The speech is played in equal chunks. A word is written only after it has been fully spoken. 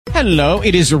Hello,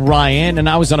 it is Ryan, and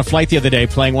I was on a flight the other day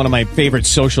playing one of my favorite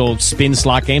social spin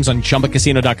slot games on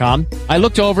ChumbaCasino.com. I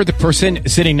looked over at the person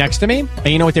sitting next to me, and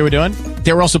you know what they were doing?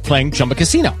 They were also playing Chumba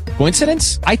Casino.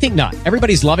 Coincidence? I think not.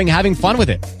 Everybody's loving having fun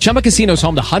with it. Chumba Casino is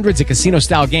home to hundreds of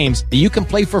casino-style games that you can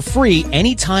play for free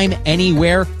anytime,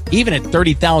 anywhere, even at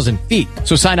 30,000 feet.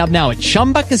 So sign up now at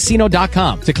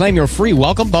ChumbaCasino.com to claim your free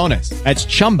welcome bonus. That's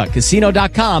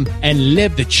ChumbaCasino.com and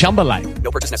live the Chumba life.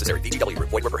 No purchase necessary. VGW.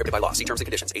 Void where prohibited by law. See terms and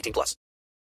conditions. 18+.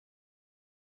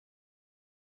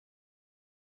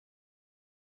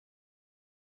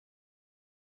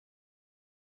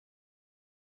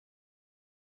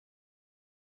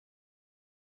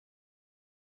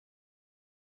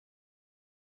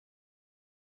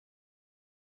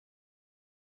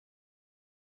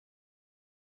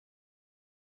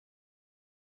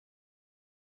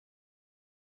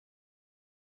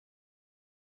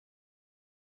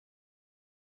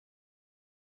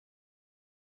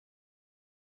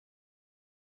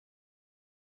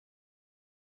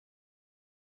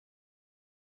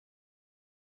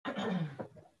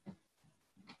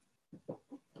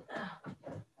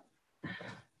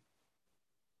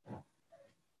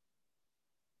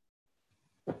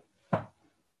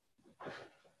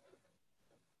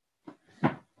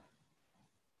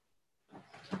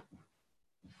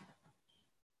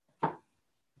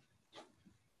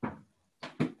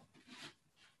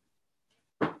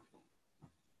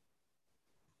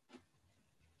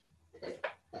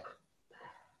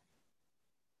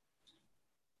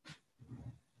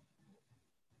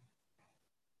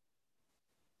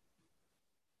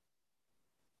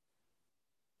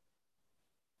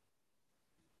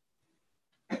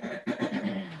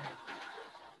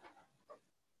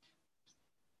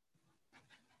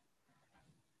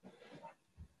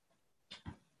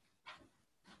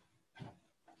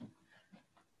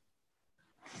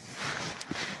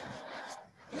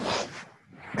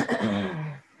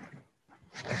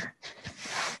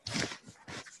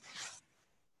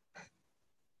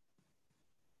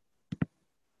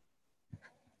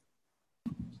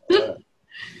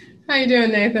 How you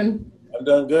doing, Nathan? I'm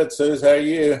doing good, Suze. How are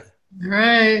you? All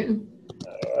right.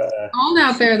 Cold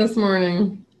out there this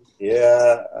morning.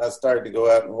 Yeah, I started to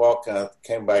go out and walk, and I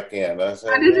came back in. I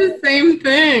did the same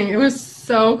thing. It was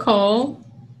so cold.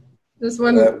 This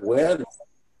one. That wind.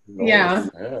 Yeah.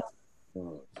 Yeah.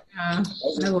 I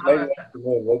love maybe it.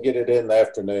 Afternoon. We'll get it in the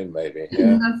afternoon, maybe.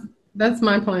 Yeah. That's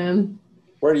my plan.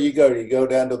 Where do you go? Do you go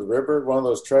down to the river, one of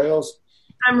those trails?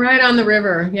 I'm right on the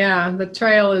river. Yeah, the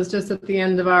trail is just at the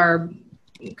end of our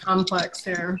complex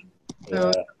here.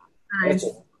 So nice. That's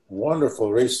a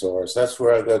wonderful resource. That's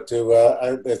where I go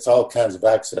to. It's all kinds of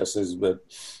accesses, but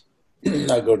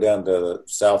I go down to the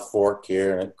South Fork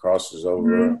here, and it crosses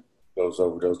over, goes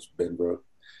over to Benbrook.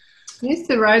 I used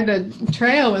to ride the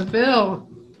trail with Bill,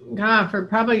 God, for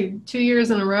probably 2 years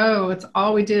in a row. It's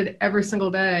all we did every single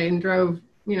day, and drove,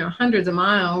 hundreds of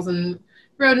miles, and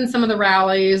rode in some of the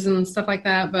rallies and stuff like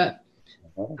that. But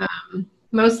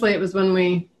mostly it was when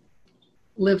we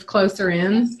lived closer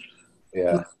in.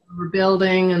 Yeah. We were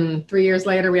building, and 3 years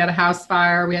later we had a house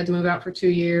fire. We had to move out for 2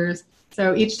 years.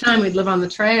 So each time we'd live on the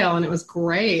trail, and it was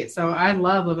great. So I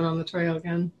love living on the trail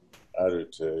again. I do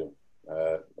too.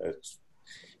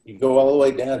 You go all the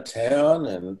way downtown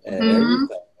and everything.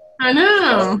 I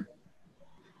know.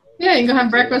 Yeah, you can go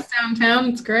have breakfast downtown.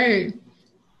 It's great.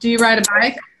 Do you ride a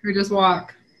bike or just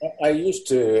walk? I used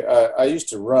to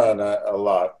run a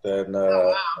lot, and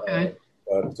okay.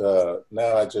 But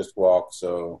now I just walk.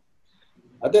 So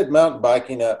I did mountain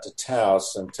biking out to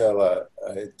Tues until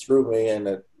it threw me and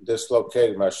it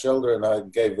dislocated my shoulder, and I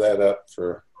gave that up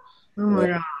for. Oh my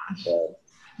gosh!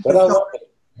 But I love it.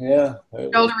 Yeah.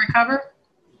 Shoulder recover?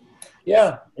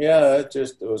 Yeah.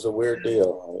 It was a weird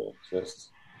deal.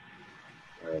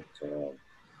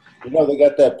 They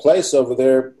got that place over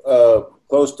there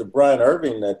close to Brian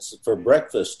Irving that's for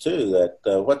breakfast too.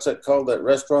 That what's that called? That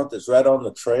restaurant that's right on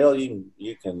the trail.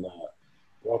 You can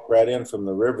walk right in from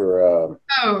the river. Are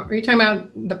you talking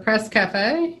about the Press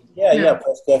Cafe? Yeah,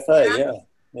 Press Cafe.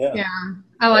 Yeah.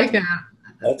 I like that.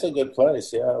 That's a good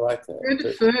place. Yeah, I like that.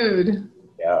 Good food.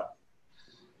 Yeah.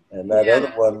 And that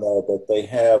other one that they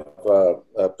have,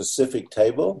 a Pacific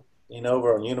Table,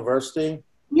 over on University.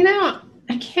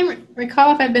 I can't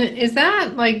recall if I've been. Is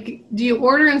that like, do you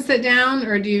order and sit down,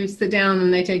 or do you sit down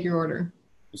and they take your order?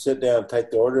 You sit down and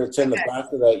take the order. It's in the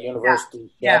back of that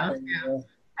University shopping. Yeah.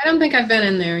 I don't think I've been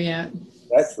in there yet.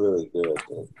 That's really good.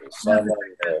 The salmon,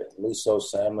 miso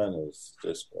salmon is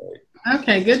just great.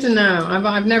 Okay, good to know.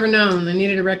 I've never known. I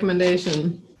needed a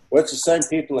recommendation. Well, it's the same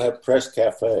people that have Press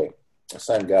Cafe. The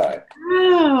same guy.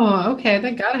 Oh, okay.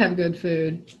 They gotta have good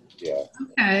food. Yeah.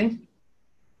 Okay.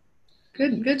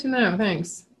 Good to know.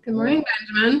 Thanks. Good morning,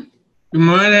 Benjamin. Good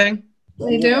morning. How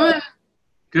you doing?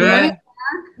 Good.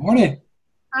 Morning.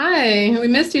 Hi. We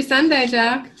missed you Sunday,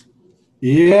 Jack.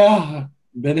 Yeah,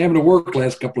 been having to work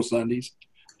last couple of Sundays.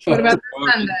 What about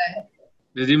this Sunday?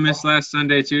 Did you miss last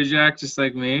Sunday too, Jack, just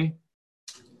like me?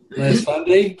 last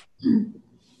Sunday?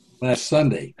 Last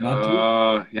Sunday. Not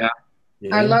Oh, yeah.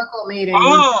 Our local meeting.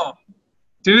 Oh,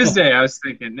 Tuesday, I was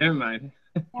thinking. Never mind.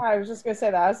 Yeah, I was just going to say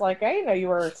that. I was like, I didn't know you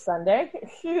were Sunday.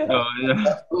 Oh,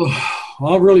 yeah.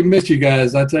 Well, I really missed you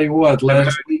guys. I tell you what,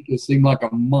 last week it seemed like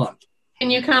a month. Can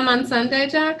you come on Sunday,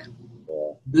 Jack?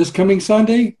 This coming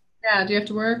Sunday? Yeah. Do you have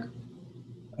to work?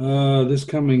 This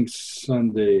coming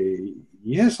Sunday.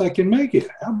 Yes, I can make it.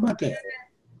 How about that?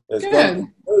 There's Good. going to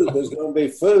be food. There's going to be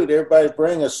food. Everybody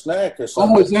bring a snack or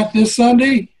something. Oh, is that this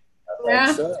Sunday? I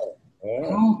think so.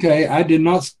 Yeah. Okay, I did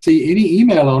not see any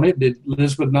email on it. Did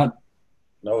Elizabeth not?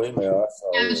 No email. I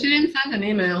saw Yeah, it. she didn't send an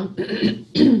email.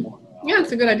 Yeah,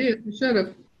 it's a good idea. You should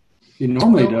have. She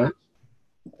normally does.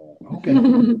 Okay.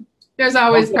 There's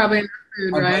always probably enough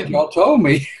food, I'm right? glad y'all told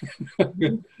me.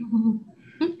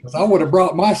 Because I would have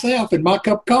brought myself and my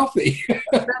cup of coffee.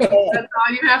 That's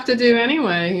all you have to do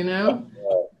anyway, you know?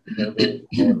 There'll be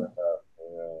more than enough,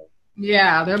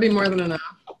 Yeah, there'll be more than enough.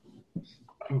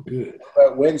 Oh, good.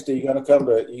 About Wednesday, you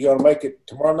gonna make it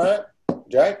tomorrow night,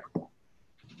 Jack?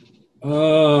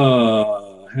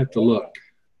 I have to look.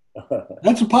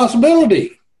 That's a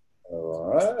possibility.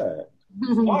 All right.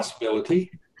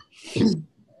 Possibility.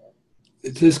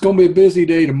 It's going to be a busy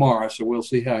day tomorrow, so we'll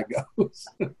see how it goes.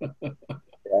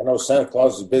 I know Santa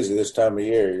Claus is busy this time of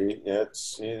year. You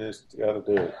just got to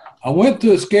do it. I went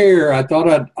to a scare. I thought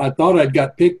I'd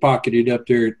got pickpocketed up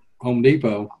there at Home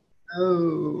Depot,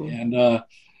 Oh.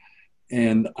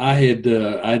 and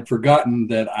I'd forgotten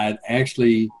that I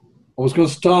was going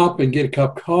to stop and get a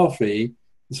cup of coffee.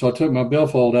 So I took my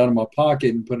billfold out of my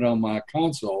pocket and put it on my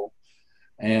console,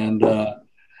 and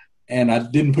I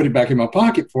didn't put it back in my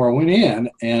pocket before I went in.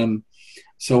 And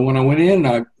so when I went in,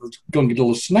 I was going to get a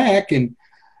little snack, and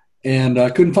I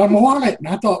couldn't find my wallet. And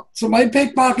I thought somebody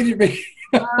pickpocketed me.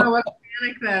 Oh, what a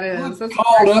panic that is. That's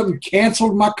Called up and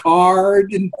canceled my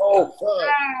card. And Oh, fuck.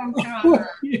 Oh, God.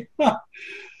 yeah.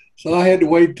 So I had to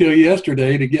wait till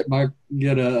yesterday to get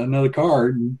another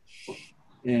card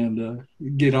and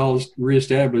get all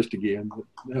reestablished again. But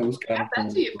that was kind of Got that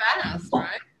fun. to you fast,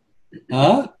 right?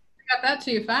 Huh? Got that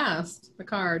to you fast, the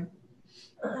card.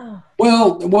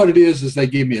 Well, what it is they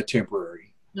give me a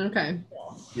temporary. Okay.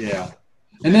 Yeah.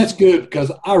 And that's good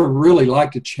because I really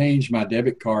like to change my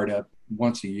debit card up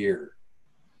once a year.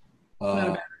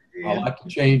 I like to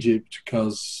change it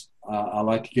because I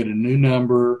like to get a new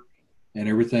number and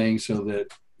everything so that,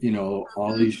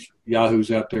 all these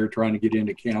yahoos out there trying to get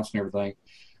into accounts and everything.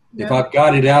 Yeah. If I've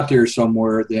got it out there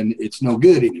somewhere, then it's no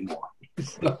good anymore.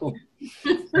 So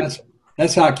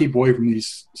that's how I keep away from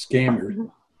these scammers.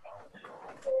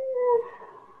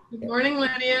 Good morning,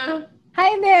 Lydia.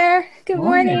 Hi there. Good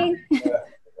morning.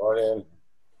 Morning.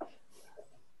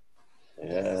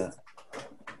 Yeah.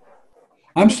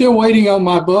 I'm still waiting on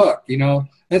my book.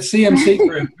 That CMC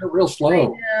group, they're real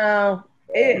slow. No.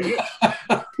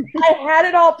 I had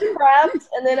it all prepped,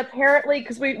 and then apparently,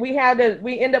 because we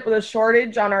end up with a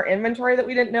shortage on our inventory that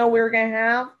we didn't know we were going to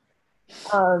have.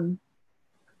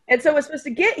 And so it was supposed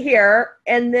to get here,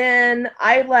 and then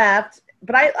I left,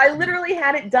 but I literally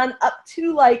had it done up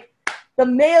to the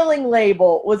mailing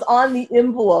label was on the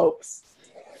envelopes.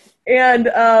 And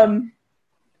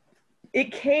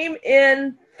it came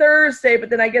in Thursday, but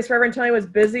then I guess Reverend Tony was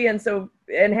busy and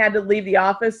had to leave the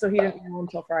office, so he didn't know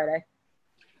until Friday.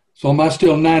 So am I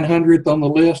still 900th on the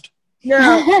list?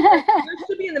 No, it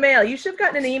should be in the mail. You should have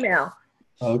gotten an email.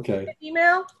 Okay.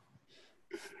 Email?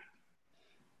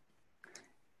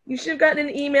 You should have gotten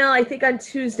an email, I think, on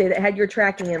Tuesday that had your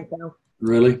tracking info.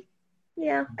 Really?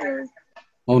 Yeah.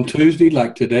 On Tuesday,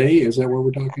 like today? Is that what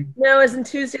we're talking? No, it was on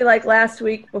Tuesday, like last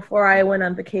week before I went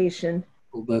on vacation.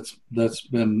 Well, that's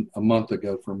been a month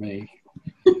ago for me.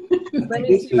 Let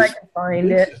me see if I can find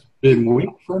it. It's been week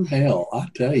from hell, I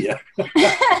tell you.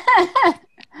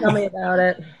 Tell me about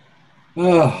it.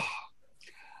 Oh,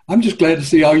 I'm just glad to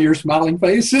see all your smiling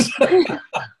faces. Sound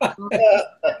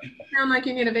like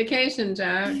you need a vacation,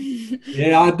 Jack.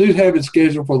 Yeah, I do have it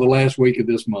scheduled for the last week of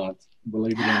this month,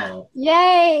 believe it or not.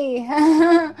 Yay.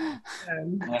 I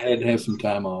had to have some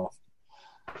time off.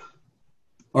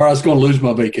 Or I was going to lose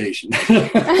my vacation.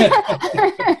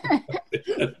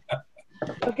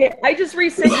 Okay, I just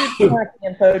resent you the tracking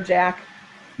info, Jack.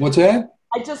 What's that?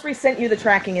 I just resent you the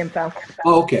tracking info.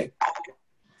 Oh, okay.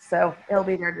 So it'll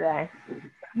be there today.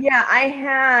 Yeah, I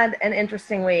had an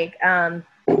interesting week.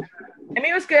 I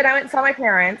mean, it was good. I went and saw my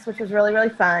parents, which was really, really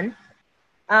fun.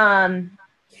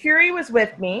 Curie was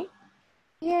with me.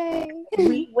 Yay.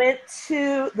 We went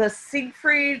to the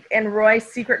Siegfried and Roy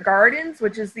Secret Gardens,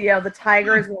 which is the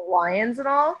tigers and the lions and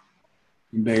all.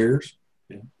 Bears.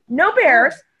 Yeah. No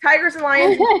bears, tigers and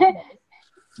lions.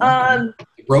 They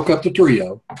broke up the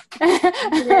trio.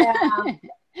 Yeah.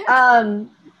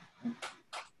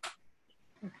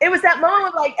 It was that moment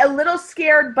of like a little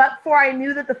scared, but for I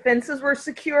knew that the fences were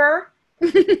secure.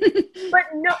 But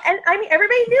no, and I mean,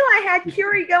 everybody knew I had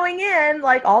Curie going in.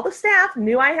 Like all the staff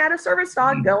knew I had a service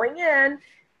dog going in.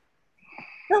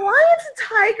 The lions and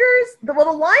tigers, the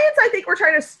lions I think were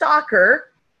trying to stalk her,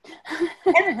 and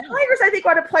the tigers I think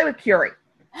wanted to play with Curie.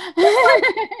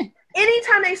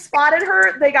 Anytime they spotted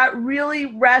her, they got really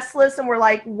restless and were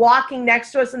like walking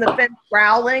next to us in the fence,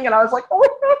 growling, and I was like, oh.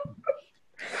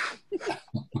 I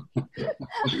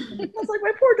was like,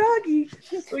 my poor doggy.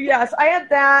 So yes, I had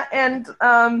that, and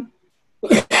I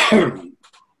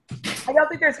don't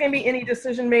think there's going to be any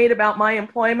decision made about my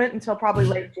employment until probably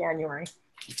late January.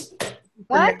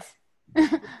 What?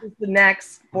 This is the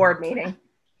next board meeting.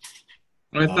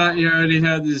 I thought you already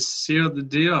had this sealed the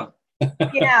deal.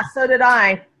 Yeah, so did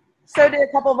I. So did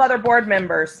a couple of other board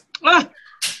members. Ah!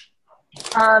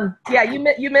 Yeah,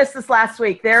 you missed this last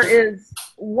week. There is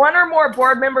one or more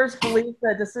board members believe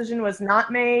the decision was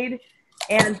not made,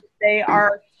 and they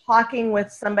are talking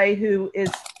with somebody who is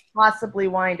possibly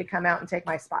wanting to come out and take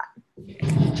my spot.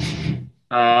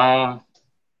 Yeah.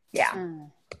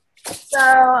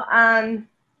 So,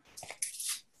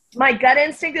 my gut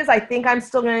instinct is I think I'm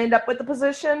still going to end up with the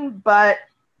position, but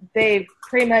they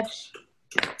pretty much,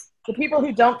 the people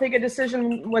who don't think a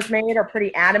decision was made are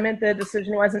pretty adamant the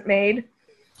decision wasn't made.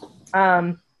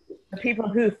 The people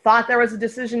who thought there was a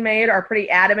decision made are pretty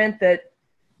adamant that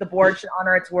the board should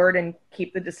honor its word and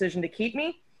keep the decision to keep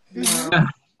me. Do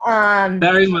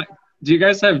you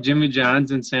guys have Jimmy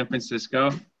John's in San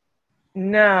Francisco?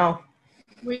 No.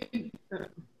 Really?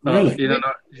 You don't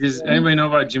know? Does anybody know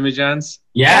about Jimmy John's?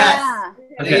 Yeah.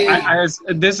 Okay,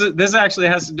 this actually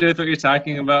has to do with what you're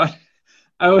talking about.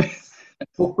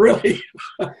 Really?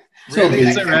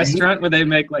 It's a restaurant where they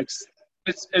make like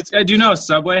it's. Do you know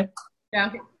Subway?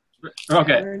 Yeah.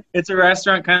 Okay, it's a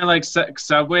restaurant kind of like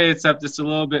Subway, except it's a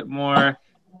little bit more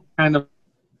kind of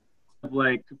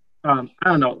like I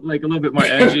don't know, like a little bit more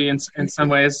edgy in some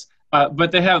ways.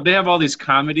 But they have all these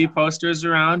comedy posters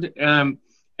around, and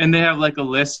they have like a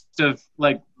list of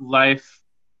like life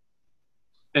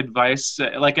advice.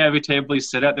 Like every table you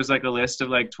sit at, there's like a list of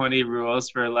like 20 rules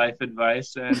for life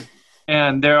advice,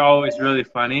 and they're always really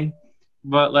funny.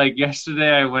 But like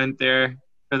yesterday, I went there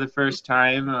for the first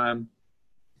time,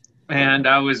 and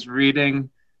I was reading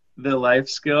the life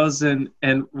skills and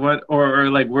what or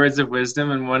like words of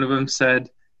wisdom, and one of them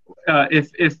said, if I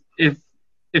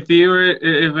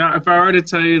were to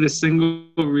tell you the single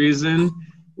reason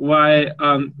why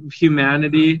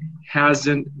humanity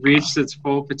hasn't reached its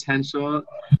full potential,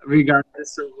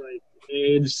 regardless of like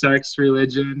age, sex,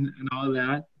 religion, and all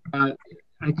that,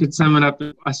 I could sum it up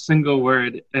in a single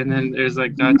word, and then there's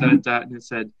like ... and it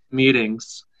said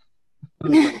meetings.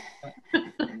 Like,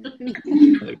 so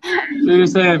you're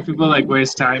saying people like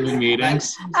waste time in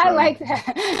meetings? So I like that.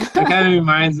 it kind of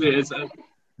reminds me. I thought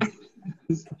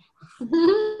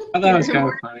it was kind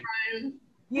of funny.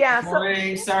 Yeah.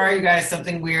 Morning. Sorry, you guys.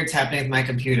 Something weird's happening with my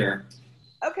computer.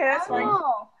 Okay, that's fine.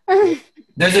 Oh.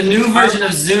 There's a new version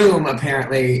of Zoom,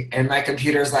 apparently, and my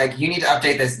computer's like, you need to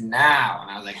update this now. And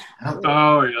I was like,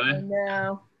 Oh, really?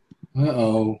 No.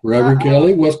 Uh-oh. Reverend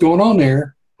Kelly, what's going on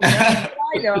there? I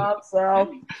know.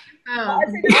 So.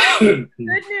 The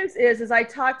good news is I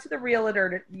talked to the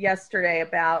realtor yesterday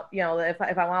about, if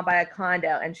I want to buy a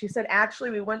condo, and she said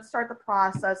actually we wouldn't start the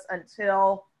process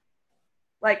until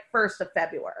like 1st of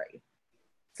February.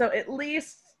 So at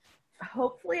least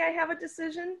hopefully I have a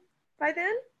decision by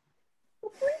then.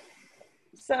 Hopefully.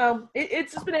 So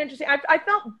it's just been interesting. I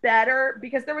felt better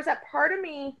because there was that part of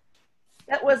me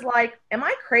that was like, am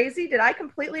I crazy? Did I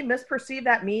completely misperceive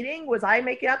that meeting? Was I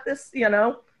making up this,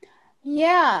 Yeah.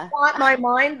 thought in my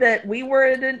mind that we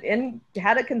were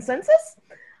had a consensus.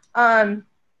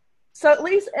 So at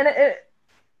least, and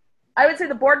I would say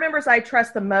the board members I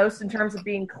trust the most in terms of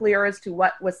being clear as to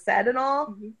what was said and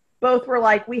all, both were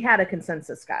like, we had a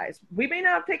consensus, guys. We may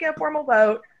not have taken a formal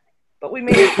vote, but we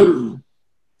made it.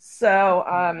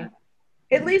 So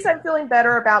at least I'm feeling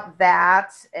better about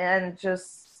that. And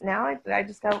just now I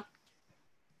just go,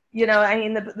 I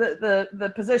mean,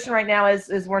 the position right now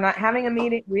is we're not having a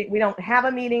meeting. We don't have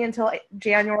a meeting until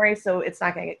January, so it's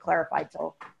not going to get clarified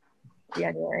till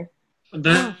January.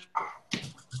 That's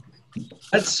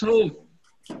so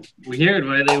Weird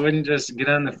why they wouldn't just get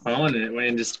on the phone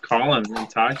and just call him and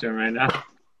talk to him right now.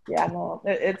 Yeah, no,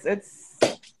 it's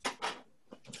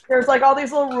there's like all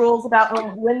these little rules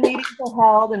about when meetings are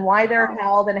held and why they're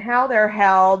held and how they're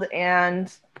held,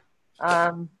 and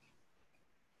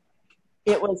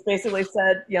it was basically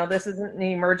said, this isn't an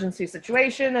emergency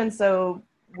situation, and so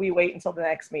we wait until the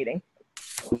next meeting.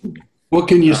 What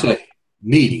can you say?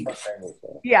 Meetings.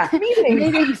 Yeah,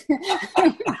 meetings.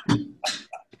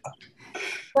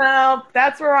 Well,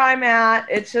 that's where I'm at.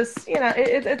 It's just,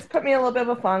 it's put me in a little bit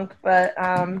of a funk, but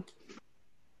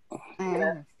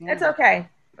it's okay.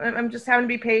 I'm just having to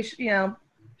be patient,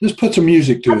 Just put some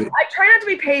music to it. I try not to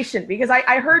be patient because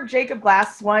I heard Jacob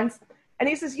Glass once, and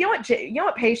he says, you know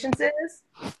what patience is?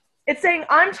 It's saying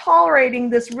I'm tolerating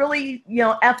this really,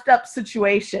 effed up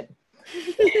situation.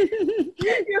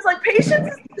 He was like, patience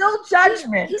is still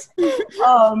judgment.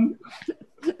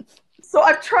 So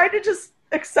I've tried to just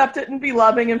accept it and be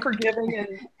loving and forgiving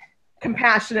and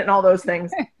compassionate and all those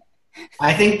things.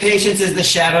 I think patience is the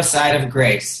shadow side of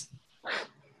grace.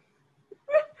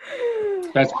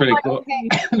 That's pretty cool.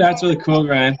 That's really cool,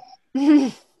 Ryan.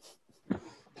 Well,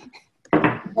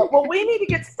 we need to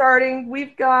get starting.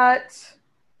 We've got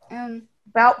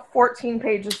about 14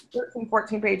 pages.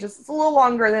 It's a little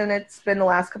longer than it's been the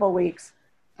last couple of weeks.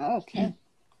 Okay.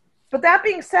 But that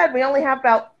being said, we only have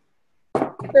about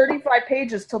 35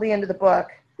 pages till the end of the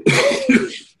book.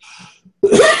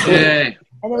 Yay.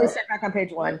 And then we start back on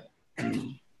page 1.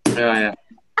 Yeah.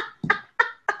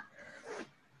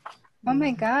 Oh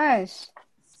my gosh.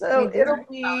 So it'll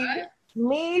be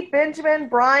me, Benjamin,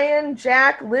 Brian,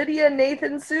 Jack, Lydia,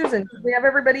 Nathan, Susan. We have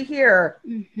everybody here.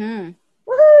 Mm-hmm.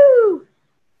 Woohoo!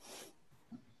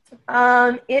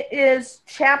 It is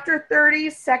chapter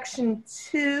 30, section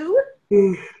 2.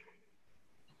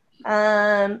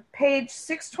 Page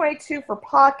 622 for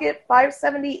pocket,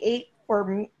 578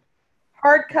 for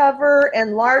hardcover,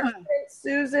 and large print,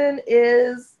 Susan,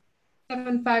 is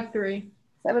 753.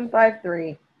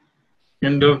 753.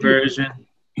 Kindle version.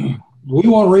 We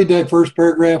want to read that first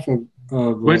paragraph of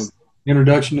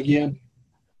introduction again,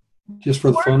 just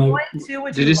for the fun of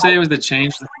it. Did you say it was the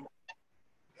change?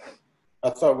 I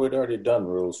thought we'd already done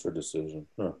rules for decision.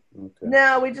 Huh. Okay.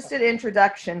 No, we just did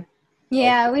introduction.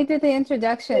 Yeah, we did the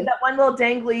introduction. That one little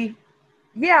dangly.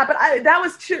 Yeah, but that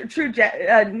was true,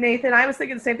 Nathan. I was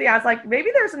thinking the same thing. I was like, maybe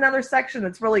there's another section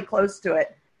that's really close to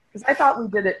it, because I thought we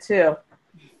did it too.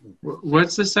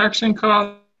 What's the section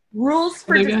called? Rules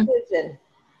for decision.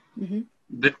 Mm-hmm.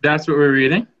 That's what we're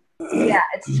reading? Yeah,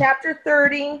 it's chapter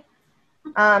 30,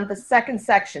 the second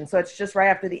section. So it's just right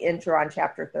after the intro on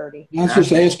chapter 30. I was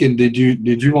just asking, did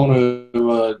you want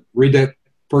to read that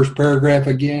first paragraph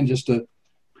again, because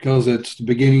it's the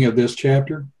beginning of this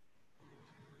chapter?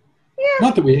 Yeah.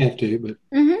 Not that we have to, but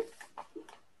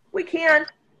we can.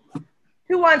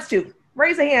 Who wants to?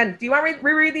 Raise a hand. Do you want to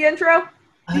reread the intro?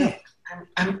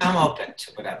 I'm open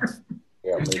to whatever.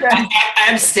 Yeah,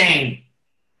 I'm staying.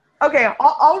 Okay,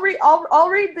 I'll read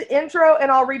the intro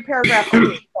and I'll read paragraph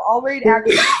 2. So I'll read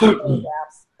actual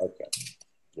paragraphs. Okay,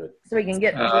 good. So we can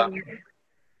get.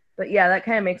 But yeah, that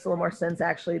kind of makes a little more sense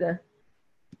actually.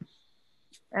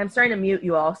 I'm starting to mute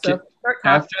you all, so start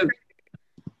talking.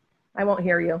 I won't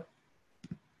hear you.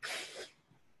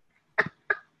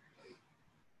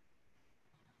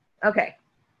 Okay,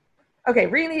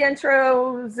 reading the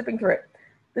intro, zipping through it.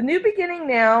 The new beginning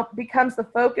now becomes the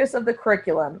focus of the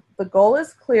curriculum. The goal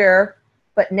is clear,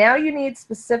 but now you need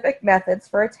specific methods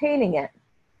for attaining it.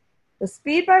 The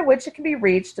speed by which it can be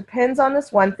reached depends on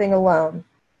this one thing alone: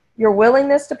 your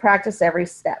willingness to practice every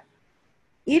step.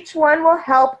 Each one will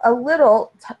help a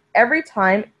little every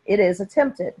time it is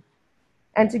attempted.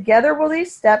 And together will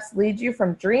these steps lead you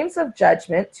from dreams of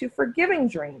judgment to forgiving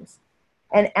dreams,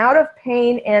 and out of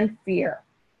pain and fear.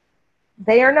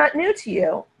 They are not new to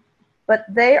you, but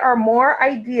they are more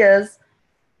ideas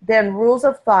than rules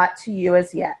of thought to you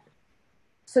as yet.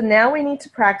 So now we need to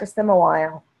practice them a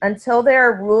while, until they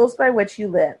are rules by which you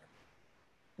live.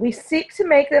 We seek to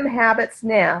make them habits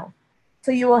now,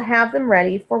 so you will have them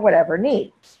ready for whatever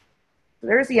need. So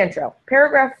there's the intro.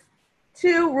 Paragraph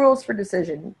 2, rules for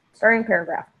decision. Starting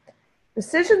paragraph.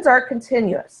 Decisions are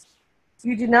continuous.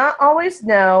 You do not always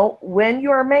know when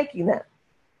you are making them,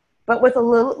 but with a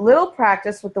little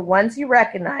practice with the ones you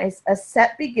recognize, a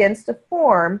set begins to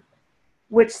form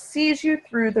which sees you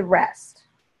through the rest.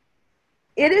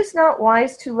 It is not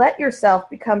wise to let yourself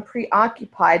become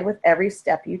preoccupied with every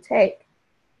step you take.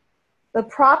 The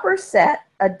proper set,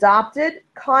 adopted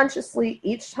consciously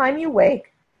each time you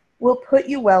wake, will put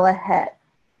you well ahead.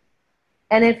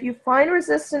 And if you find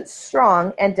resistance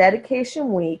strong and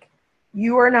dedication weak,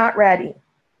 you are not ready.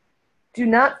 Do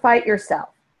not fight yourself.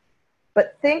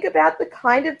 But think about the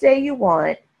kind of day you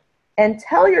want and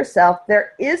tell yourself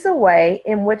there is a way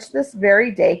in which this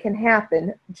very day can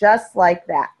happen just like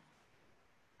that.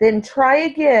 Then try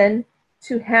again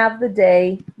to have the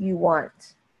day you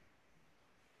want.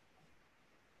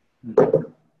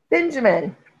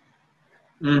 Benjamin,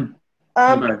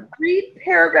 read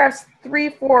paragraphs 3,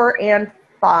 4, and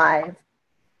 5.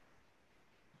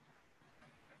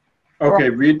 Okay,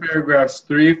 read paragraphs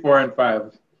 3, 4, and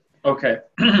 5. Okay.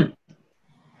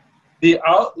 The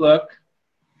outlook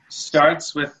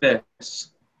starts with this.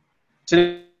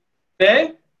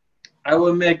 Today, I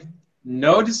will make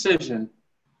no decision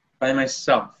by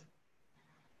myself.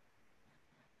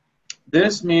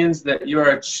 This means that you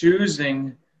are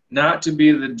choosing not to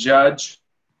be the judge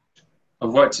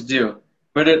of what to do.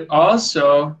 But it must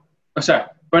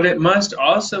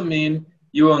also mean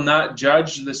you will not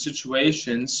judge the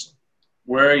situations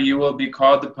where you will be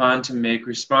called upon to make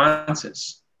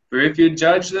responses. For if you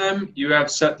judge them, you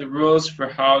have set the rules for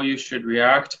how you should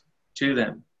react to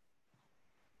them.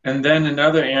 And then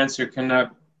another answer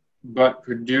cannot but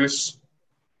produce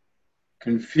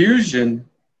confusion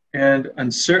and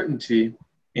uncertainty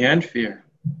and fear.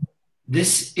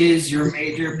 This is your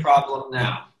major problem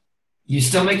now. You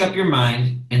still make up your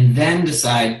mind and then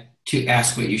decide to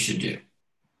ask what you should do.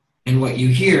 And what you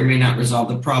hear may not resolve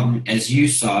the problem as you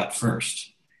saw it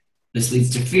first. This leads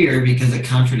to fear because it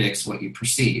contradicts what you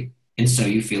perceive, and so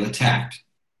you feel attacked,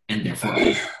 and therefore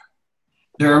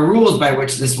there are rules by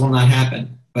which this will not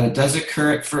happen, but it does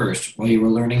occur at first while you are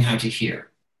learning how to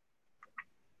hear.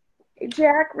 Hey,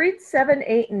 Jack, read 7,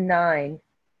 8, and 9.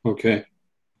 Okay.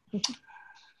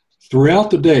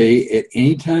 Throughout the day, at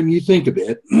any time you think of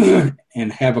it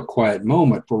and have a quiet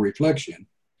moment for reflection,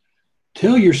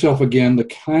 tell yourself again the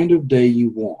kind of day you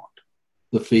want,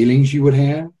 the feelings you would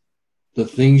have, the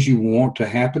things you want to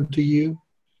happen to you,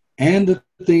 and the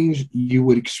things you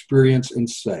would experience and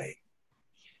say.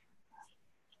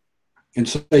 And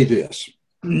say this,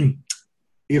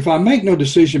 if I make no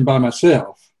decision by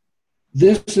myself,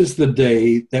 this is the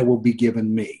day that will be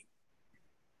given me.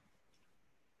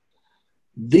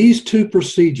 These two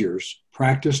procedures,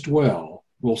 practiced well,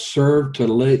 will serve to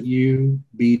let you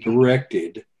be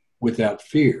directed without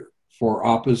fear, for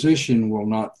opposition will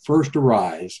not first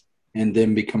arise and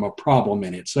then become a problem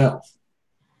in itself.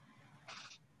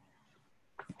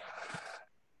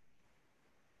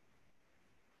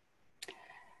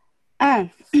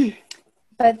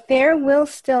 But there will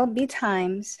still be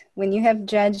times when you have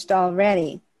judged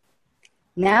already.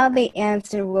 Now the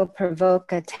answer will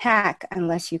provoke attack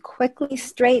unless you quickly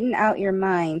straighten out your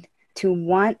mind to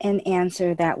want an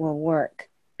answer that will work.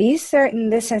 Be certain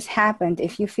this has happened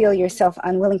if you feel yourself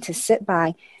unwilling to sit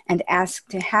by and ask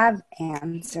to have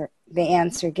the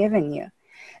answer given you.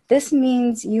 This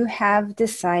means you have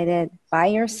decided by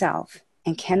yourself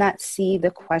and cannot see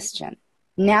the question.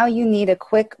 Now you need a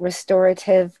quick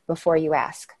restorative before you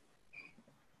ask.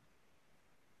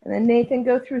 And then Nathan,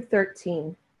 go through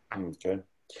 13. Okay.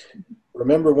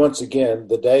 Remember once again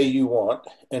the day you want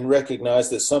and recognize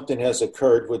that something has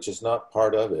occurred which is not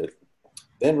part of it.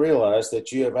 Then realize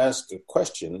that you have asked a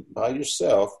question by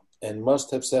yourself and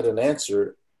must have said an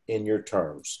answer in your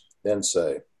terms. Then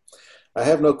say, I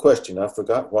have no question. I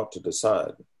forgot what to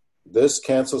decide. This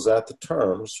cancels out the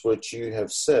terms which you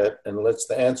have set and lets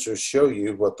the answer show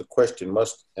you what the question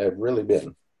must have really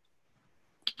been.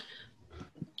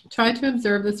 Try to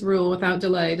observe this rule without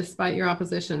delay despite your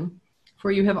opposition,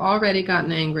 for you have already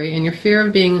gotten angry, and your fear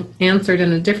of being answered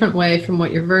in a different way from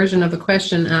what your version of the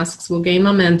question asks will gain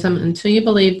momentum until you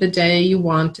believe the day you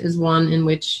want is one in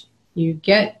which you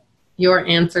get your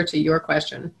answer to your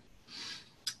question.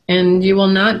 And you will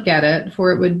not get it,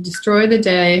 for it would destroy the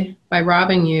day by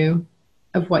robbing you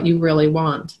of what you really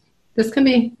want. This can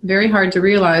be very hard to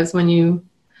realize when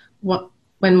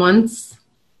once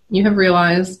you have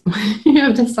realized, you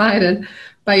have decided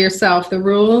by yourself the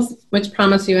rules which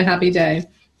promise you a happy day.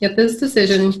 Yet this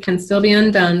decision can still be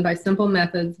undone by simple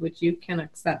methods which you can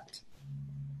accept.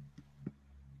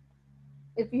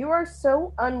 If you are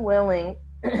so unwilling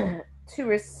to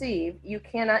receive, you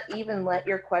cannot even let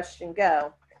your question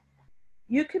go.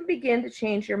 You can begin to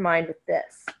change your mind with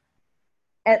this.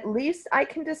 At least I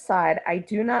can decide I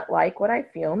do not like what I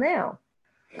feel now.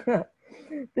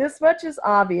 This much is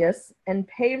obvious and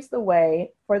paves the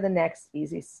way for the next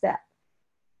easy step.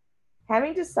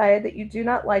 Having decided that you do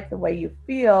not like the way you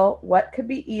feel, what could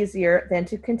be easier than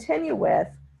to continue with,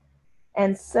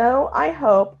 and so I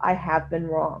hope I have been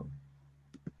wrong.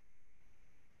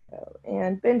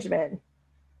 And Benjamin.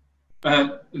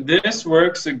 This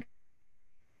works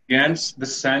against the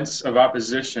sense of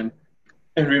opposition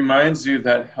and reminds you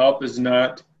that help is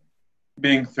not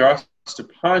being thrust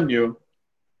upon you,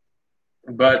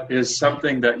 but is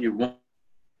something that you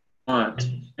want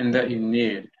and that you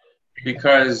need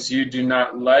because you do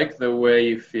not like the way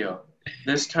you feel.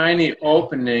 This tiny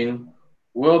opening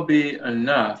will be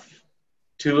enough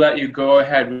to let you go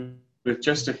ahead with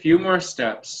just a few more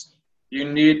steps.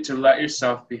 You need to let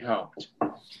yourself be helped.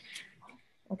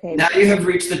 Okay. Now you have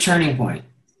reached the turning point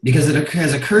because it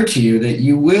has occurred to you that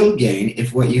you will gain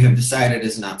if what you have decided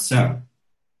is not so.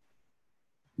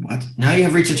 What? Now you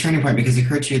have reached a turning point because it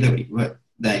occurred to you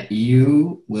that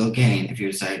you will gain if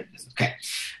you decide. Okay.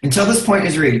 Until this point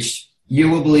is reached, you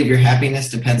will believe your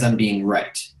happiness depends on being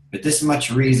right. But this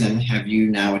much reason have you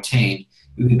now attained.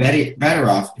 You would be better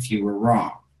off if you were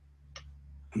wrong.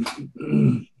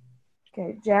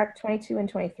 Okay, Jack, 22 and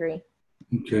 23.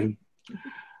 Okay.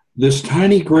 This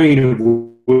tiny grain of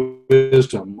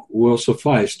wisdom will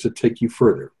suffice to take you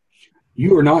further.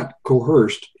 You are not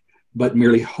coerced, but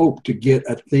merely hope to get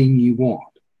a thing you want.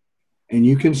 And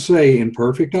you can say in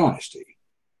perfect honesty,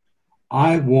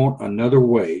 I want another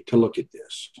way to look at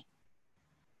this.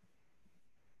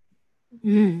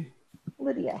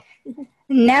 Lydia.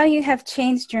 Now you have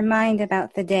changed your mind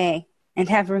about the day and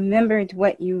have remembered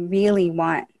what you really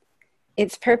want.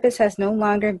 Its purpose has no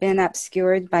longer been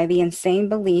obscured by the insane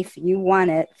belief you want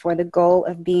it for the goal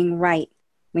of being right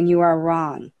when you are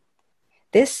wrong.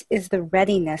 This is the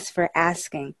readiness for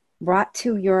asking brought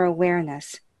to your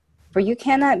awareness, for you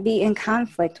cannot be in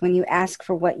conflict when you ask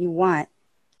for what you want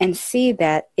and see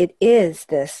that it is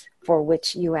this for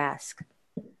which you ask.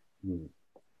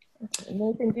 Okay,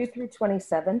 Nathan, do through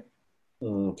 27.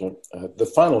 Okay. The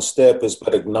final step is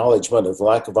but acknowledgement of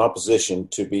lack of opposition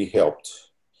to be helped.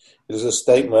 It is a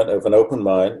statement of an open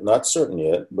mind, not certain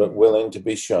yet, but willing to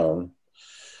be shown.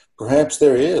 Perhaps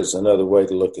there is another way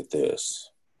to look at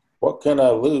this. What can I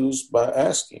lose by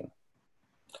asking?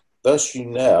 Thus you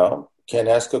now can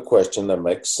ask a question that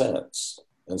makes sense,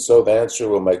 and so the answer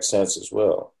will make sense as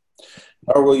well.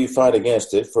 Nor will you fight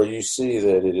against it, for you see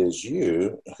that it is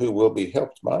you who will be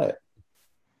helped by it.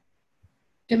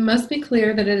 It must be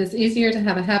clear that it is easier to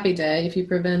have a happy day if you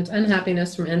prevent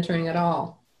unhappiness from entering at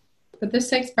all. But this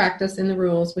takes practice in the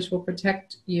rules which will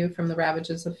protect you from the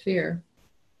ravages of fear.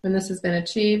 When this has been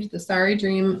achieved, the sorry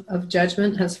dream of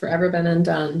judgment has forever been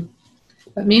undone.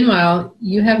 But meanwhile,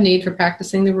 you have need for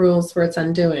practicing the rules for its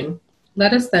undoing.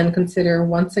 Let us then consider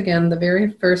once again the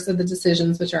very first of the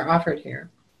decisions which are offered here.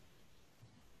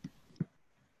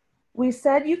 We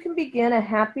said you can begin a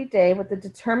happy day with the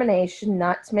determination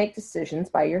not to make decisions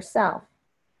by yourself.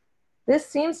 This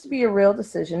seems to be a real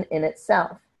decision in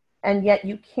itself, and yet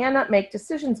you cannot make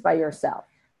decisions by yourself.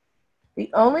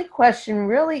 The only question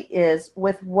really is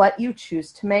with what you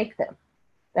choose to make them.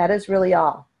 That is really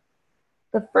all.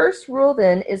 The first rule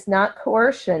then is not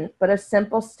coercion, but a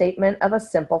simple statement of a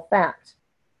simple fact.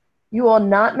 You will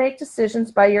not make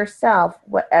decisions by yourself,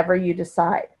 whatever you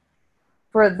decide,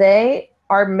 for they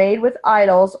are made with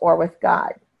idols or with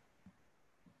God.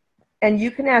 And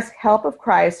you can ask help of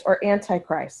Christ or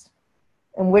Antichrist,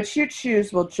 and which you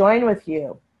choose will join with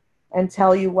you and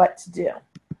tell you what to do.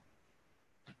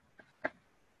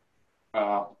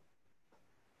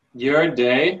 Your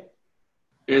day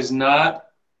is not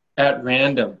at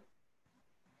random.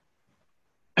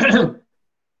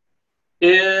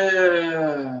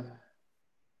 It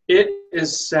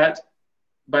is set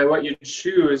by what you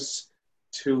choose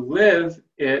to live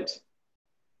it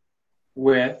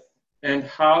with and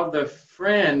how the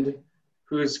friend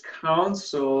whose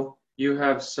counsel you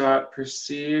have sought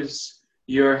perceives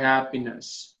your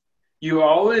happiness. You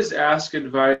always ask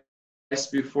advice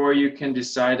before you can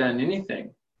decide on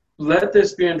anything. Let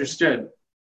this be understood.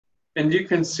 And you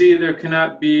can see there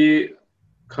cannot be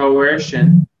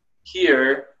coercion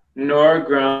here, nor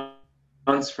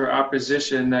grounds for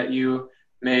opposition that you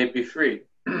may be free.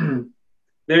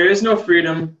 There is no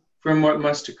freedom from what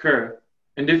must occur.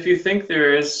 And if you think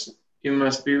there is, you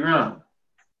must be wrong.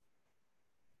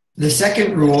 The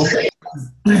second rule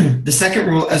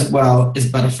as well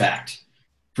is but a fact.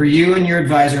 For you and your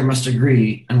advisor must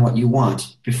agree on what you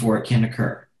want before it can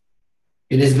occur.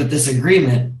 It is but this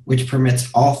agreement which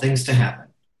permits all things to happen.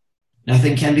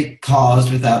 Nothing can be caused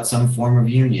without some form of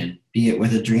union, be it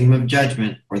with a dream of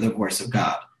judgment or the voice of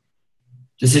God.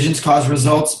 Decisions cause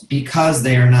results because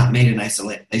they are not made in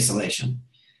isolation.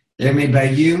 They are made by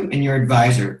you and your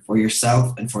advisor for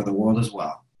yourself and for the world as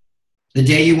well. The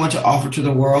day you want to offer to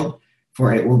the world,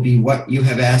 for it will be what you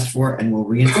have asked for and will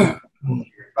reinforce your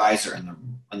advisor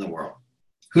in the world.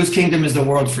 Whose kingdom is the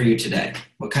world for you today?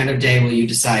 What kind of day will you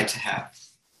decide to have?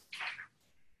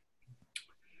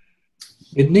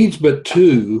 It needs but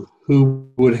two who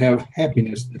would have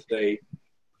happiness this day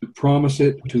to promise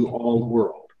it to all the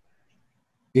world.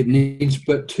 It needs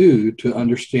but two to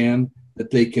understand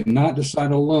that they cannot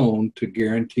decide alone to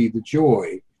guarantee the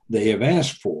joy they have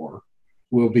asked for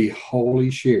will be wholly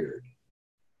shared.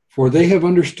 For they have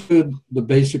understood the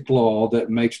basic law that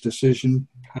makes decision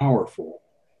powerful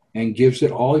and gives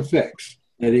it all effects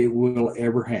that it will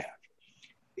ever have.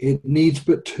 It needs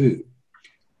but two.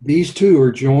 These two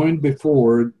are joined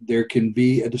before there can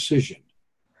be a decision.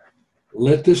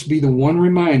 Let this be the one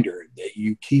reminder that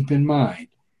you keep in mind,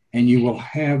 and you will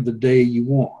have the day you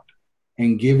want,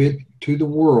 and give it to the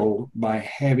world by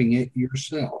having it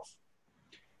yourself.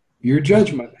 Your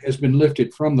judgment has been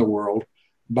lifted from the world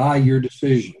by your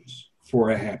decisions for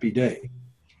a happy day.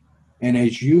 And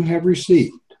as you have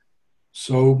received,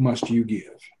 so must you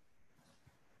give.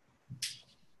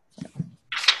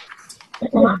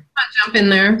 Well, I'll jump in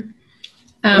there.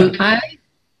 I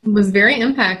was very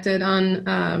impacted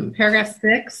on paragraph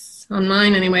 6, on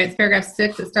mine anyway. It's paragraph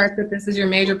 6. It starts with, "This is your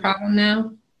major problem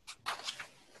now."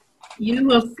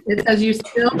 It says you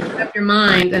still make up your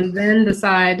mind and then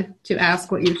decide to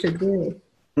ask what you should do.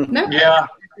 That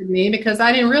impacted me because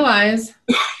I didn't realize.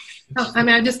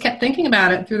 I just kept thinking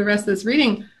about it through the rest of this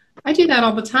reading. I do that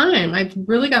all the time. I've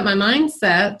really got my mind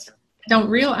set.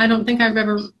 I don't think I've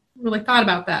ever really thought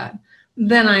about that.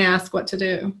 Then I ask what to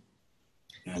do.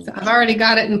 So I've already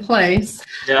got it in place.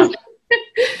 Yeah.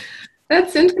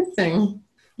 That's interesting.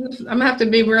 I'm going to have to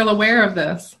be real aware of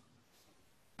this.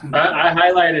 I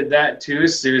highlighted that too,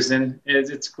 Susan.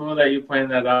 It's cool that you pointed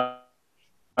that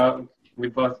out. We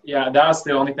both, that was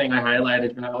the only thing I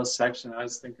highlighted in that whole section. I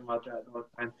was thinking about that the whole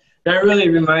time. That really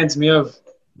reminds me of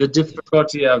the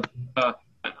difficulty of, I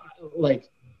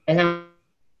have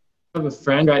a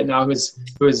friend right now who's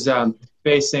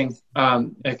facing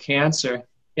a cancer,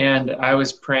 and I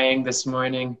was praying this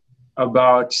morning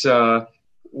about how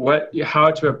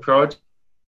to approach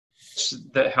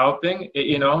the helping,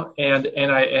 and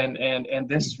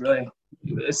this really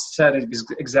said it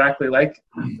exactly like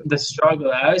the struggle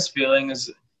that I was feeling.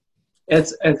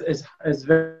 It's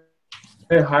very,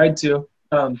 very hard to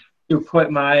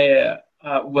put my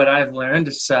what I've learned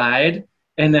aside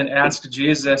and then ask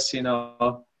Jesus,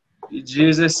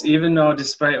 Jesus, even though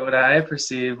despite what I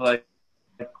perceive,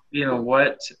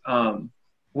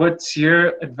 what's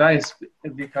your advice?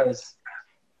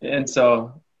 And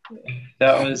so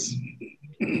that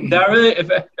really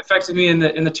affected me in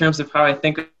the terms of how I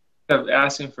think of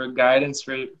asking for guidance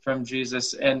from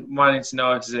Jesus and wanting to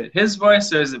know, is it his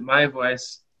voice or is it my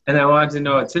voice? And I wanted to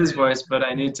know it's his voice, but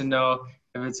I need to know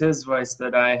if it's his voice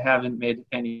that I haven't made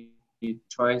any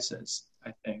choices,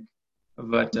 I think.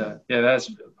 But that's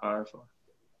really powerful.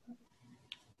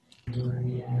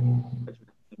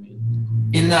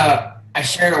 I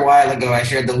shared a while ago, I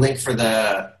shared the link for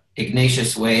the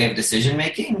Ignatius way of decision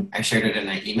making. I shared it in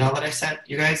an email that I sent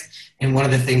you guys. And one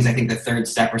of the things, I think the third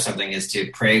step or something, is to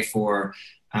pray for,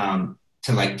 to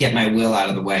get my will out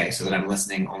of the way so that I'm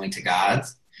listening only to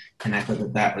God's. And I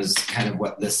thought that was kind of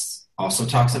what this also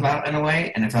talks about in a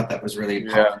way. And I thought that was really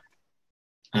powerful.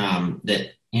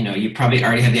 That, you probably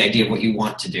already have the idea of what you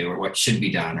want to do or what should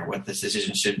be done or what the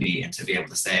decision should be. And to be able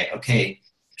to say, okay,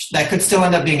 that could still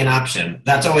end up being an option.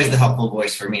 That's always the helpful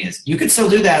voice for me, is you could still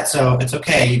do that. So it's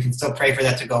okay. You can still pray for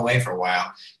that to go away for a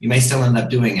while. You may still end up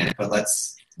doing it, but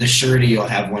the surety you'll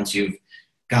have once you've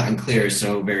gotten clear is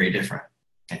so very different,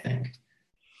 I think.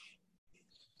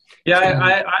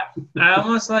 Yeah, I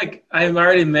almost I'm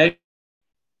already make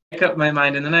up my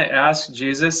mind, and then I ask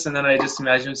Jesus, and then I just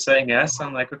imagine saying yes.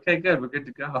 I'm like, okay, good, we're good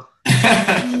to go.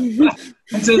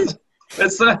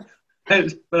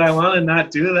 But I want to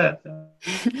not do that.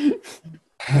 It's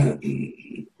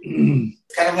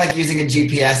kind of like using a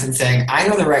GPS and saying, I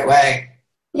know the right way.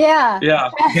 Yeah.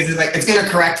 Yeah. Because it's going to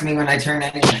correct me when I turn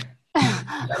anyway.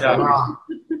 Yeah. Wrong.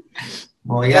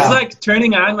 Well, yeah. It's like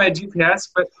turning on my GPS,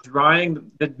 but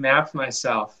drawing the map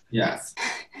myself. Yes.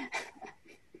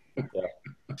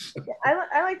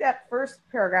 I like that first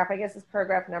paragraph. I guess it's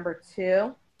paragraph number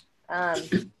 2.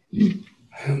 And,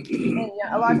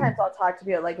 a lot of times I'll talk to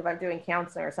people, if I'm doing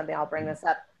counseling or something, I'll bring this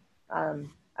up. I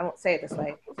won't say it this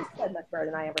way. It's said much better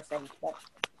than I ever say. But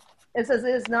it says,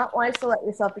 it is not wise to let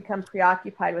yourself become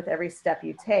preoccupied with every step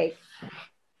you take.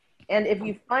 And if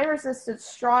you find resistance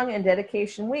strong and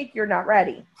dedication weak, you're not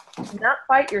ready. Do not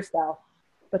fight yourself,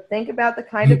 but think about the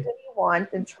kind of day you want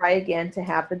and try again to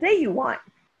have the day you want.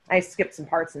 I skipped some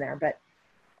parts in there, but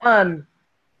I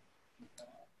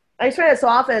just find it so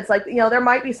often, it's there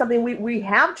might be something we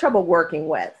have trouble working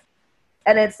with.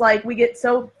 And it's we get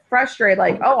so frustrated,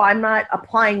 I'm not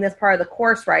applying this part of the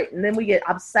course right. And then we get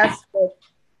obsessed with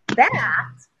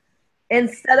that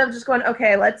instead of just going,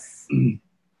 okay, let's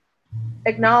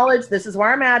acknowledge this is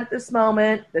where I'm at this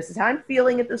moment. This is how I'm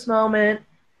feeling at this moment.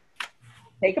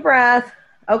 Take a breath.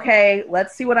 Okay,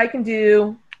 let's see what I can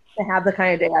do to have the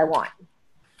kind of day I want.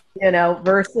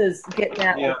 Versus getting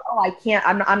that, like, oh, I can't,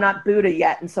 I'm not Buddha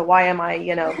yet, and so why am I,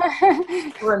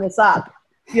 screwing this up,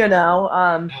 I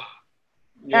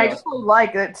just really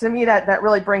like it. To me, that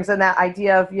really brings in that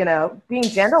idea of, being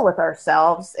gentle with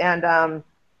ourselves, and,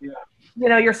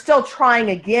 you're still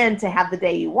trying again to have the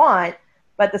day you want,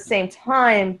 but at the same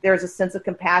time, there's a sense of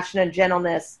compassion and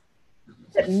gentleness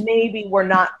that maybe we're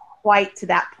not quite to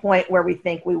that point where we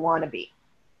think we want to be.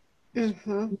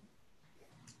 Mm-hmm.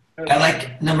 I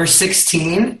like number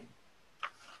 16.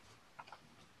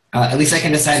 At least I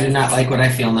can decide to not like what I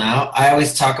feel now. I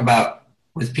always talk about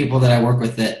with people that I work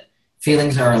with that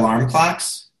feelings are alarm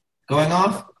clocks going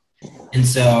off. And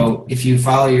so if you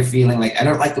follow your feeling, like, I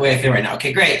don't like the way I feel right now.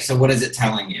 Okay, great. So what is it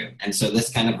telling you? And so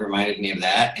this kind of reminded me of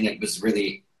that. And it was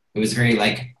very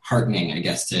like heartening, I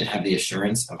guess, to have the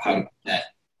assurance of how to put that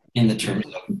in the terms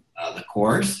of the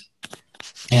course.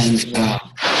 And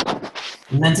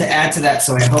then to add to that,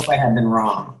 so I hope I have been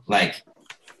wrong. Like,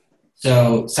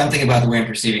 so something about the way I'm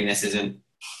perceiving this isn't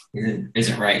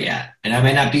right yet. And I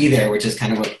may not be there, which is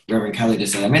kind of what Reverend Kelly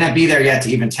just said. I may not be there yet to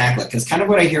even tackle it. Because kind of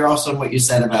what I hear also in what you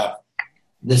said about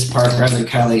this part, Reverend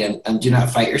Kelly, and do not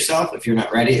fight yourself if you're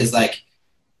not ready, is like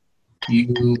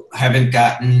you haven't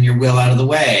gotten your will out of the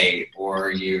way,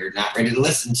 or you're not ready to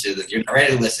listen to that. You're not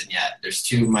ready to listen yet. There's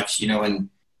too much, and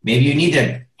maybe you need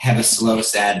to have a slow,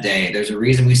 sad day. There's a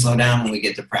reason we slow down when we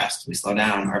get depressed. We slow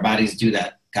down. Our bodies do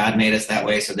that. God made us that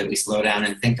way so that we slow down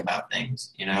and think about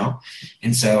things,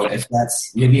 And so if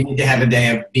that's, maybe you need to have a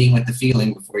day of being with the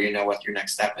feeling before you know what your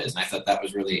next step is. And I thought that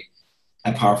was really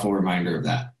a powerful reminder of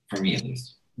that, for me at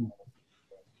least.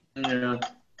 Yeah.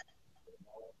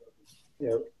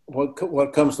 Yeah.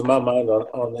 What comes to my mind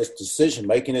on this decision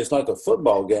making is like a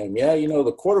football game. Yeah,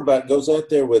 the quarterback goes out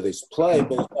there with his play,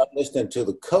 but he's not listening to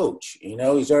the coach.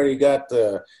 He's already got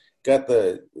the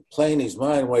play in his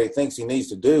mind what he thinks he needs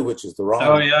to do, which is the wrong.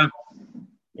 Oh yeah.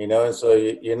 And so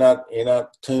you're not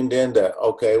tuned into,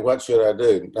 okay, what should I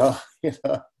do? No,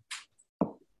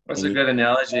 That's a good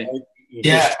analogy. You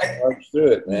just march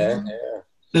through it, man. Yeah.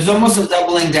 There's almost a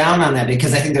doubling down on that,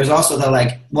 because I think there's also the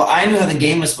I knew how the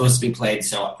game was supposed to be played,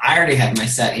 so I already had my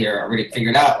set here already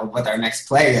figured out what our next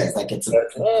play is. Like that's right,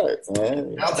 man.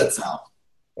 It builds itself.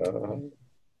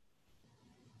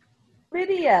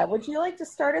 Lydia, would you like to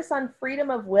start us on freedom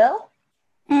of will?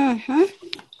 Mm-hmm.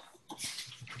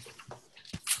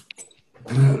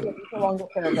 It's a longer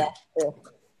paragraph too.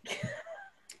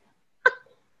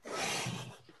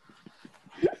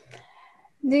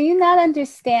 Do you not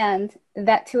understand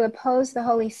that to oppose the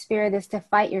Holy Spirit is to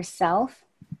fight yourself?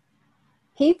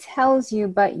 He tells you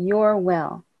but your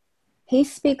will. He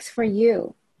speaks for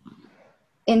you.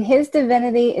 In his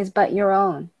divinity is but your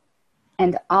own,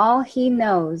 and all he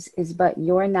knows is but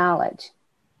your knowledge,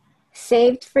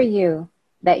 saved for you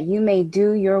that you may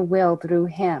do your will through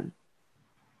him.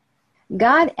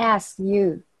 God asks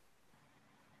you,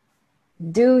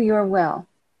 do your will.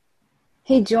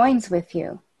 He joins with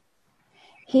you.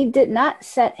 He did not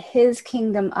set his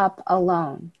kingdom up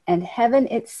alone, and heaven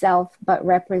itself but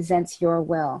represents your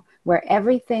will, where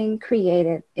everything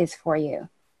created is for you.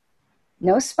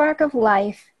 No spark of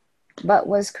life but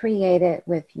was created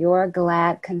with your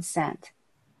glad consent,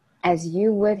 as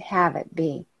you would have it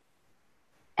be.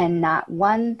 And not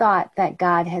one thought that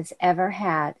God has ever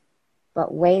had,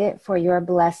 but waited for your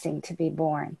blessing to be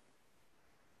born.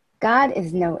 God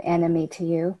is no enemy to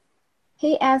you.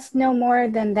 He asks no more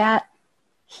than that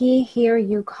he hear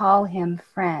you call him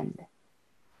friend.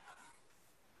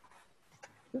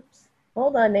 Oops.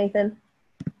 Hold on, Nathan.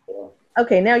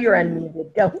 Okay, now you're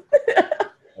unmuted. Go.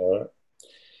 All right.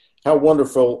 How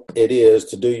wonderful it is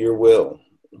to do your will,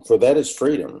 for that is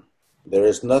freedom. There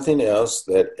is nothing else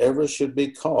that ever should be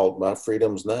called by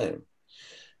freedom's name.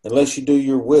 Unless you do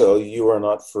your will, you are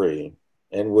not free.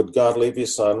 And would God leave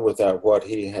his son without what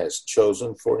he has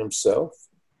chosen for himself?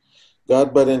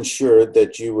 God but ensured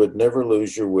that you would never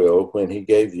lose your will when he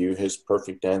gave you his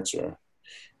perfect answer.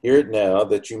 Hear it now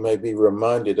that you may be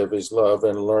reminded of his love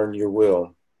and learn your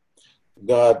will.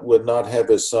 God would not have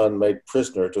his son made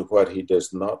prisoner to what he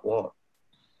does not want.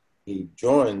 He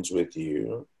joins with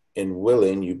you in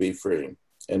willing you be free.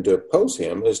 And to oppose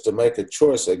him is to make a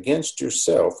choice against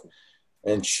yourself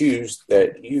and choose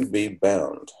that you be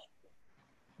bound.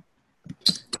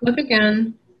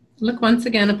 Look once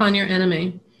again upon your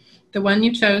enemy, the one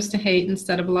you chose to hate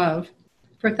instead of love.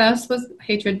 For thus was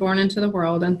hatred born into the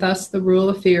world, and thus the rule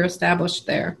of fear established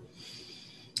there.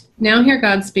 Now hear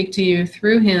God speak to you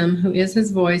through him who is his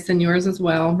voice and yours as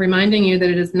well, reminding you that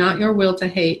it is not your will to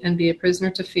hate and be a prisoner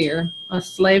to fear, a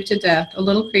slave to death, a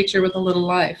little creature with a little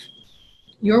life.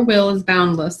 Your will is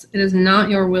boundless. It is not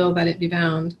your will that it be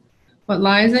bound. What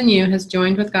lies in you has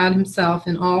joined with God himself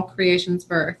in all creation's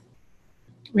birth.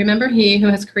 Remember he who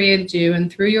has created you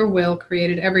and through your will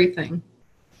created everything.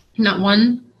 Not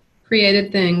one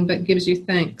created thing but gives you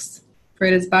thanks, for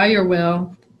it is by your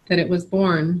will that it was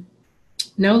born.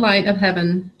 No light of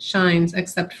heaven shines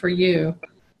except for you,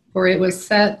 for it was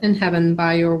set in heaven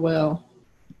by your will.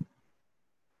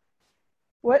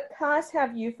 What cause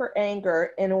have you for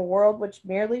anger in a world which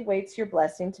merely waits your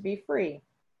blessing to be free?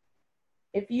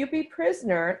 If you be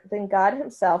prisoner, then God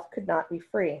himself could not be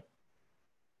free.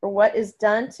 For what is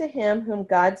done to him whom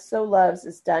God so loves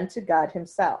is done to God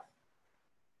himself.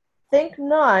 Think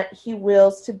not he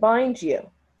wills to bind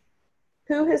you,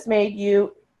 who has made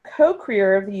you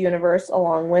co-creator of the universe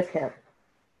along with him.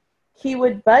 He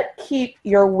would but keep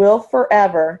your will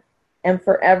forever and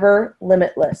forever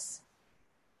limitless.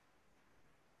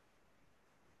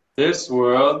 This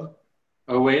world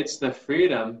awaits the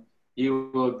freedom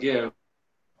you will give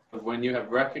when you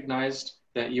have recognized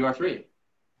that you are free.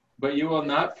 But you will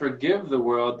not forgive the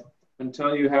world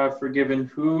until you have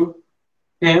forgiven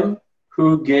him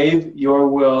who gave your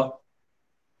will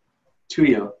to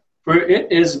you. For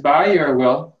it is by your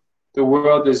will the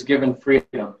world is given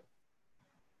freedom.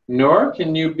 Nor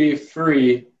can you be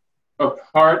free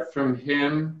apart from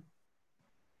him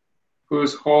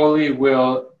whose holy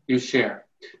will you share.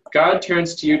 God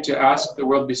turns to you to ask the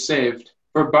world be saved,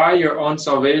 for by your own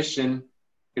salvation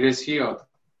it is healed.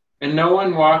 And no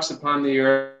one walks upon the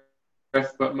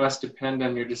earth but must depend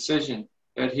on your decision,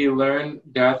 that he learn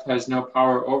death has no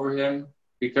power over him,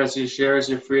 because he shares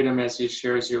your freedom as he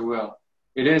shares your will.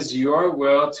 It is your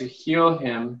will to heal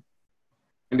him,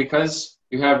 and because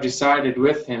you have decided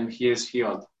with him, he is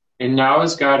healed. And now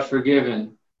is God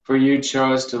forgiven, for you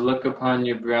chose to look upon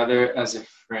your brother as a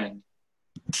friend.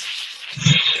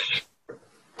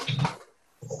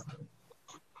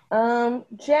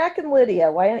 Jack and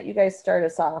Lydia, why don't you guys start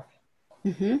us off?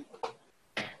 Mm-hmm.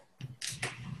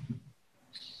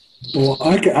 Well,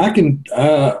 I can.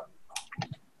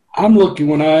 I'm looking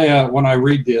when I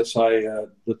read this.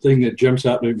 The thing that jumps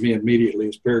out at me immediately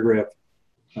is paragraph.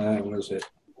 What is it?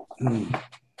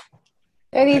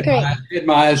 33. I had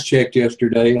my eyes checked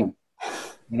yesterday, and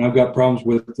I've got problems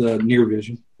with near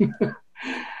vision.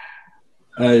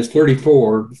 It's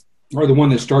 34, or the one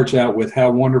that starts out with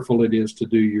 "How wonderful it is to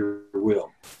do your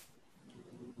will."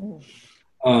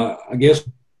 I guess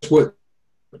what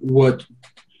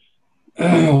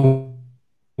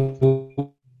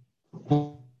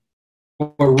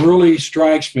really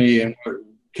strikes me and what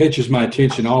catches my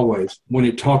attention always when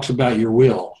it talks about your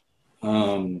will,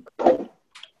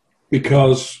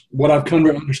 because what I've come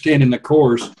to understand in the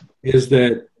Course is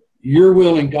that your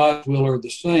will and God's will are the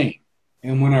same.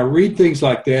 And when I read things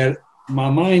like that, my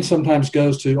mind sometimes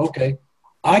goes to, okay,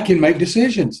 I can make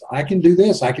decisions. I can do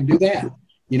this. I can do that.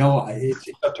 You know, it's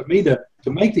up to me to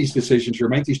make these decisions or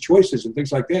make these choices and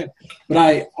things like that. But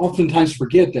I oftentimes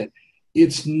forget that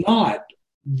it's not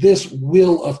this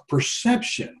will of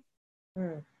perception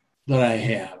that I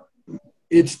have.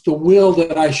 It's the will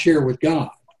that I share with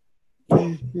God.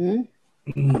 Mm-hmm.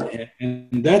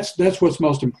 And that's what's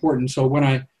most important. So when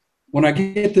I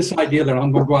get this idea that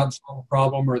I'm going to go out and solve a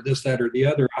problem or this, that, or the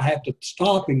other, I have to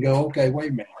stop and go, okay,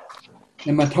 wait a minute.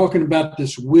 Am I talking about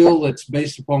this will that's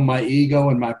based upon my ego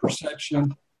and my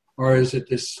perception, or is it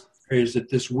this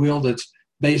will that's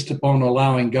based upon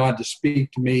allowing God to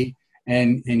speak to me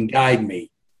and guide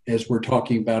me, as we're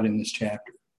talking about in this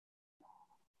chapter?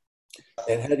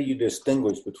 And how do you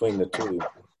distinguish between the two?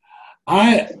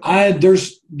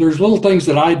 There's little things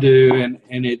that I do, and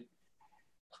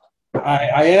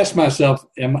I ask myself,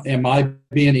 am I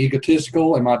being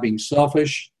egotistical? Am I being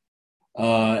selfish?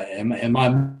 Am I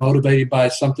motivated by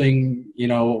something,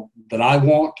 that I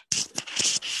want?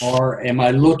 Or am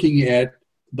I looking at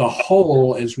the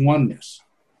whole as oneness?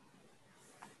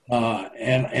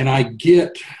 And I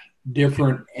get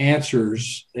different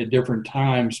answers at different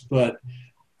times, but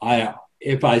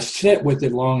if I sit with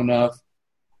it long enough,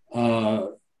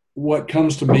 what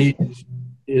comes to me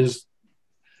is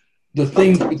the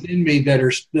things within me that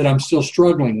I'm still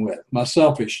struggling with, my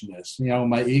selfishness,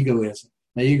 my egotism,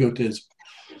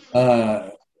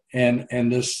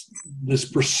 and this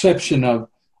perception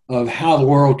of how the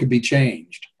world could be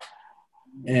changed,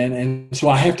 and so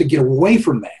I have to get away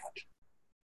from that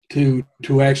to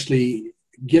actually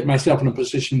get myself in a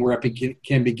position where I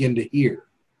can begin to hear.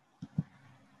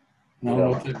 I don't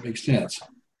know if that makes sense.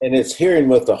 And it's hearing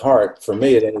with the heart, for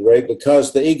me at any rate,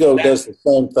 because the ego does the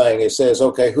same thing. It says,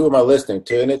 okay, who am I listening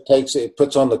to? And it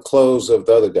puts on the clothes of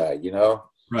the other guy, you know?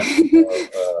 Right.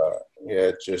 Yeah,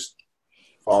 it's just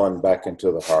falling back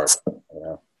into the heart. You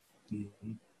know?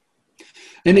 Mm-hmm.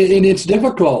 And it's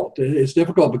difficult. It's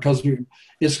difficult because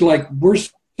it's like we're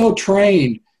so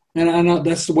trained, and I know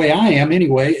that's the way I am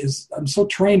anyway, is I'm so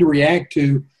trained to react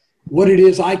to what it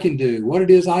is I can do, what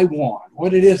it is I want,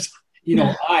 what it is,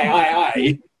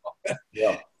 I.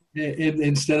 Yeah.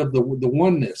 Instead of the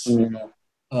oneness, the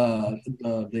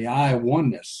I of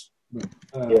oneness.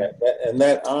 And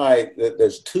that eye,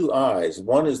 there's two eyes.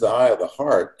 One is the eye of the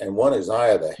heart, and one is the eye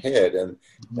of the head. And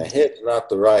the head's not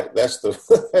the right. That's the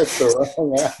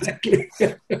wrong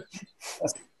eye.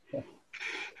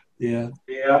 Yeah.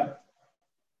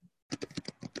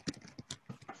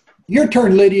 Your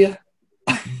turn, Lydia.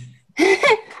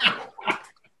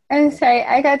 I'm sorry,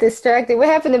 I got distracted. What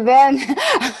happened to Ben?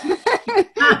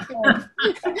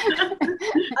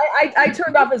 I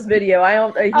turned off his video. He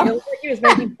looked like he was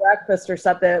making breakfast or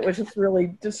something. It was just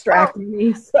really distracting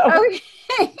me. So. Okay.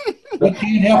 We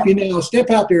can't help you now. Step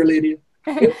out there, Lydia.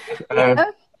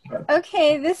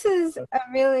 Okay, this is a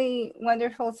really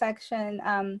wonderful section.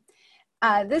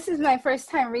 This is my first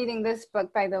time reading this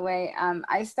book, by the way.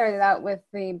 I started out with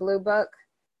the blue book,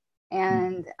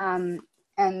 and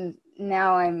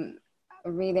now I'm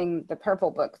reading the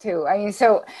purple book too. I mean,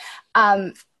 so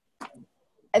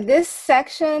this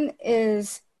section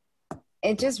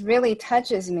it just really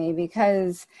touches me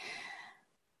because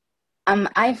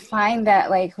I find that,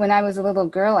 like, when I was a little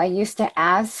girl, I used to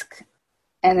ask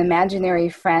an imaginary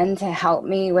friend to help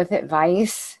me with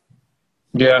advice.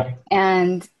 Yeah.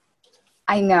 And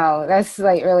I know that's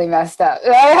like really messed up.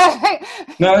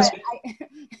 No, that's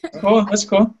cool. That's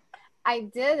cool. I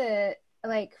did it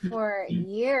like for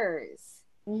years,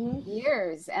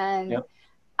 and yep.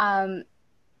 I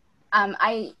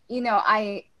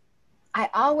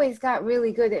always got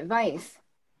really good advice,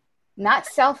 not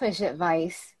selfish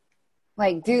advice,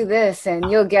 like do this and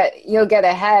you'll get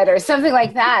ahead or something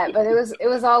like that. But it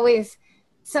was always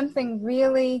something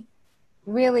really,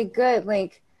 really good.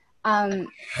 Like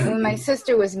when my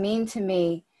sister was mean to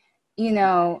me,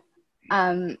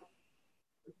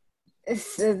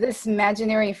 this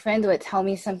imaginary friend would tell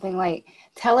me something like,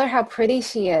 tell her how pretty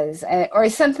she is, or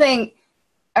something,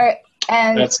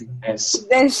 and that's nice.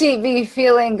 Then she'd be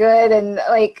feeling good, and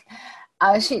like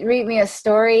she'd read me a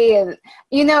story, and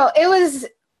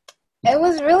it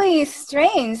was really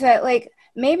strange that, like,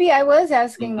 maybe I was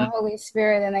asking the Holy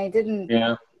Spirit and I didn't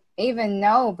even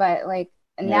know, but like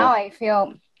now I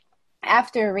feel,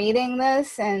 after reading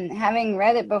this and having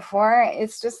read it before,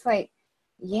 it's just like,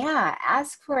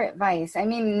 ask for advice.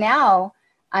 Now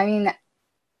more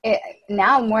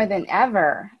than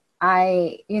ever,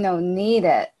 I need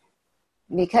it,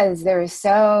 because there are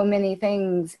so many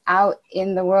things out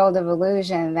in the world of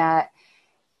illusion that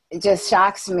it just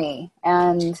shocks me,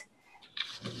 and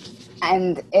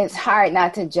it's hard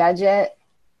not to judge it,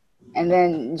 and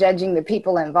then judging the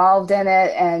people involved in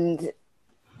it and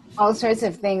all sorts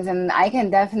of things. And I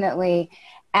can definitely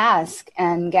ask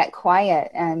and get quiet,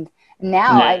 and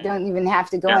now I don't even have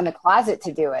to go in the closet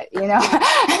to do it,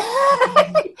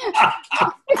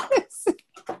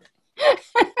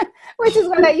 which is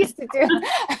what I used to do.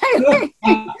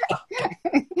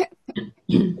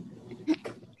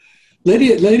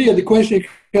 Lydia, the question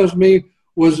comes to me,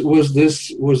 was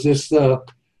this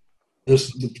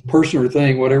person or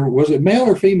thing, whatever, was it male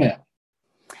or female?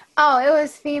 Oh, it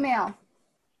was female.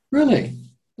 Really?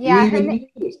 Yeah, her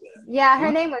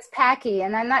name was Packy,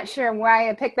 and I'm not sure why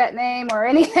I picked that name or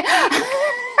anything.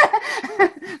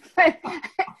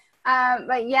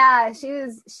 but yeah, she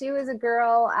was a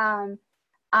girl.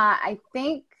 I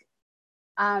think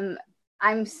I'm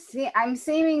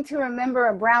seeming to remember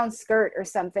a brown skirt or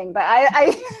something, but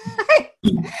I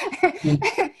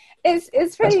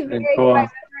it's pretty vague in my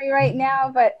memory right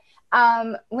now. But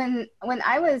when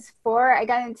I was 4, I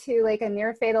got into like a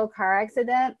near fatal car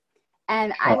accident,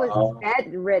 and I was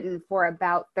bedridden for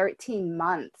about 13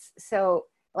 months. So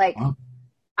like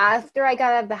after I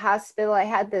got out of the hospital, I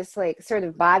had this like sort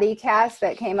of body cast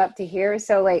that came up to here.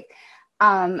 So like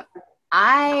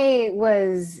I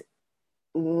was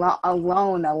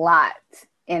alone a lot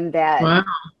in that. Wow.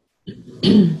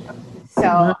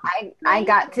 So I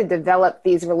got to develop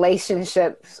these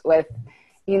relationships with,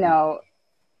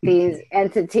 these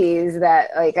entities that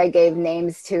like I gave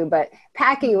names to, but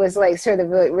Packy was like sort of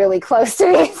really close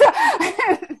to me. So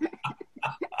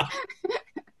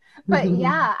but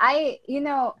yeah,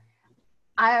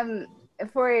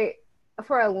 for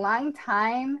a long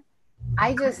time,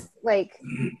 I just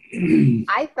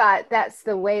I thought that's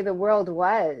the way the world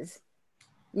was.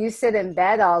 You sit in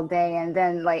bed all day and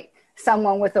then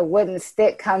someone with a wooden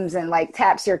stick comes and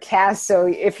taps your cast. So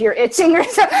if you're itching or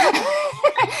something,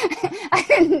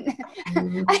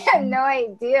 I had no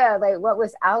idea what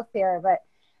was out there.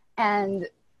 I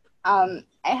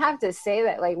have to say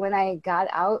that when I got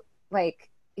out,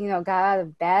 got out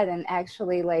of bed and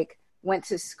actually went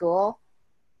to school,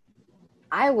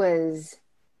 I was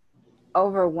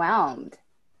overwhelmed.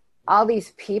 All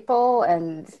these people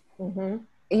and,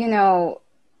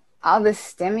 all the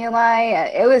stimuli,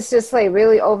 it was just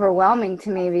really overwhelming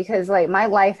to me because my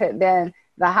life had been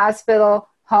the hospital,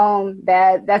 home,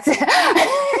 bed. That's it. How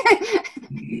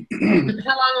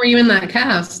long were you in that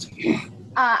cast?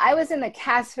 I was in the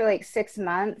cast for 6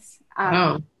 months.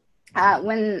 Oh.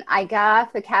 When I got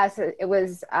off the cast, it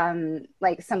was some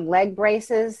leg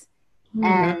braces. Mm-hmm.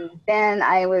 And then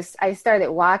I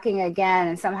started walking again,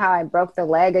 and somehow I broke the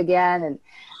leg again. And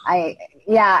I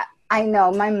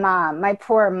know my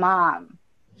poor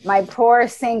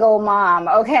single mom.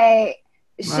 Okay.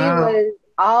 She was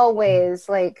always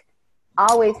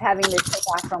having to take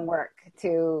off from work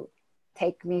to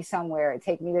take me somewhere,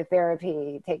 take me to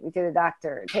therapy, take me to the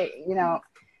doctor,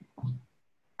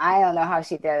 I don't know how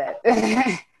she did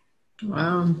it.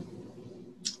 Wow.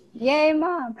 Yay,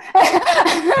 Mom.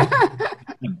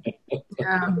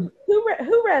 Yeah.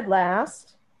 Who read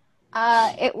last?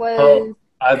 It was...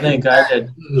 I think I did.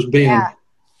 It was Ben. Yeah.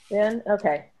 Ben?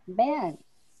 Okay. Ben.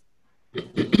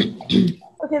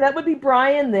 Okay, that would be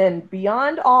Brian then.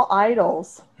 Beyond all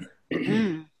idols.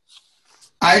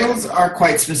 Idols are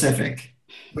quite specific,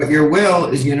 but your will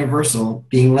is universal,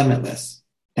 being limitless,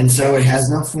 and so it has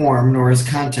no form nor is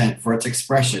content for its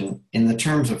expression in the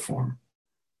terms of form.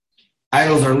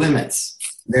 Idols are limits.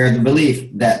 They're the belief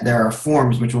that there are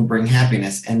forms which will bring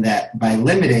happiness and that by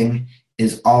limiting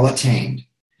is all attained.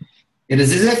 It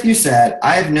is as if you said,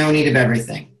 I have no need of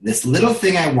everything. This little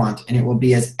thing I want, and it will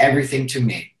be as everything to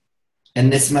me.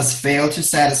 And this must fail to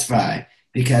satisfy,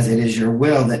 because it is your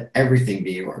will that everything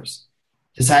be yours.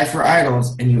 Decide for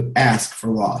idols, and you ask for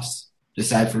loss.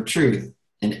 Decide for truth,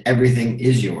 and everything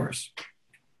is yours.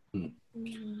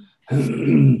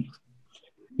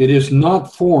 It is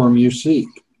not form you seek.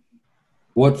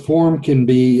 What form can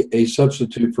be a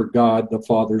substitute for God the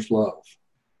Father's love?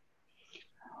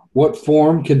 What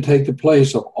form can take the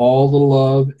place of all the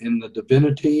love and the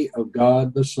divinity of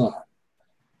God the Son?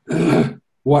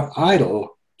 What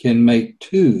idol can make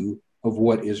two of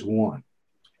what is one?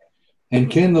 And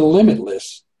can the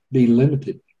limitless be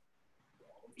limited?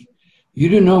 You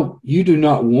do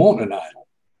not want an idol.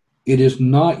 It is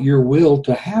not your will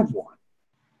to have one.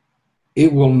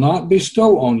 It will not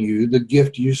bestow on you the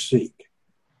gift you seek.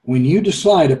 When you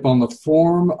decide upon the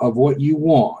form of what you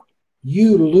want,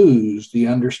 you lose the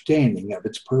understanding of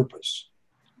its purpose.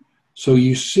 So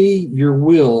you see your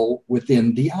will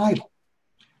within the idol,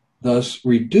 thus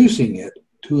reducing it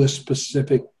to a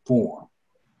specific form.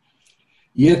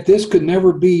 Yet this could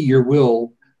never be your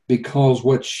will, because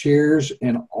what shares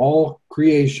in all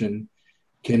creation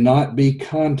cannot be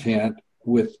content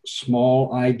with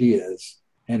small ideas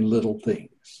and little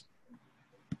things.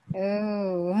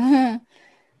 Ooh.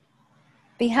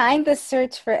 Behind the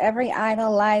search for every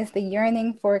idol lies the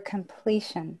yearning for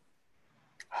completion.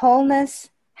 Wholeness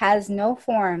has no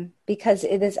form because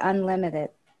it is unlimited.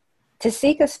 To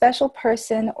seek a special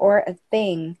person or a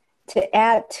thing to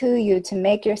add to you to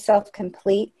make yourself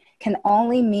complete can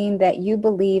only mean that you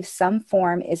believe some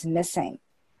form is missing.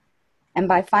 And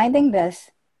by finding this,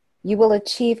 you will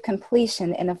achieve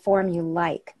completion in a form you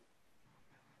like.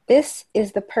 This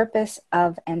is the purpose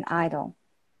of an idol,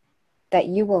 that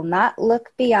you will not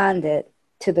look beyond it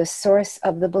to the source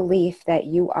of the belief that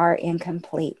you are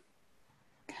incomplete.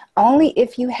 Only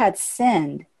if you had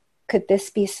sinned could this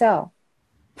be so.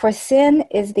 For sin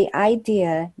is the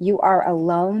idea you are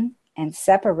alone and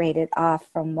separated off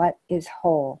from what is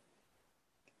whole.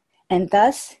 And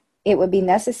thus, it would be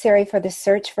necessary for the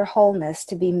search for wholeness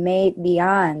to be made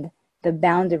beyond the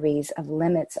boundaries of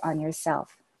limits on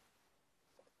yourself.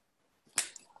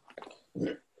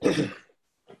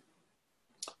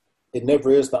 It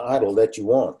never is the idol that you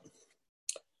want.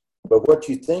 But what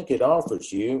you think it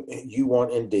offers you, you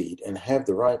want indeed, and have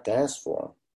the right to ask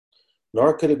for.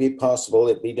 Nor could it be possible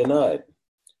it be denied.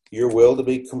 Your will to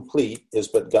be complete is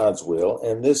but God's will,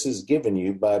 and this is given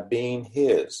you by being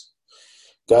His.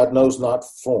 God knows not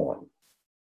form.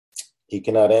 He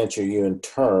cannot answer you in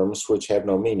terms which have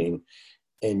no meaning,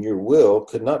 and your will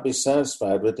could not be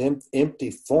satisfied with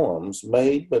empty forms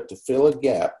made but to fill a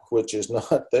gap which is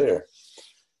not there.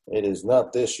 It is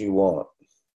not this you want.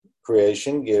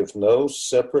 creation gives no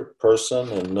separate person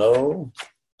and no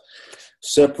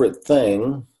separate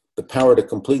thing the power to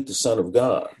complete the Son of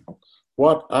God.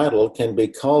 What idol can be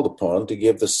called upon to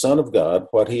give the Son of God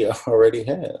what he already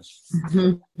has?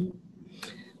 Mm-hmm.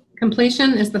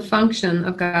 Completion is the function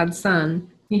of God's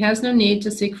Son. He has no need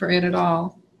to seek for it at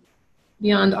all.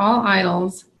 Beyond all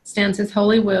idols stands his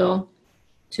holy will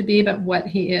to be but what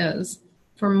he is.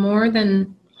 For more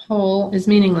than whole is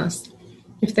meaningless.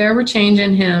 If there were change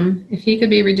in him, if he could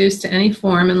be reduced to any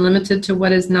form and limited to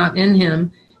what is not in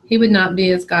him, he would not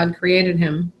be as God created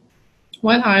him.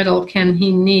 What idol can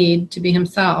he need to be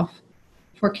himself?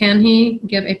 For can he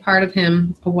give a part of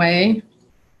him away?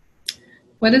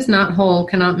 What is not whole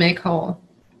cannot make whole,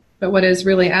 but what is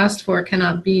really asked for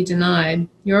cannot be denied.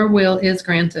 Your will is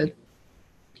granted.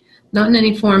 Not in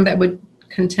any form that would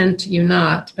content you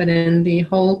not, but in the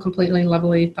whole, completely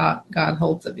lovely thought God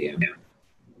holds of you.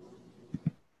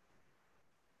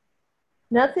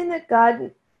 Nothing that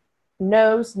God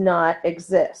knows not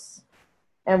exists,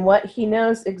 and what he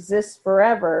knows exists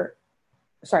forever.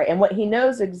 What he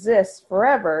knows exists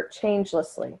forever,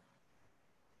 changelessly.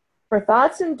 For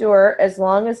thoughts endure as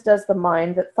long as does the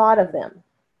mind that thought of them.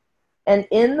 And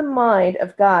in the mind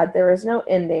of God there is no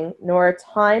ending, nor a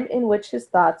time in which his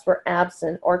thoughts were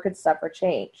absent or could suffer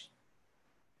change.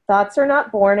 Thoughts are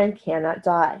not born and cannot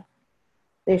die.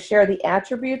 They share the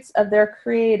attributes of their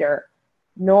Creator,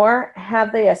 nor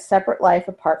have they a separate life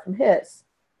apart from his.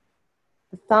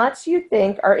 The thoughts you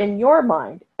think are in your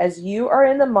mind, as you are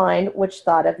in the mind which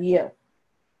thought of you.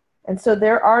 And so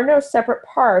there are no separate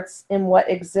parts in what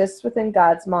exists within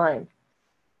God's mind.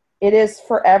 It is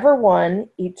forever one,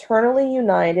 eternally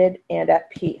united, and at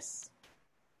peace.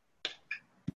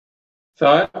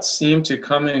 Thoughts seem to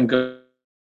come and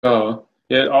go,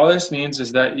 yet all this means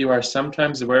is that you are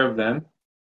sometimes aware of them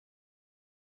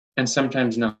and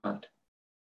sometimes not.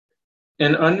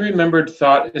 An unremembered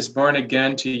thought is born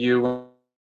again to you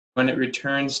when it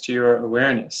returns to your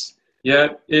awareness.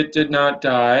 Yet it did not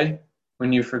die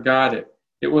when you forgot it.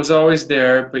 It was always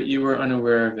there, but you were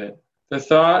unaware of it. The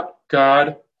thought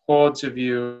God holds of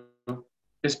you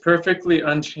is perfectly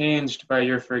unchanged by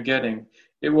your forgetting.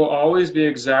 It will always be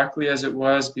exactly as it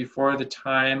was before the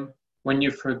time when you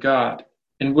forgot,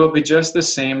 and will be just the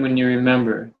same when you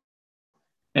remember.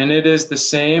 And it is the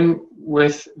same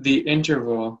with the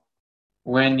interval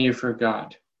when you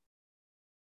forgot.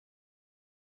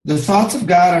 The thoughts of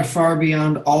God are far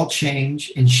beyond all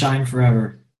change and shine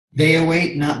forever. They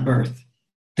await not birth.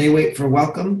 They wait for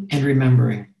welcome and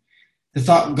remembering. The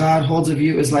thought God holds of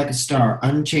you is like a star,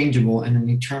 unchangeable in an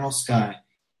eternal sky.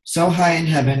 So high in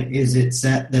heaven is it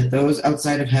set that those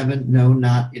outside of heaven know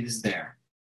not it is there.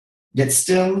 Yet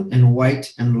still and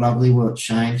white and lovely will it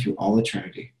shine through all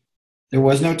eternity. There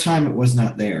was no time it was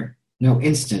not there, no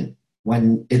instant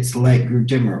when its light grew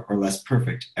dimmer or less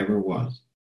perfect ever was.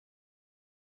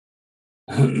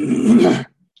 Who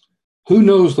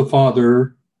knows the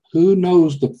Father? Who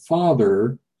knows the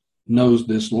Father knows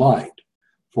this light,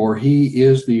 for he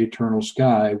is the eternal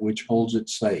sky which holds it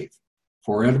safe,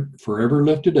 forever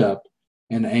lifted up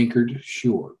and anchored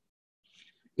sure.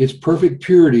 Its perfect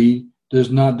purity does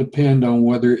not depend on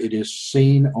whether it is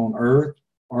seen on earth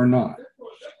or not.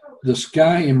 The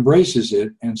sky embraces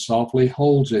it and softly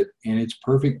holds it in its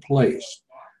perfect place,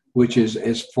 which is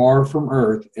as far from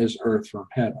earth as earth from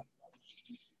heaven.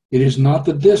 It is not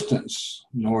the distance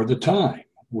nor the time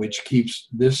which keeps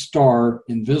this star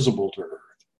invisible to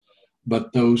earth,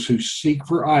 but those who seek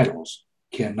for idols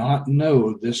cannot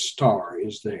know this star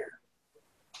is there.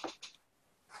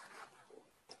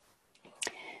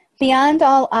 Beyond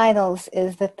all idols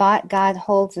is the thought God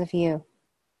holds of you,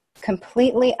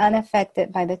 completely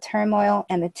unaffected by the turmoil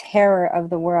and the terror of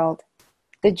the world,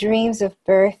 the dreams of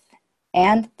birth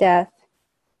and death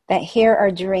that here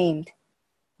are dreamed,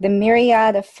 the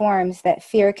myriad of forms that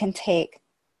fear can take.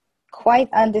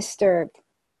 Quite undisturbed,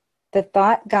 the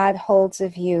thought God holds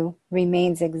of you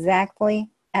remains exactly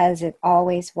as it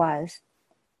always was.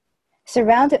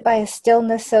 Surrounded by a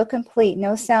stillness so complete,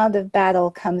 no sound of battle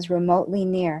comes remotely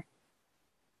near.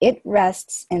 It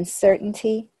rests in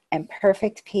certainty and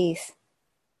perfect peace.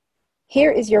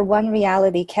 Here is your one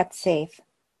reality kept safe,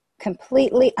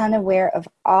 completely unaware of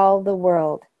all the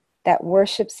world that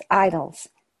worships idols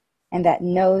and that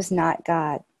knows not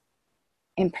God.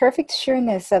 In perfect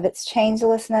sureness of its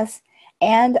changelessness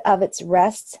and of its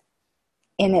rest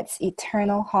in its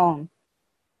eternal home,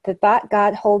 the thought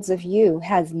God holds of you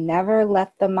has never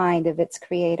left the mind of its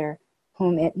Creator,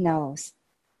 whom it knows,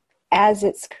 as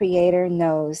its Creator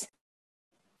knows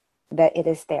that it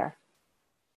is there.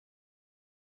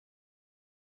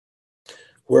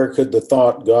 Where could the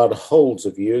thought God holds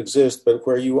of you exist but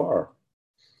where you are?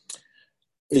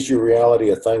 Is your reality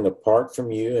a thing apart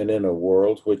from you and in a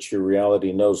world which your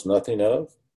reality knows nothing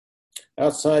of?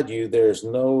 Outside you, there is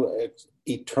no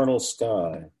eternal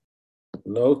sky,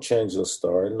 no changeless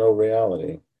star, no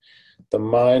reality. The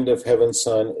mind of heaven's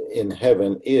Son in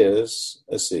heaven is,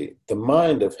 the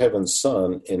mind of heaven's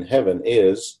Son in heaven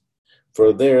is,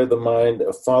 for there the mind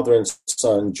of Father and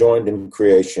Son joined in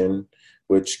creation,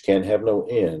 which can have no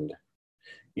end.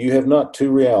 You have not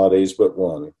two realities, but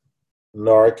one,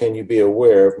 nor can you be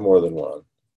aware of more than one.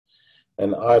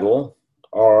 An idol,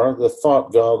 or the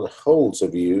thought God holds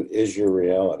of you, is your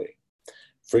reality.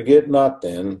 Forget not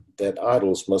then that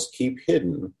idols must keep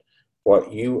hidden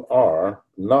what you are,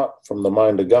 not from the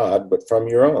mind of God, but from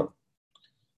your own.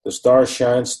 The stars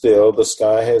shine still, the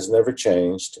sky has never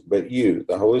changed, but you,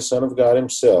 the Holy Son of God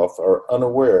himself, are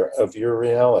unaware of your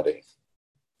reality.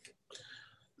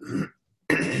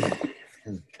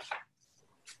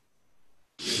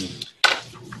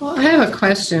 Well, I have a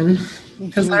question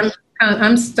because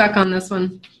I'm stuck on this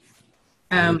one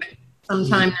some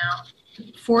time now.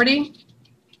 40.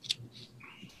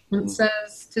 It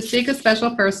says, to seek a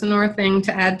special person or thing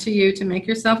to add to you to make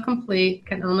yourself complete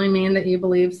can only mean that you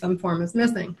believe some form is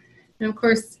missing. And of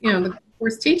course, the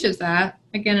Course teaches that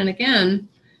again and again.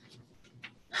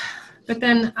 But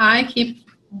then I keep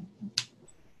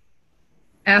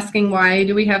asking, why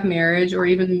do we have marriage, or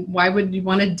even why would you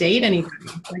want to date anybody?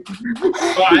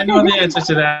 Well, I know the answer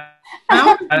to that.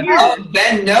 Oh,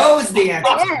 Ben knows the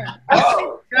answer.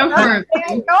 Oh. Go for it.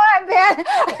 Go on, Ben.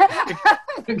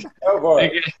 Go for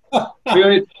it.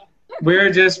 We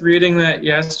were just reading that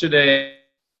yesterday.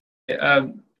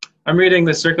 I'm reading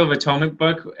the Circle of Atonement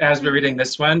book as we're reading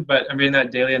this one, but I'm reading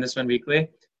that daily and this one weekly.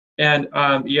 And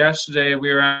yesterday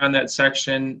we were on that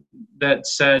section that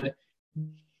said,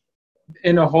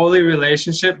 in a holy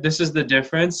relationship, this is the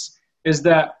difference, is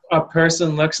that a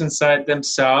person looks inside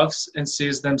themselves and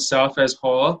sees themselves as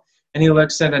whole, and he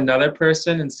looks at another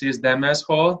person and sees them as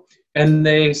whole, and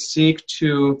they seek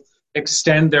to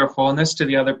extend their wholeness to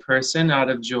the other person out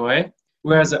of joy.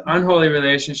 Whereas an unholy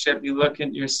relationship, you look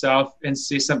at yourself and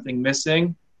see something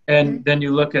missing, and then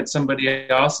you look at somebody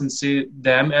else and see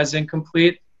them as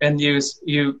incomplete, and you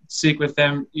seek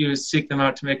them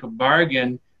out to make a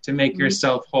bargain to make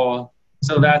yourself whole.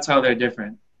 So that's how they're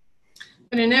different.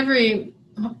 But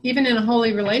even in a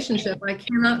holy relationship, I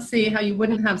cannot see how you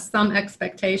wouldn't have some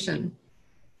expectation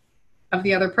of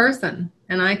the other person.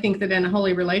 And I think that in a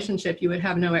holy relationship, you would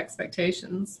have no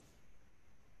expectations.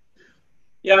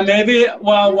 Yeah, maybe.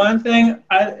 Well, one thing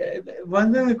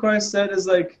the Course said is,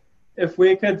 like, if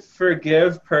we could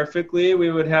forgive perfectly,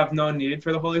 we would have no need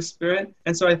for the Holy Spirit.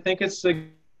 And so I think it's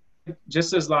like,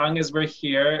 just as long as we're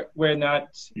here, we're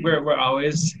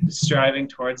always striving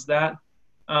towards that,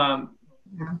 wholeness.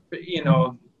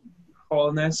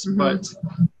 Mm-hmm. But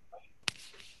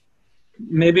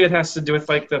maybe it has to do with,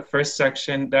 like, the first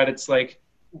section, that it's like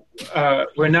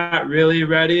we're not really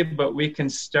ready, but we can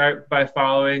start by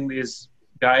following these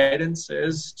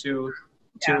guidances to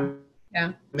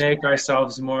make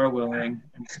ourselves more willing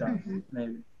and stuff. Mm-hmm.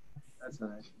 Maybe that's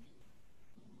what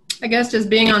I guess just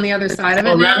being on the other side of it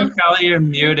now. Reverend Kelly, you're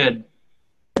muted.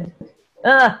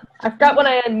 I forgot when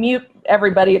I unmute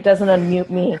everybody, it doesn't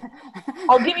unmute me.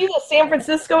 I'll give you the San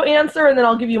Francisco answer, and then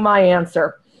I'll give you my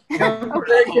answer.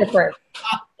 Very different.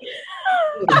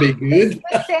 That'd be good.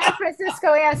 The San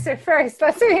Francisco answer first.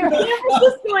 Let's see. The San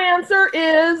Francisco answer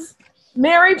is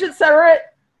marriage, etc.,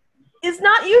 is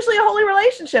not usually a holy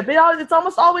relationship. It's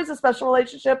almost always a special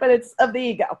relationship, and it's of the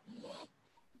ego.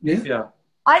 Yeah.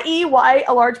 I.e., why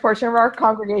a large portion of our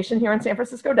congregation here in San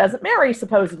Francisco doesn't marry,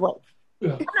 supposedly.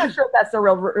 Yeah. I'm not sure if that's the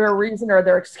real reason or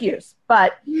their excuse,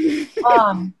 but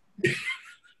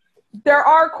there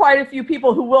are quite a few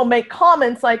people who will make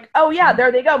comments like, oh, yeah,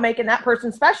 there they go, making that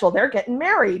person special. They're getting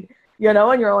married,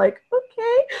 and you're like,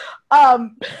 okay.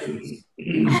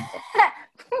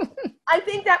 I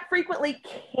think that frequently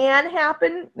can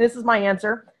happen. This is my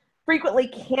answer. Frequently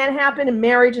can happen in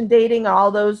marriage and dating,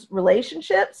 all those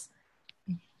relationships.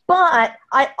 But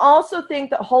I also think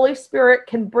that Holy Spirit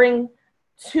can bring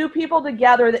two people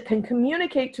together that can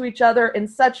communicate to each other in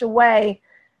such a way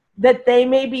that they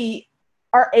maybe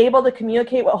are able to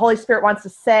communicate what Holy Spirit wants to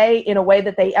say in a way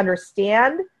that they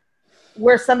understand,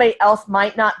 where somebody else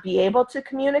might not be able to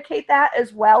communicate that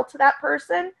as well to that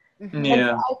person. Yeah. And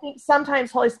so I think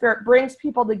sometimes Holy Spirit brings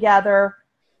people together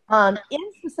in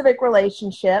specific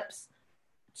relationships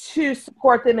to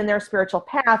support them in their spiritual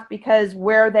path, because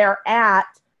where they're at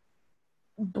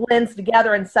blends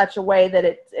together in such a way that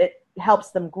it helps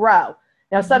them grow.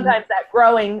 Now, sometimes that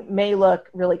growing may look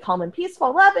really calm and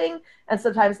peaceful, loving, and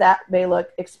sometimes that may look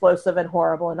explosive and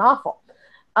horrible and awful.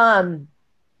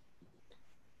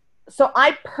 So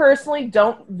I personally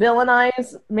don't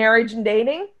villainize marriage and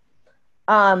dating.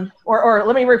 Or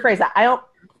let me rephrase that. I don't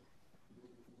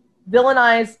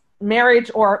villainize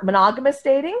marriage or monogamous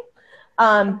dating.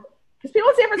 Because people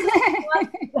in San Francisco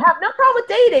have no problem with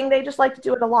dating. They just like to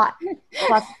do it a lot.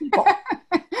 Lots of people.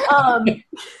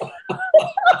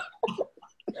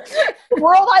 The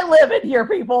world I live in here,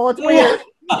 people. It's weird.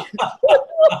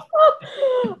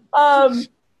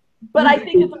 But I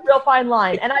think it's a real fine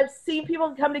line. And I've seen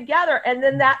people come together. And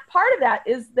then that part of that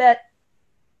is that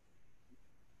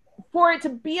for it to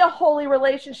be a holy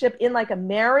relationship in like a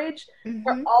marriage,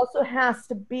 there also has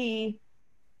to be,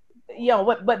 you know,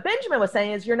 what Benjamin was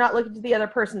saying is you're not looking to the other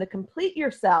person to complete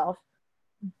yourself,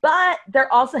 but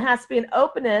there also has to be an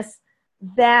openness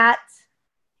that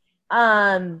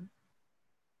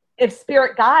if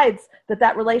spirit guides,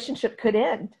 that relationship could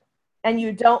end. And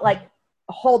you don't like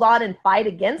hold on and fight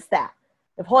against that.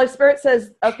 If Holy Spirit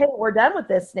says, okay, we're done with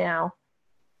this now,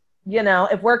 you know,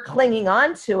 if we're clinging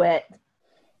on to it.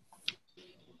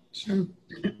 Sure.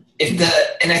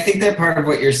 And I think that part of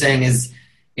what you're saying is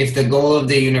if the goal of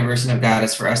the universe and of God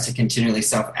is for us to continually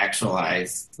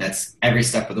self-actualize, that's every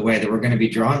step of the way, that we're going to be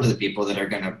drawn to the people that are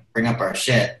going to bring up our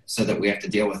shit so that we have to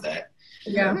deal with it.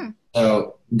 Yeah.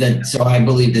 So I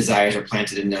believe desires are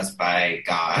planted in us by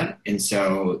God. And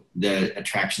so the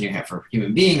attraction you have for a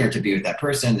human being or to be with that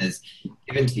person is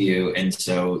given to you. And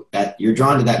so that you're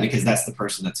drawn to that because that's the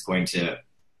person that's going to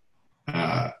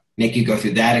make you go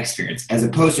through that experience, as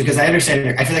opposed to, because I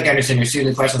feel like I understand your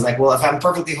student questions like, well, if I'm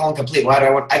perfectly whole and complete, why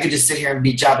do I could just sit here and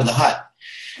be Jabba the Hutt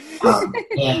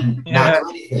and not do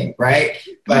anything, right?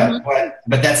 But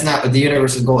that's not what the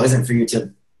universe's goal isn't for you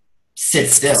to sit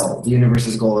still. The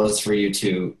universe's goal is for you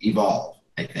to evolve.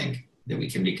 I think that we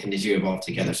can continue to evolve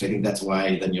together. So I think that's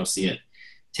why then you'll see it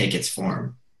take its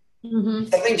form.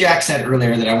 Something Jack said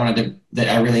earlier that I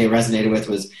really resonated with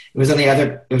was it was a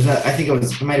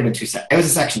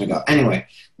section ago anyway,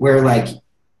 where like,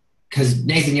 because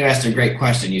Nathan, you asked a great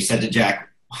question. You said to Jack,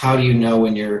 how do you know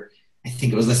when you're, I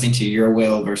think it was listening to your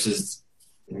will versus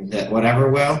that whatever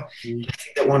will. I think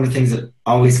that one of the things that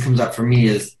always comes up for me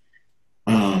is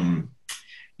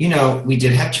you know, we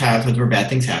did have childhoods where bad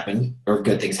things happened or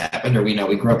good things happened, or we know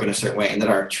we grew up in a certain way and that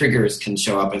our triggers can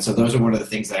show up. And so those are one of the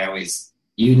things that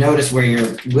you notice where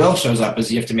your will shows up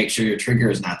is you have to make sure your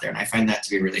trigger is not there. And I find that to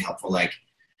be really helpful. Like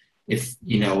if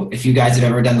you guys have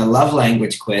ever done the love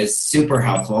language quiz, super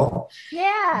helpful.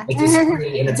 Yeah. It's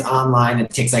free and it's online. It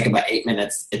takes like about 8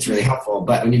 minutes. It's really helpful.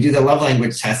 But when you do the love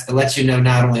language test, it lets you know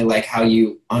not only like how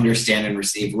you understand and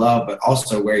receive love, but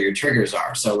also where your triggers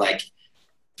are. So like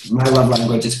my love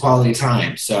language is quality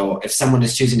time. So if someone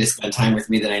is choosing to spend time with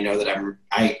me, then I know that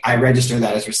I register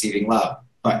that as receiving love.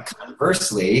 But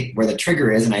conversely, where the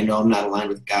trigger is, and I know I'm not aligned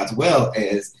with God's will,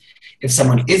 is if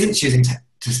someone isn't choosing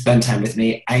to spend time with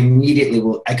me, I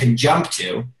can jump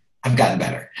to, I've gotten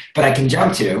better, but I can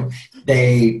jump to,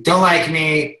 they don't like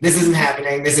me, this isn't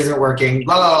happening, this isn't working,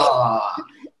 blah, blah,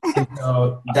 blah. And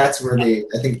so that's where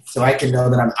so I can know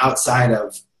that I'm outside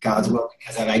of God's will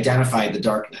because I've identified the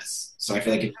darkness. So I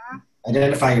feel like if you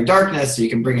identify your darkness so you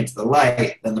can bring it to the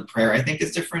light, then the prayer I think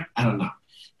is different. I don't know.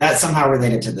 That's somehow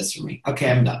related to this for me. Okay,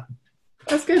 I'm done.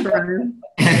 That's good, Brian.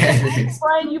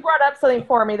 Brian, you brought up something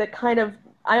for me that kind of,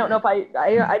 I don't know if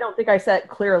I don't think I said it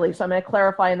clearly, so I'm going to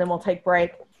clarify and then we'll take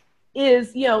break.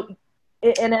 Is, you know,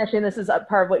 and actually this is a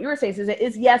part of what you were saying, Susan,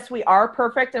 is yes, we are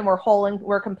perfect and we're whole and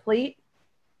we're complete.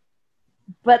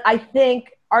 But I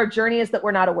think our journey is that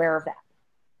we're not aware of that.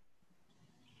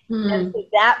 And so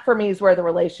that for me is where the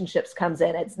relationships comes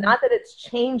in. It's not that it's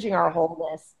changing our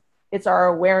wholeness. It's our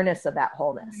awareness of that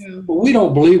wholeness. Well, we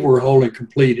don't believe we're whole and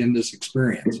complete in this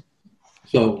experience.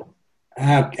 So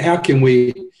how can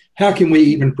we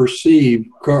even perceive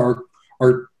or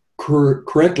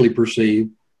correctly perceive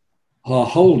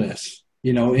wholeness,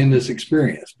 you know, in this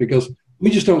experience? Because we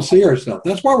just don't see ourselves.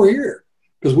 That's why we're here,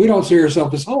 because we don't see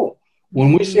ourselves as whole.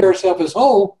 When we see ourselves as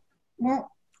whole,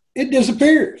 well, it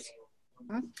disappears.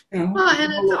 You know? Well,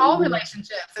 and it's all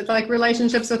relationships. It's like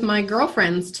relationships with my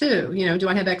girlfriends too. You know, do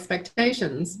I have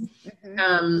expectations?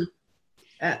 And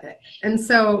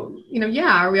so, you know,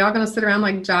 yeah, are we all going to sit around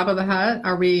like Jabba the Hutt?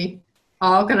 Are we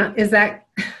all going to, is that,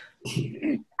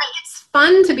 it's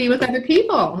fun to be with other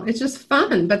people. It's just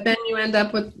fun. But then you end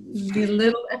up with these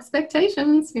little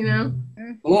expectations, you know?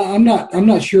 Well, I'm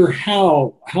not sure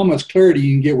how much clarity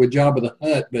you can get with Jabba the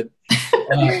Hutt, but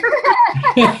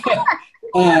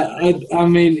I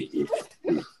mean,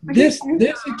 this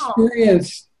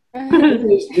experience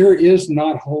There is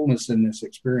not wholeness in this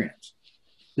experience.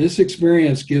 This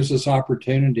experience gives us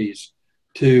opportunities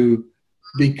to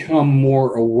become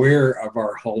more aware of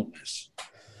our wholeness.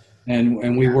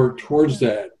 And we work towards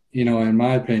that, in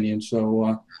my opinion.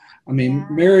 So,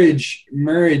 marriage,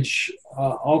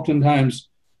 oftentimes,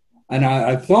 and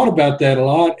I've thought about that a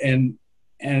lot, and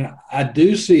I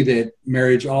do see that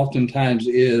marriage oftentimes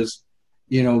is,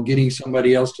 getting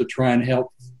somebody else to try and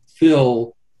help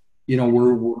fill,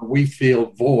 where we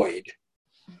feel void,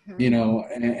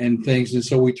 and things. And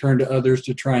so we turn to others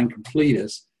to try and complete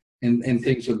us and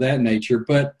things of that nature.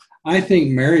 But I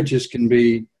think marriages can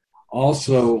be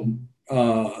also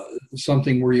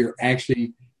something where you're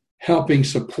actually helping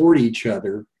support each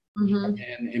other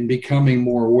and becoming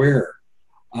more aware.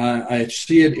 I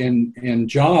see it in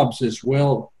jobs as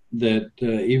well, that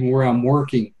even where I'm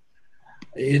working,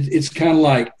 it's kind of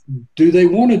like, do they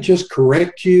want to just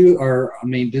correct you? Or,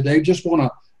 do they just want to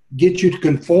get you to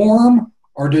conform?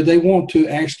 Or do they want to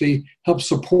actually help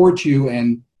support you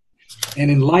and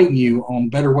enlighten you on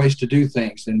better ways to do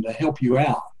things and to help you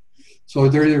out? So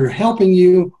they're either helping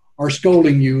you or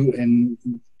scolding you and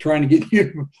trying to get you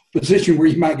in a position where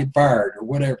you might get fired or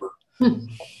whatever.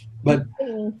 But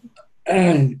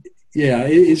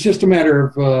it's just a matter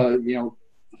of,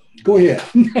 go ahead.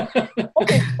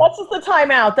 Okay, that's just the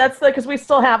timeout. That's because we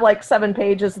still have like 7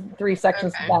 pages and 3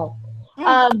 sections to go.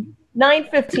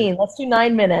 9:15. Let's do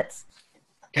 9 minutes.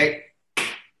 Okay.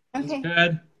 Okay.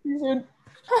 Good.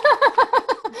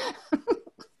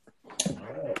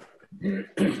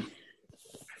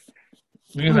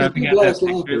 We're laughing at that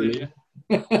picture.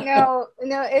 No,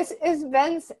 it's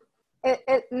Ben's.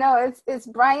 It's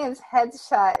Brian's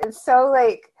headshot. It's so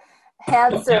like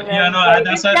handsome. Yeah, no, like,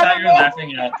 that's what I thought you were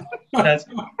laughing at.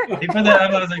 He put that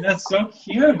up. I was like, that's so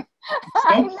cute.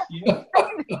 So cute.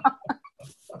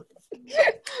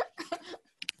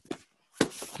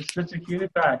 It's such a cutie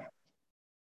pie.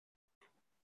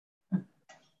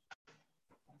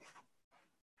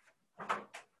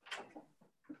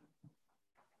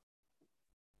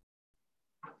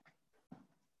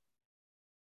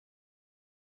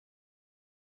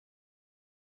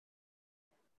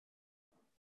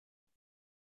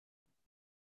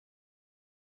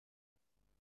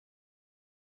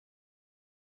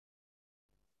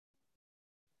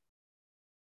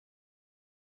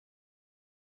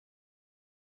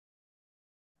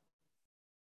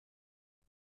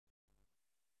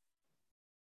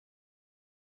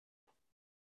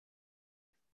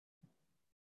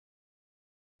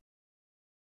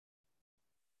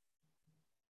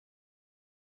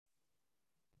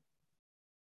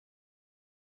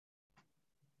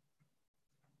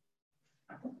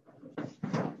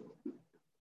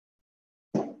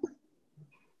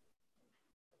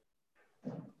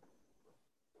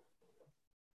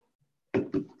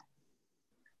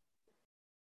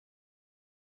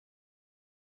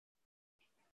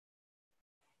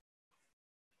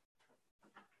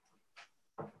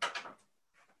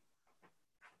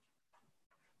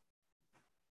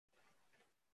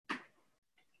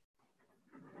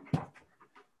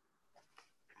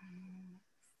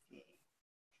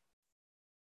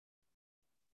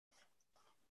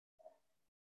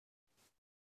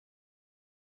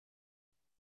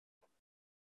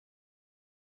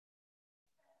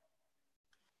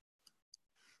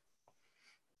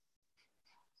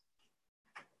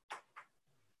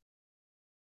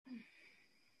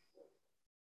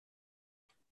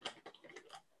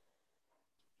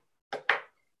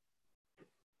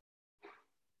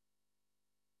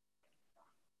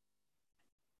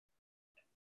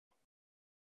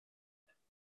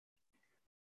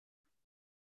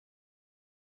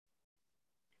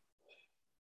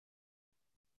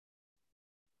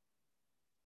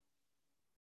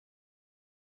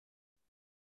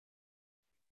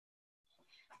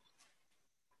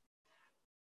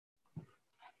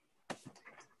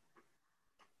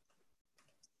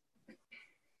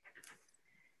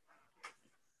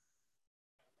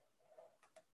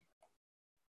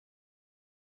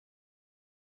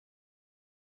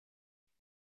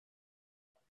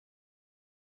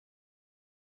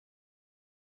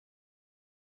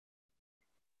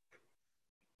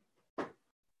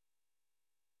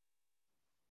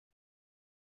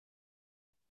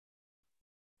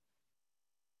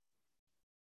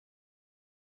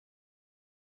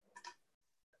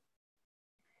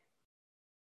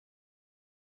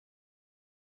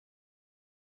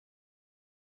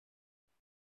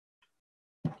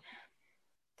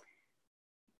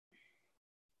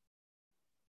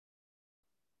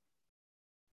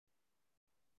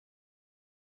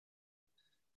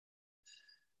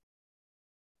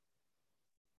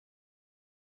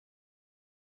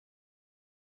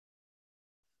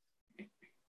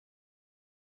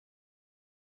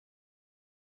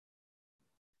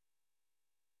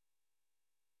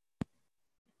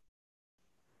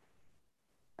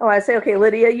 Oh, I say, okay,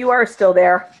 Lydia, you are still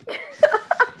there.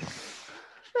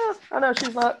 Oh, no,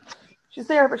 she's not. She's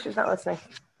there, but she's not listening.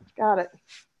 Got it.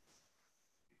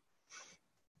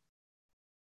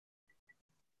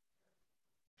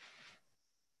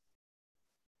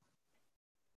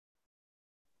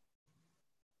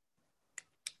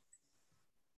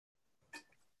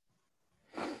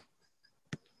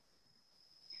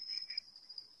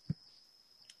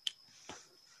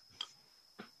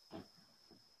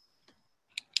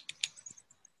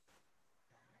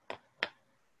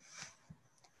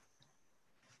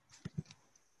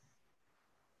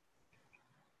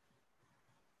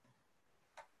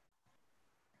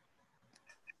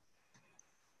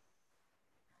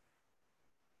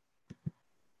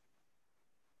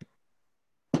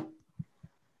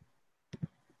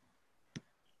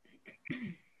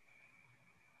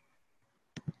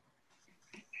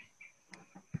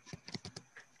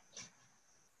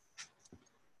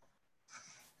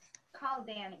 Call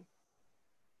Danny.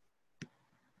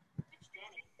 Which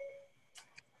Danny?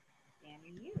 Danny,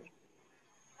 you. I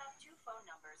have 2 phone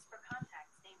numbers for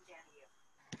contacts named Danny.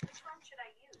 Which one should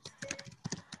I use?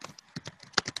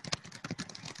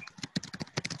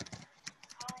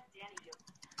 Calling Danny.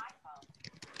 iPhone.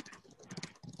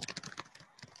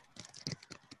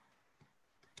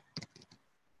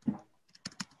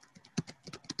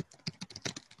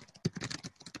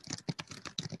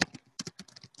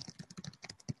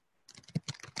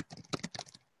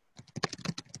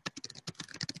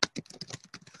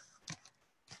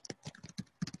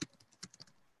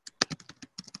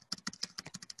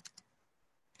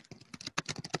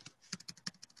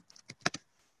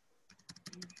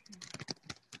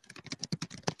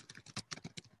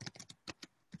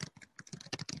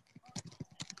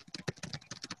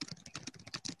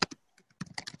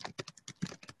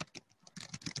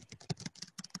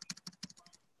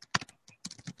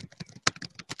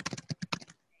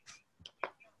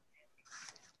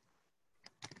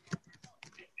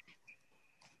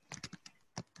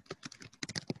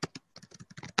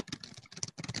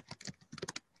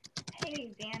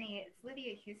 Hey, Danny, it's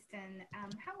Lydia Houston.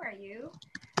 How are you?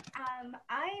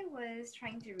 I was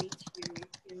trying to reach you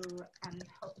to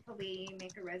hopefully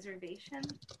make a reservation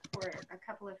for a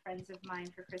couple of friends of mine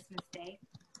for Christmas Day.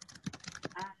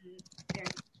 They're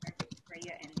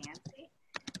Freya and Nancy.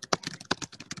 I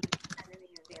don't have any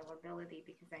availability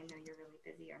because I know you're really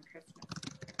busy on Christmas.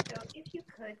 So if you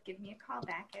could give me a call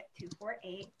back at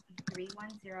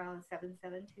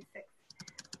 248-310-7726.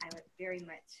 I would very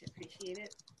much appreciate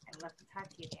it. I'd love to talk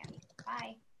to you, Danny.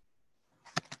 Bye.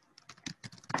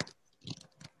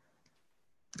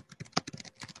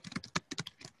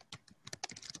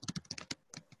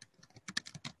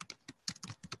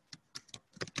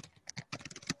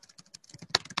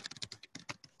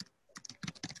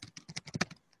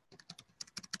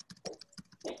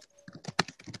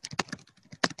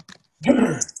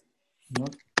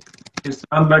 You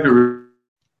sound like a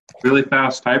really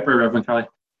fast typer, Reverend Kelly.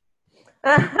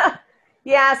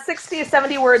 Yeah, 60 to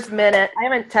 70 words a minute. I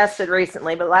haven't tested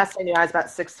recently, but last I knew I was about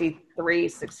 63,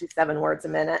 67 words a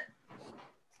minute.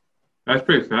 That's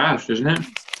pretty fast, isn't it?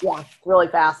 Yeah, really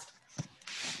fast.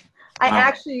 I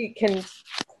actually can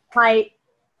type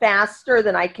faster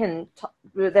than I can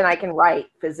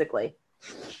write physically.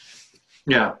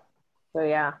 Yeah. So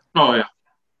yeah. Oh yeah.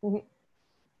 Mhm.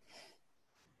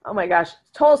 Oh my gosh.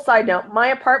 Total side note, my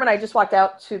apartment, I just walked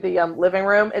out to the living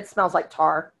room. It smells like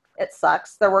tar. It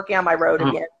sucks. They're working on my road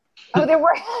again. Oh, there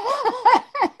were.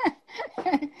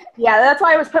 Yeah, that's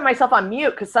why I was putting myself on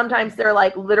mute, because sometimes they're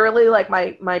like literally like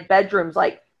my bedroom's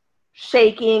like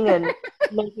shaking and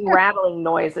making rattling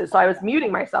noises. So I was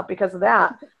muting myself because of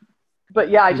that.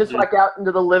 But yeah, I just walked out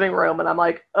into the living room and I'm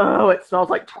like, oh, it smells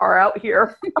like tar out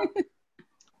here.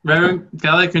 Reverend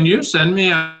Kelly, can you send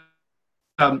me a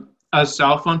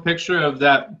cell phone picture of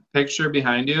that picture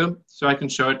behind you so I can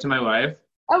show it to my wife?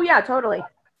 Oh yeah, totally.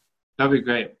 That'd be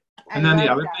great. And then the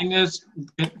other thing is,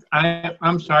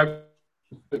 I'm sorry,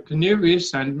 but can you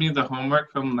resend me the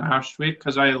homework from last week?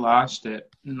 Because I lost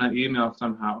it in my email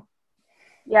somehow.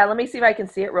 Yeah, let me see if I can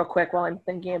see it real quick while I'm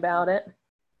thinking about it.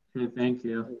 Okay, thank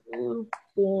you.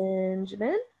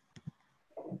 Benjamin.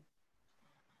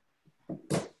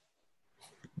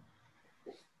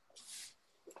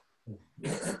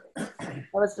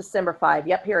 That was December 5.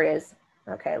 Yep, here it is.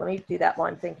 Okay, let me do that while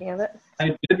I'm thinking of it.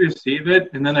 I did receive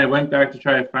it, and then I went back to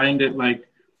try to find it like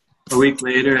a week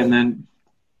later, and then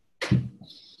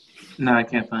no, I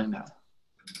can't find that.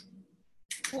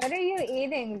 What are you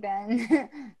eating, Ben?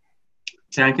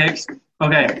 Pancakes?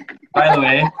 Okay, by the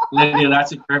way, Lydia,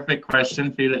 that's a perfect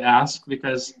question for you to ask,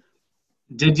 because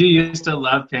did you used to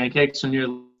love pancakes when you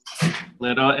were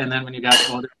little, and then when you got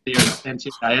older into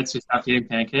your diets, you stopped eating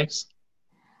pancakes?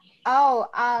 Oh,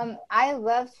 I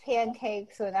loved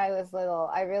pancakes when I was little.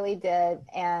 I really did.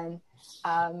 And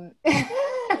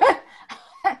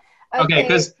Okay,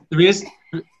 because the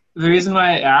reason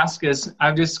why I ask is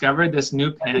I've discovered this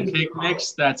new pancake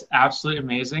mix that's absolutely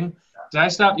amazing. I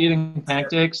stopped eating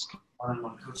pancakes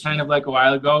kind of like a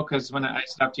while ago because when I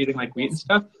stopped eating like wheat and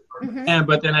stuff,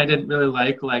 but then I didn't really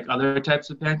like other types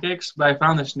of pancakes. But I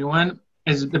found this new one.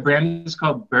 The brand is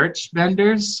called Birch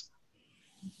Benders,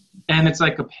 and it's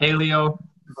like a paleo.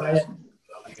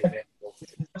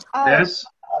 This.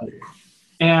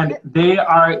 And they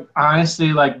are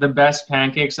honestly like the best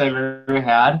pancakes I've ever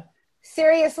had.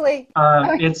 Seriously?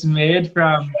 It's made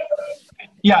from,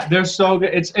 yeah, they're so good.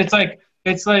 It's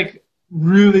like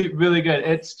really, really good.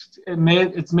 It's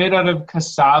made out of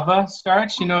cassava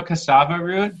starch. You know, cassava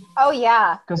root. Oh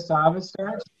yeah. Cassava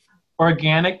starch,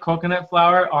 organic coconut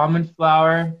flour, almond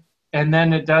flour, and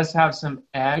then it does have some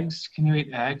eggs. Can you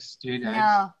eat eggs? Do you eat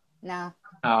eggs? No.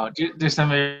 Oh, do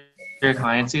some of your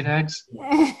clients eat eggs?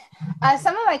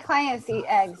 Some of my clients eat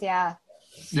eggs, yeah.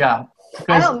 Yeah,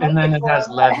 and then it has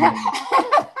lead in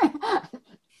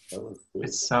it.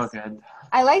 It's so good.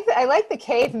 I like the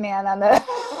caveman on the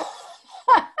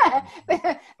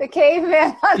the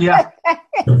caveman on Yeah.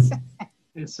 the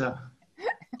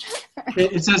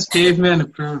It says caveman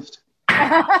approved.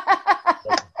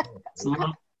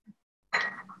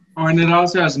 And it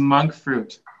also has monk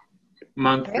fruit.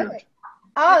 Fruit.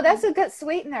 Oh, that's a good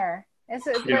sweetener. It's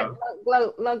a good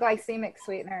low glycemic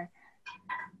sweetener.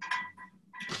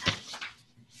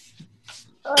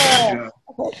 Okay.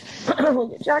 We'll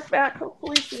get Jack back,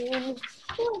 hopefully soon.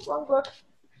 Oh, wrong book.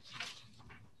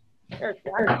 There's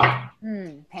Jack.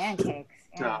 Pancakes.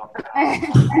 Yeah.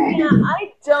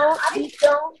 I don't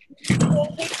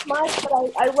pancakes much,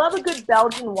 but I love a good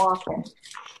Belgian waffle.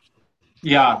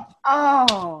 Yeah.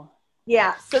 Oh.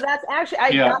 Yeah, so that's actually,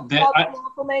 I got the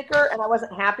waffle maker and I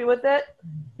wasn't happy with it.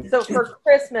 So for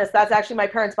Christmas, that's actually, my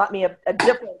parents bought me a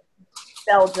different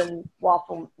Belgian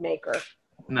waffle maker.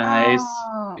 Nice.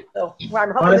 So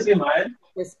I'm hoping Want to see mine?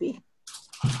 Crispy.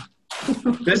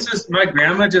 My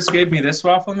grandma just gave me this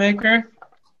waffle maker.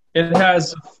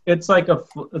 It's like a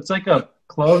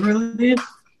clover leaf.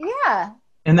 Yeah.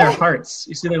 And they're hearts.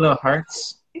 You see their little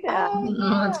hearts? Yeah.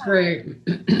 Oh, that's great.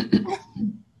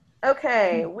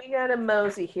 Okay, we got a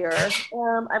mosey here.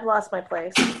 I've lost my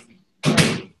place.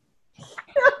 I'm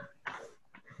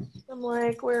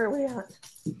like, where are we at?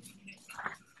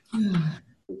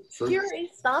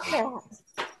 Fury, stop that.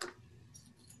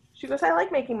 She goes, I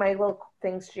like making my little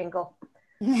things jingle.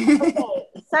 Okay,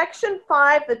 section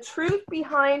 5, the truth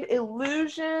behind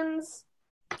illusions.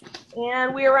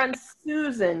 And we are on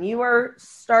Susan. You are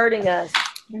starting us.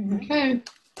 Okay.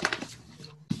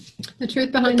 The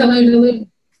truth behind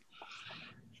illusion.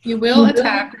 You will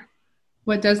attack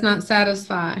what does not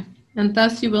satisfy, and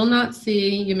thus you will not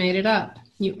see you made it up.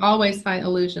 You always fight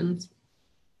illusions.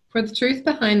 For the truth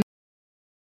behind...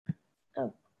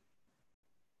 Oh.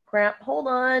 Crap, hold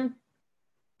on.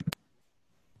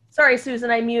 Sorry, Susan,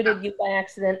 I muted you by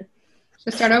accident.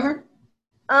 Should I start over?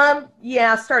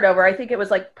 Yeah, start over. I think it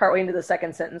was like partway into the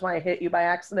second sentence when I hit you by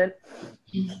accident.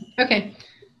 Okay.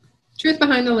 Truth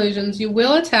behind illusions. You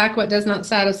will attack what does not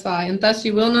satisfy, and thus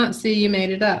you will not see you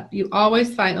made it up. You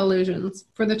always fight illusions.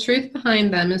 For the truth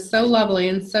behind them is so lovely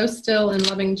and so still in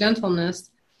loving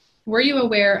gentleness. Were you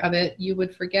aware of it, you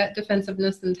would forget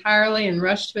defensiveness entirely and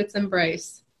rush to its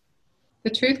embrace.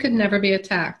 The truth could never be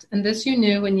attacked, and this you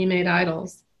knew when you made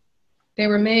idols. They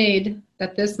were made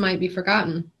that this might be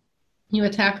forgotten. You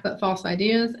attack but false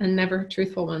ideas and never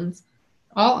truthful ones.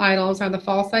 All idols are the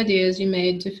false ideas you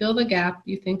made to fill the gap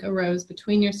you think arose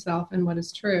between yourself and what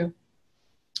is true.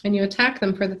 And you attack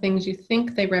them for the things you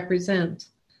think they represent.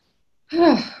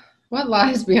 What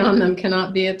lies beyond them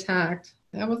cannot be attacked.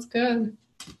 That was good.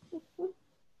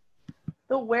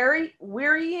 The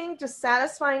wearying,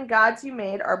 dissatisfying gods you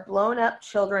made are blown up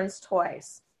children's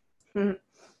toys.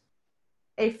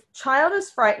 A child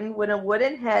is frightened when a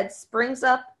wooden head springs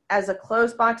up as a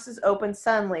closed box is opened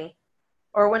suddenly,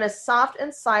 or when a soft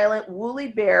and silent woolly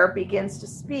bear begins to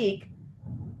speak.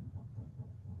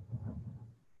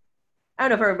 I don't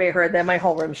know if everybody heard that. My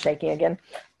whole room's shaking again.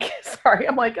 Sorry,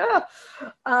 I'm like,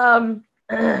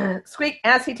 squeak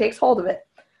as he takes hold of it.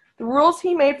 The rules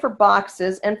he made for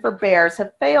boxes and for bears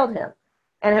have failed him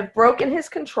and have broken his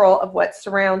control of what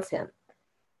surrounds him.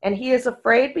 And he is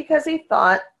afraid because he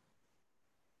thought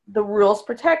the rules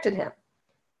protected him.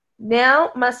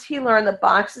 Now must he learn the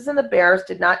boxes and the bears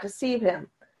did not deceive him,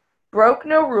 broke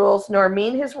no rules, nor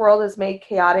mean his world is made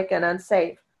chaotic and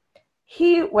unsafe.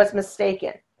 He was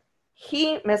mistaken.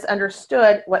 He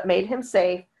misunderstood what made him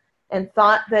safe and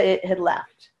thought that it had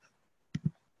left.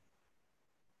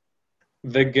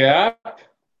 The gap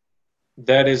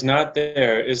that is not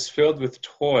there is filled with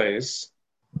toys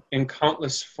in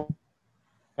countless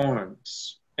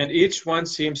forms, and each one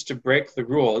seems to break the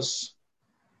rules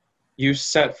you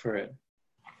set for it.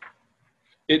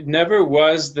 It never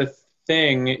was the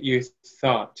thing you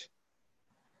thought.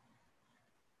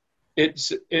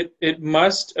 It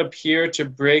must appear to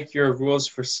break your rules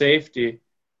for safety,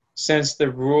 since the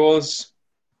rules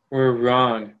were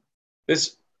wrong.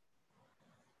 This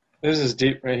is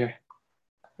deep right here.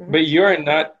 But you are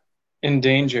not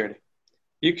endangered.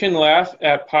 You can laugh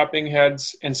at popping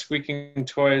heads and squeaking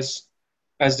toys,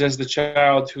 as does the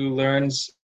child who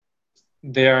learns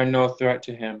they are no threat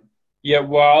to him. Yet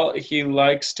while he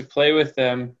likes to play with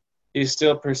them, he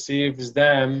still perceives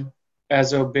them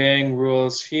as obeying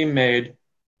rules he made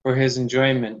for his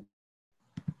enjoyment.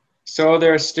 So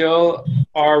there still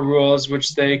are rules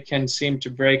which they can seem to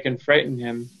break and frighten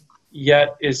him.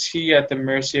 Yet is he at the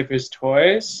mercy of his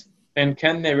toys? And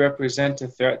can they represent a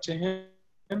threat to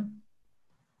him?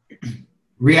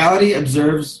 Reality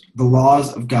observes the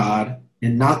laws of God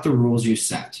and not the rules you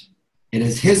set. It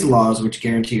is his laws which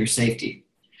guarantee your safety.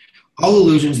 All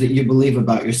illusions that you believe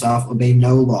about yourself obey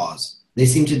no laws. They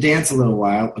seem to dance a little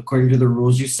while according to the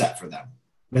rules you set for them,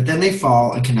 but then they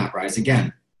fall and cannot rise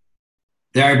again.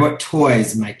 They are but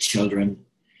toys, my children.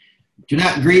 Do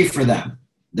not grieve for them.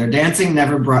 Their dancing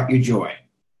never brought you joy,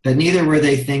 but neither were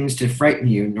they things to frighten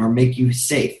you nor make you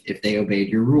safe if they obeyed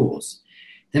your rules.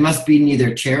 They must be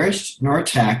neither cherished nor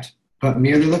attacked, but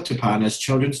merely looked upon as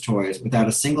children's toys without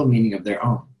a single meaning of their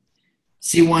own.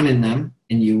 See one in them,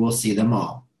 and you will see them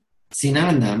all. See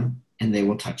none in them, and they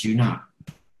will touch you not.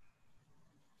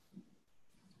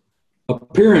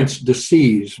 Appearance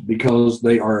deceives because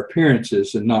they are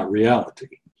appearances and not reality.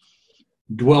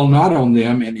 Dwell not on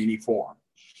them in any form.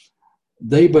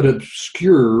 They but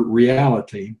obscure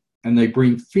reality, and they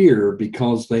bring fear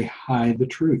because they hide the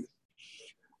truth.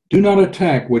 Do not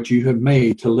attack what you have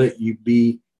made to let you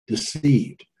be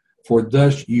deceived, for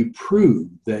thus you prove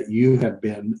that you have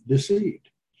been deceived.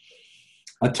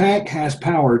 Attack has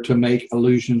power to make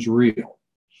illusions real,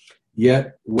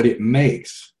 yet what it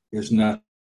makes is not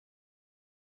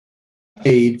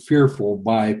made fearful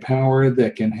by power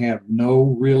that can have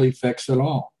no real effects at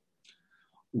all.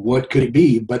 What could it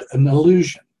be but an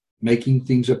illusion, making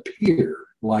things appear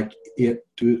like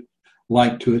to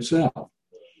itself?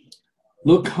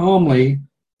 Look calmly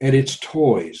at its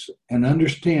toys and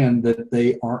understand that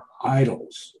they are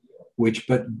idols, which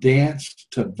but dance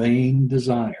to vain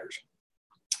desires.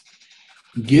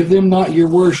 Give them not your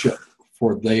worship,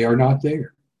 for they are not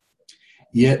there.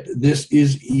 Yet this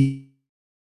is an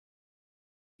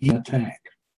attack.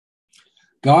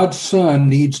 God's Son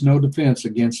needs no defense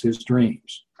against his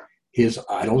dreams. His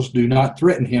idols do not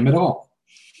threaten him at all.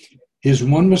 His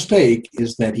one mistake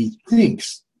is that he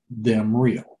thinks them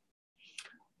real.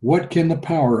 What can the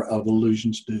power of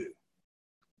illusions do?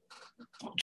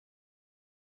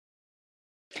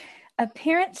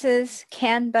 Appearances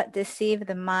can but deceive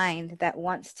the mind that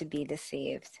wants to be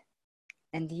deceived.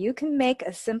 And you can make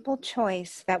a simple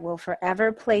choice that will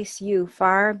forever place you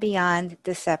far beyond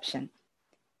deception.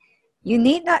 You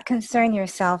need not concern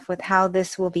yourself with how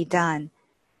this will be done,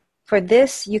 for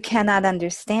this you cannot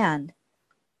understand.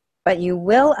 But you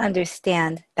will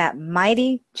understand that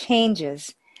mighty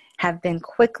changes have been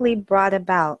quickly brought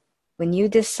about when you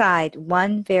decide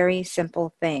one very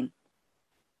simple thing.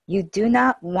 You do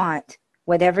not want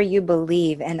whatever you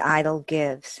believe an idol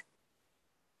gives.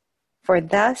 For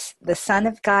thus the Son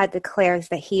of God declares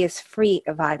that he is free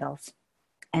of idols,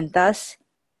 and thus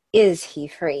is he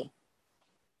free.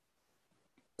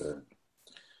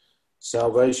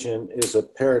 Salvation is a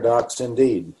paradox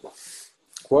indeed.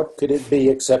 What could it be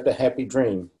except a happy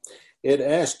dream? It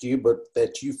asks you but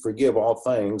that you forgive all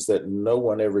things that no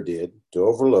one ever did, to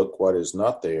overlook what is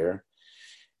not there,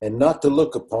 and not to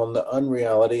look upon the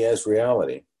unreality as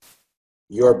reality.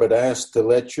 You are but asked to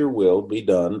let your will be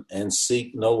done and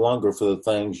seek no longer for the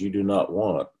things you do not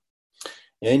want.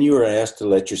 And you are asked to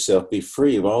let yourself be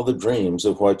free of all the dreams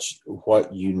of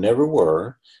what you never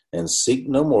were, and seek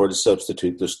no more to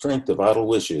substitute the strength of idle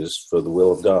wishes for the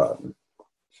will of God.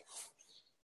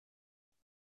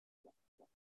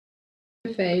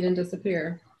 Fade and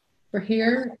disappear. For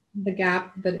here, the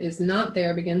gap that is not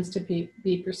there begins to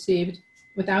be perceived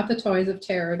without the toys of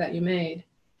terror that you made.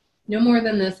 No more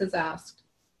than this is asked.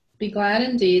 Be glad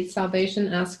indeed,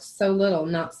 salvation asks so little,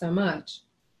 not so much.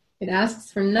 It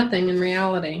asks for nothing in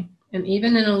reality, and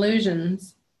even in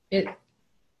illusions, it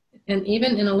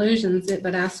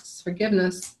but asks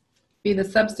forgiveness be the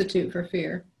substitute for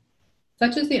fear.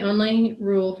 Such is the only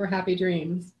rule for happy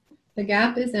dreams. The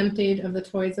gap is emptied of the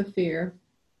toys of fear,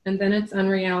 and then its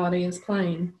unreality is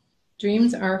plain.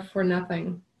 Dreams are for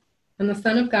nothing, and the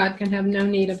Son of God can have no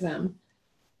need of them.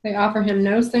 They offer him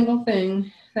no single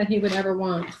thing that he would ever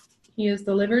want. He is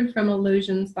delivered from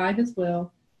illusions by his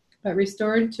will, but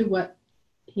restored to what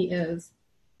he is.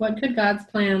 What could God's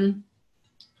plan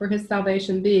for his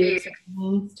salvation be except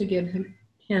means to give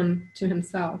him to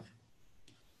himself?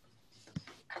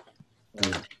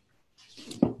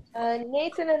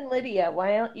 Nathan and Lydia,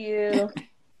 why don't you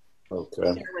Okay.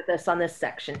 share with us on this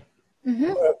section?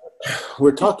 Mm-hmm.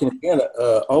 We're talking again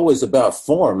always about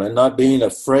form and not being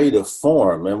afraid of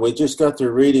form. And we just got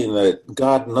through reading that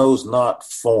God knows not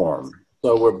form.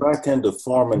 So we're back into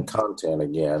form and content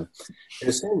again.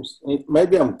 It seems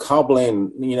maybe I'm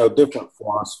cobbling, different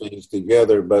philosophies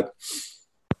together, but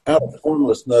out of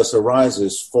formlessness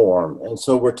arises form. And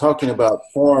so we're talking about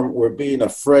form. We're being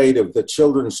afraid of the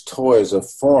children's toys of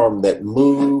form that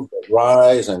move, that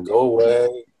rise, and go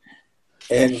away.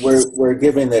 And we're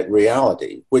giving it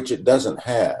reality, which it doesn't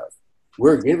have.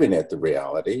 We're giving it the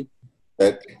reality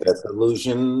that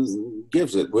illusion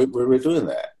gives it. We're doing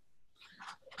that.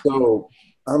 So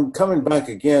I'm coming back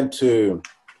again to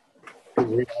the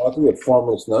reality of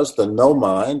formlessness, the no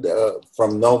mind.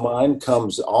 From no mind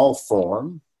comes all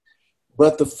form.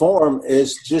 But the form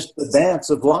is just the dance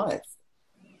of life.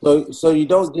 So you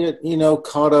don't get,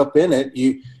 caught up in it.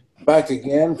 You back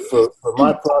again for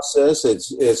my process,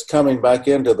 it's coming back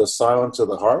into the silence of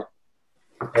the heart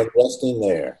and resting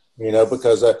there,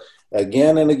 because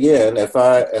again and again, if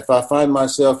I find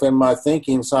myself in my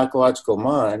thinking psychological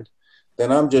mind,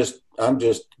 then I'm just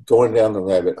going down the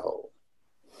rabbit hole.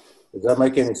 Does that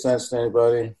make any sense to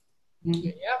anybody?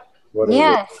 Yep.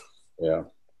 Yes. Yeah.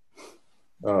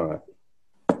 All right.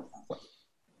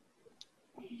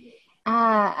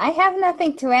 I have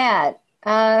nothing to add.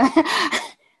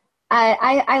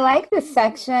 I like this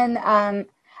section.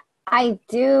 I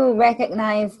do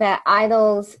recognize that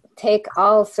idols take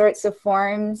all sorts of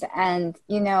forms, and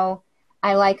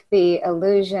I like the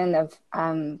illusion of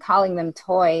calling them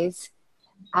toys.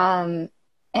 But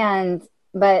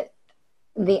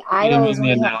the idols. You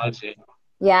mean the analogy?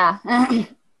 Yeah.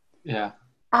 Yeah.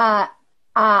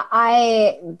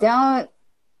 I don't.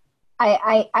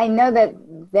 I know that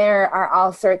there are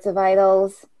all sorts of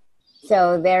idols,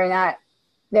 so they're not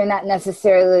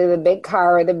necessarily the big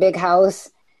car or the big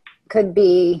house. Could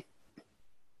be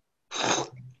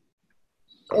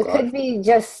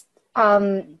just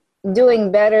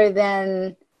doing better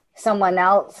than someone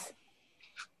else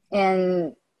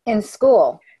in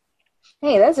school.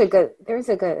 Hey, there's a good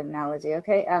analogy.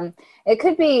 Okay, it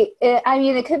could be.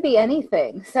 It could be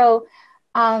anything. So,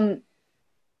 I've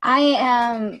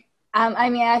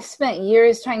spent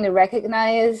years trying to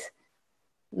recognize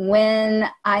when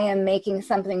I am making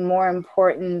something more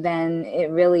important than it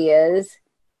really is,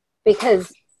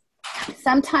 because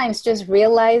sometimes just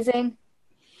realizing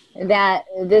that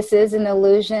this is an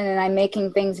illusion and I'm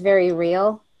making things very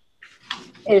real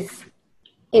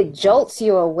it jolts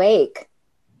you awake.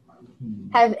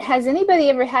 Has anybody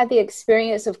ever had the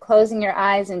experience of closing your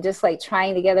eyes and just like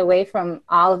trying to get away from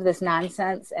all of this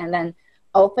nonsense and then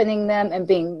opening them and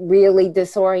being really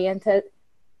disoriented?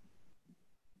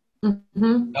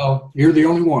 Mm-hmm. No, you're the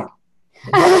only one.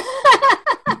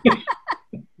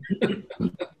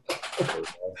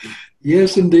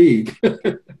 Yes, indeed.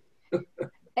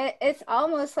 It's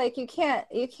almost like you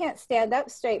can't stand up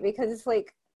straight, because it's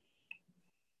like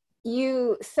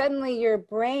your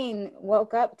brain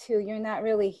woke up to you're not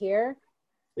really here.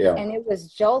 Yeah. And it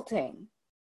was jolting,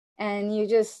 and you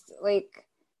just like,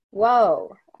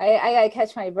 whoa, I gotta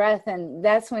catch my breath. And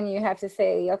that's when you have to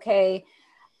say, okay,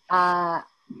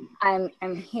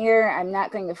 I'm here. I'm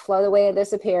not going to float away and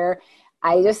disappear.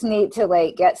 I just need to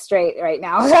like get straight right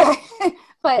now.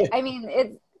 But I mean,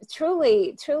 it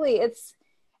truly,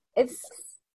 it's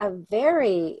a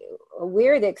very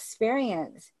weird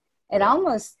experience. It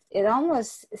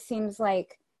almost seems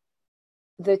like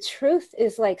the truth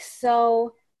is like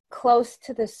so close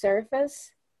to the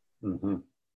surface. Mm-hmm.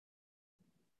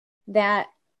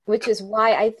 Which is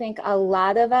why I think a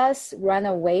lot of us run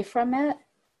away from it,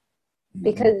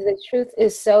 because the truth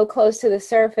is so close to the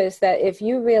surface that if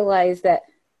you realize that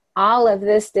all of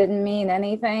this didn't mean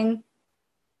anything,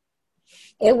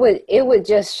 it would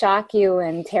just shock you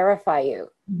and terrify you.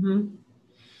 Mm-hmm.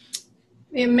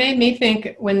 It made me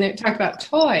think, when they talked about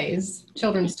toys,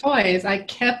 children's toys, I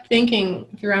kept thinking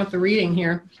throughout the reading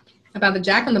here about the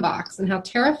Jack-in-the-Box and how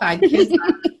terrified kids are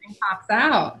when the thing pops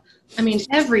out. I mean,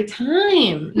 every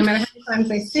time, no matter how many times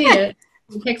they see it,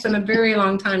 It takes them a very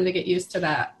long time to get used to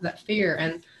that fear,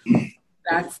 and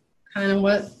that's kind of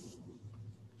what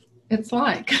it's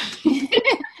like.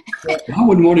 I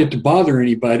wouldn't want it to bother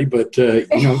anybody, but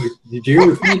did you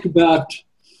ever think about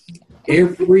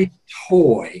every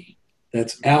toy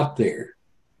that's out there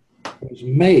was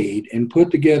made and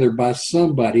put together by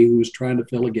somebody who was trying to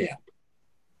fill a gap?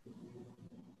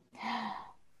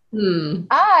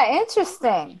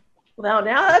 Interesting. Well,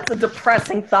 now that's a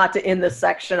depressing thought to end this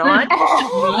section on.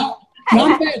 Not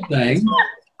a bad thing.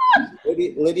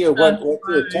 Lydia, what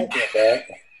you're talking about,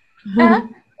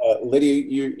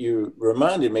 Lydia, you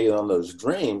reminded me on those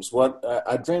dreams. What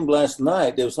I dreamed last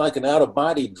night, it was like an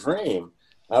out-of-body dream.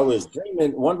 I was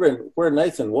dreaming, wondering where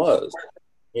Nathan was.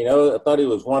 I thought he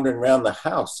was wandering around the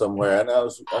house somewhere, and I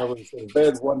was in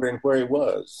bed wondering where he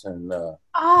was. And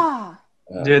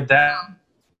dude,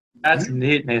 that's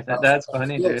neat, Nathan. That's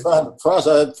funny, dude. I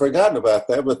had forgotten about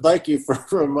that, but thank you for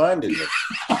reminding me.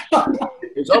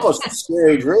 It's almost a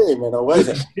scary dream in a way.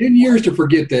 10 years to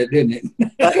forget that, didn't it?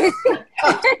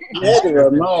 You had to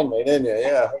remind me, didn't you?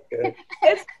 Yeah. Okay.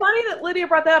 It's funny that Lydia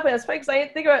brought that up, and it's funny because I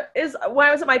didn't think about it. Is when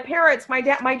I was at my parents', my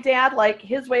dad, like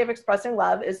his way of expressing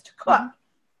love is to cook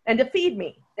and to feed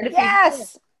me and to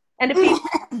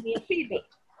feed me.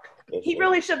 He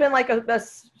really should have been like a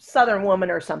Southern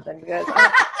woman or something. Because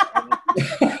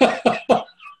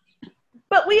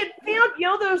but we had found,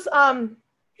 those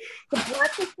the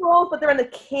breakfast rolls, but they're in the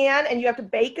can, and you have to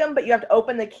bake them, but you have to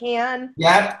open the can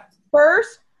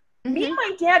first. Me and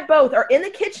my dad both are in the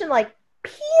kitchen, like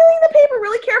peeling the paper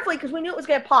really carefully because we knew it was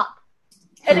going to pop.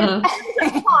 And as soon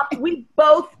as it popped, we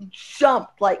both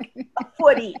jumped like a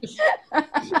foot each.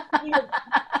 We were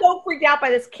so freaked out by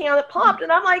this can that popped,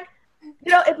 and I'm like,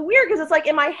 it's weird because it's like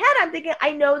in my head, I'm thinking,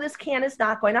 I know this can is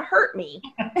not going to hurt me.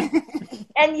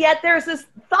 And yet there's this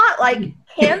thought like,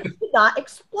 cans do not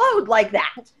explode like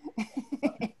that.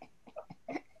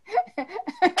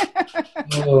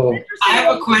 I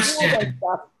have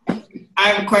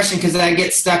a question because I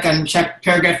get stuck on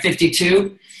paragraph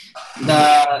 52,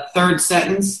 the third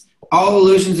sentence. All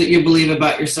illusions that you believe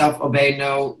about yourself obey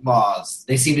no laws.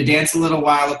 They seem to dance a little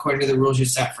while according to the rules you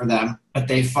set for them, but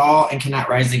they fall and cannot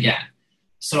rise again.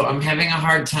 So I'm having a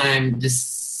hard time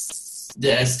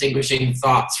distinguishing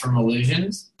thoughts from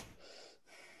illusions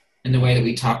in the way that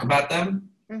we talk about them.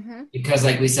 Because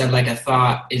like we said, like a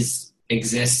thought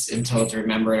exists until it's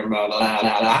remembered, blah, blah,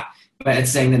 blah, blah. But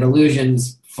it's saying that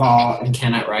illusions fall and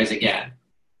cannot rise again.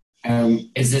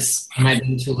 Am I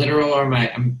being too literal, or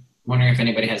I'm wondering if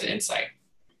anybody has an insight.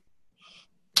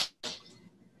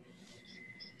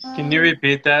 Can you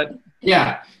repeat that?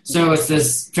 Yeah. So it's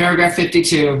this paragraph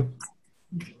 52,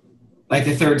 like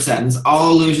the third sentence.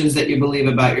 All illusions that you believe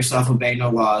about yourself obey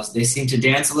no laws. They seem to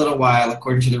dance a little while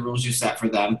according to the rules you set for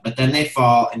them, but then they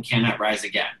fall and cannot rise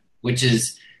again, which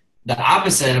is the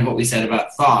opposite of what we said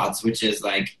about thoughts, which is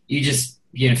like you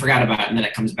forgot about it and then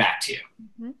it comes back to you.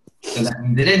 So that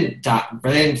they didn't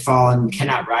fall and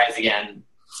cannot rise again.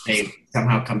 They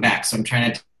somehow come back. So I'm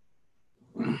trying to.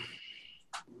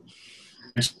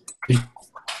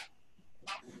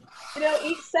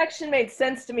 Each section made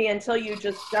sense to me until you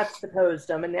just juxtaposed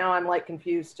them, and now I'm like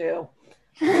confused too.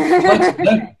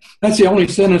 That's the only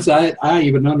sentence I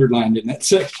even underlined in that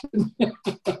section.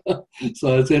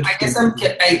 So it's interesting. I guess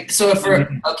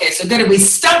so good. We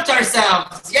stumped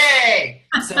ourselves. Yay!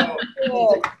 So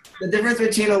the difference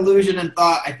between illusion and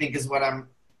thought, I think, is what I'm.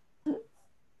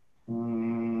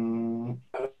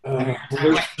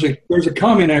 There's a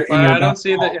comment in I don't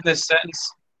see that in this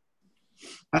sentence.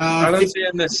 I don't see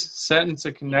in this sentence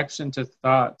a connection to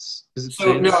thoughts. The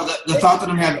thought that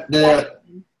I'm having,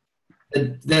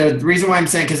 the reason why I'm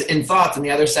saying, because in thoughts, in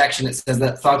the other section, it says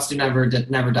that thoughts do never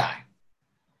die.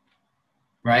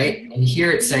 Right? And here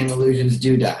it's saying illusions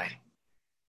do die.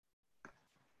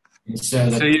 And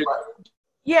here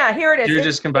it is. You're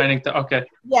just combining okay.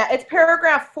 Yeah, it's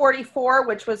paragraph 44,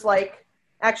 which was like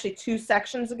actually 2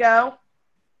 sections ago.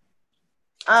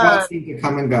 Thoughts seem to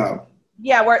come and go.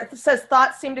 Yeah, where it says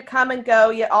thoughts seem to come and go,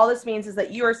 yet all this means is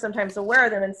that you are sometimes aware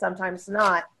of them and sometimes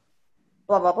not.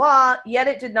 Blah, blah, blah. Yet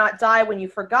it did not die when you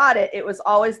forgot it. It was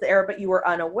always there, but you were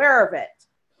unaware of it.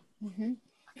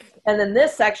 And then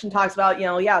this section talks about,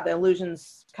 the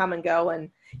illusions come and go. And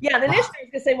initially I was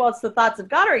going to say, well, it's the thoughts of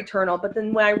God are eternal. But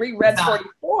then when I reread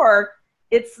 44,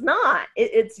 it's not.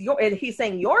 He's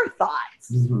saying your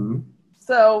thoughts.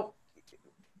 So...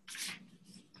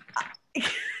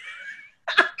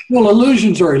 Well,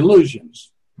 illusions are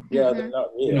illusions. Yeah, they're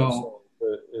not real.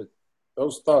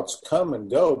 Those thoughts come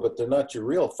and go, but they're not your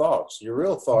real thoughts. Your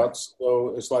real thoughts,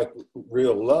 though, it's like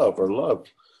real love, or love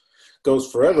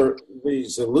goes forever.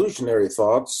 These illusionary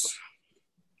thoughts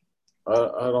I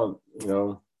don't,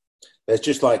 it's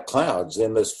just like clouds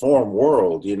in this form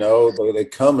world, they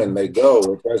come and they go.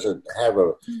 It doesn't have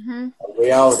a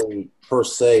reality per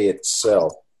se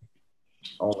itself.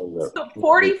 So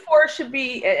 44 should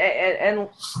be, and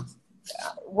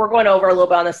we're going over a little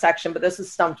bit on this section, but this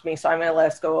has stumped me, so I'm going to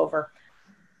let us go over.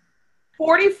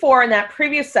 44 in that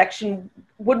previous section,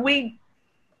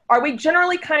 are we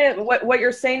generally kind of, what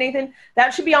you're saying, Nathan,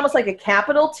 that should be almost like a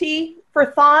capital T for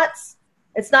thoughts?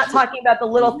 It's not talking about the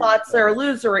little thoughts that are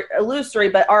illusory,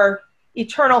 but our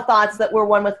eternal thoughts that we're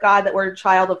one with God, that we're a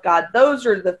child of God. Those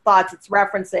are the thoughts it's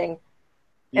referencing.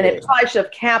 And it probably should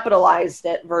have capitalized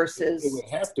it versus... It would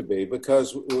have to be,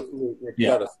 because we've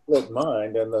got a split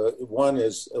mind, and the one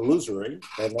is illusory,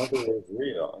 and the other is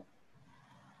real.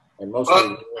 And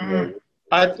mostly...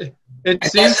 it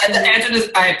seems...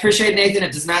 I appreciate, Nathan.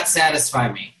 It does not satisfy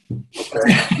me.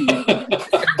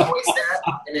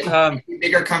 A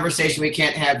bigger conversation we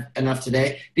can't have enough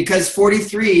today, because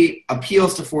 43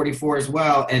 appeals to 44 as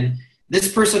well, and this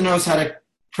person knows how to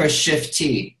push Shift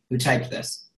T, who typed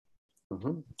this.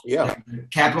 Yeah.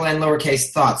 Capital and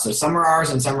lowercase thoughts. So some are ours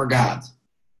and some are God's.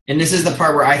 And this is the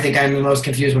part where I think I'm the most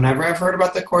confused whenever I've heard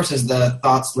about the course, is the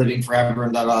thoughts living forever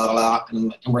and blah, blah, blah,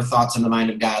 and we're thoughts in the mind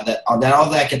of God. All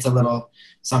that gets a little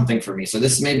something for me. So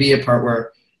this may be a part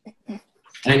where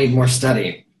I need more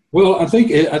study. Well, I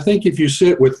think if you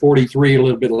sit with 43 a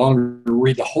little bit longer and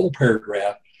read the whole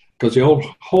paragraph, because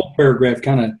the whole paragraph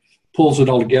kind of pulls it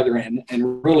all together,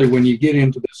 and really when you get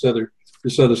into this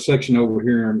other section over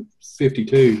here in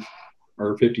 52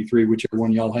 or 53, whichever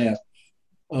one y'all have,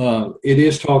 it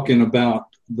is talking about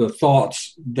the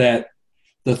thoughts that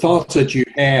you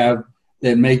have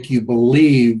that make you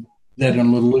believe that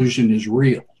an illusion is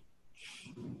real.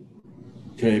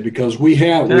 Okay, because we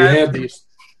have these.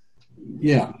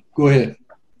 Yeah, go ahead,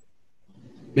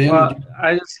 Ben.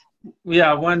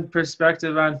 Well, one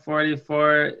perspective on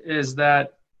 44 is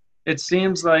that it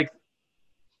seems like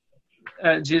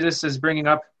Jesus is bringing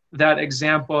up that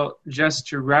example just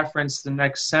to reference the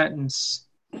next sentence,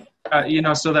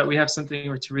 so that we have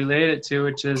something to relate it to,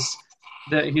 which is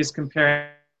that he's comparing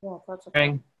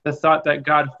the thought that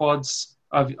God holds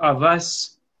of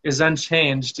us is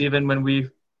unchanged even when we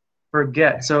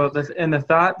forget. So the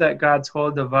thought that God's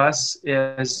hold of us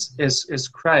is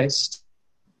Christ,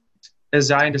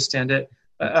 as I understand it.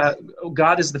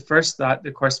 God is the first thought,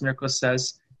 the Course in Miracles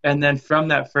says, and then from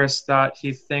that first thought,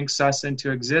 he thinks us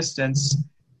into existence,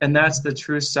 and that's the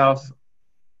true self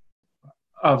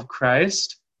of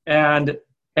Christ, and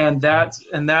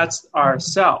that's our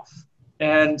self.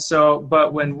 And so,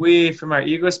 but when we, from our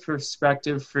egoist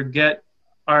perspective, forget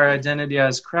our identity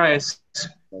as Christ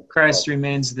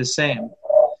remains the same.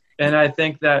 And I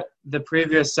think that the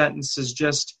previous sentence is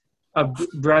just a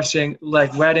brushing,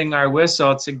 like wetting our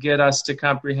whistle to get us to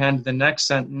comprehend the next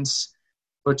sentence,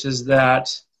 which is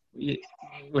that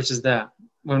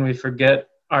when we forget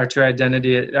our true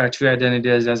identity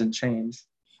doesn't change.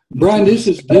 Brian, this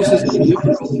is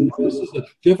a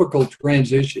difficult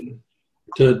transition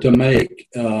to make,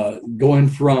 going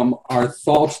from our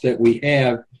thoughts that we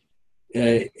have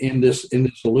in this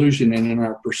illusion and in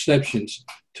our perceptions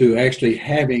to actually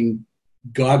having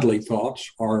godly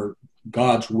thoughts or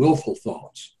God's willful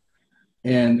thoughts.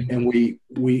 And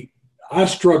I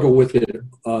struggle with it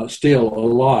still a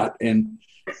lot, and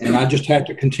I just have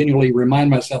to continually remind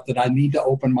myself that I need to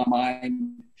open my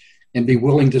mind and be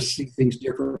willing to see things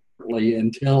differently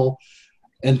until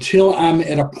I'm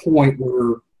at a point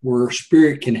where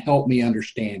Spirit can help me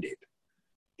understand it.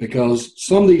 Because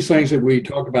some of these things that we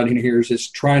talk about in here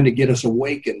is trying to get us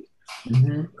awakened,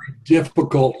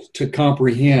 difficult to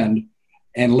comprehend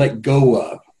and let go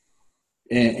of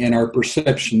in our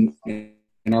perception,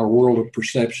 in our world of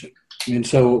perception. And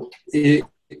so if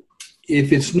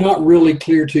it's not really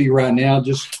clear to you right now,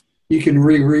 just you can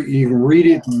read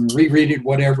it and reread it,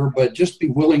 whatever, but just be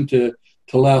willing to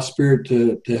allow Spirit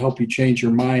to help you change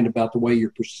your mind about the way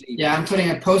you're perceiving. Yeah, I'm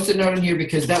putting a Post-it note in here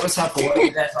because that was helpful. What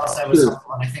you guys all said was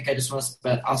helpful, and I think I just want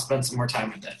to I'll spend some more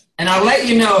time with it. And I'll let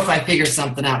you know if I figure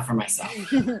something out for myself.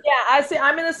 Yeah, I see.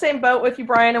 I'm in the same boat with you,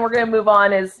 Brian, and we're going to move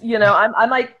on. I'm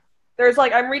like,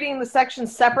 I'm reading the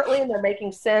sections separately, and they're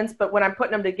making sense, but when I'm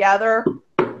putting them together,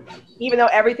 even though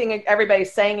everything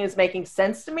everybody's saying is making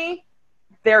sense to me,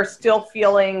 they're still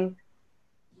feeling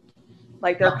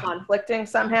like they're conflicting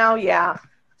somehow. Yeah.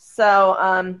 So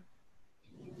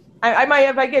I might,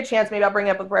 if I get a chance, maybe I'll bring it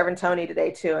up with Reverend Tony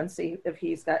today too and see if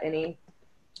he's got any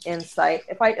insight.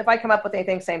 If I come up with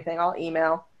anything, same thing, I'll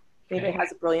email. If anybody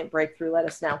has a brilliant breakthrough, let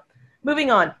us know.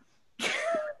 Moving on.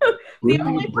 The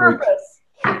only purpose.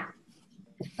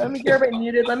 Let me get everybody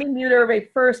muted. Let me mute everybody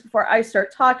first before I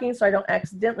start talking so I don't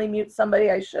accidentally mute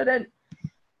somebody I shouldn't.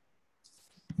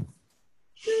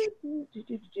 I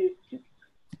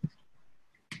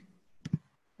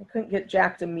couldn't get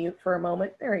Jack to mute for a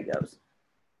moment. There he goes.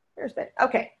 There's Ben.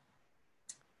 Okay.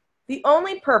 The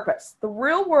only purpose. The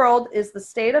real world is the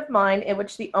state of mind in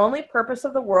which the only purpose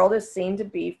of the world is seen to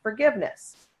be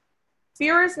forgiveness.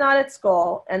 Fear is not its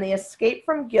goal, and the escape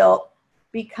from guilt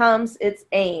becomes its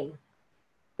aim.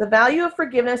 The value of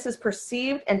forgiveness is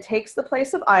perceived and takes the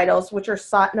place of idols, which are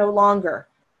sought no longer,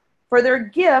 for their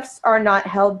gifts are not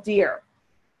held dear.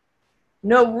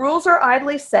 No rules are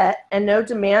idly set, and no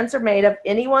demands are made of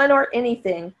anyone or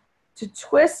anything to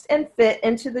twist and fit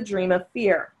into the dream of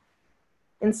fear.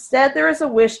 Instead, there is a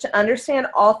wish to understand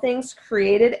all things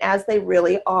created as they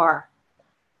really are.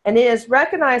 And it is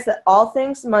recognized that all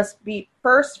things must be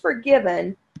first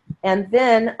forgiven and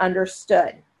then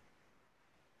understood.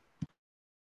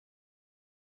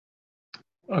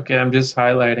 Okay, I'm just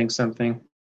highlighting something.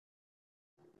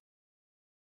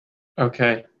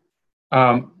 Okay.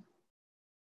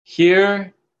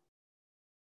 Here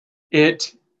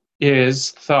it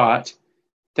is thought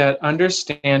that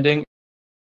understanding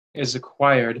is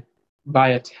acquired by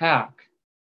attack.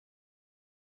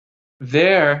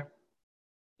 There,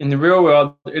 in the real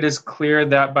world, it is clear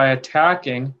that by attack,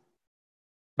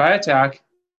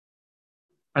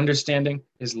 understanding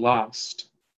is lost.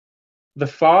 The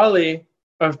folly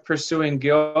of pursuing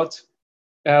guilt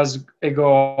as a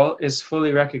goal is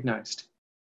fully recognized,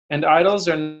 and idols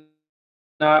are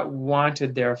not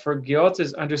wanted there, for guilt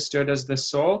is understood as the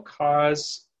sole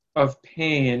cause of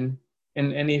pain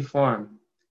in any form.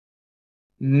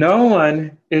 No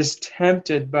one is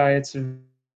tempted by its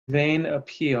vain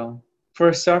appeal,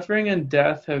 for suffering and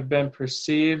death have been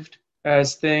perceived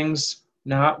as things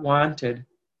not wanted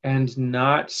and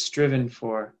not striven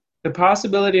for. The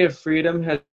possibility of freedom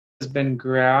has been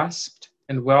grasped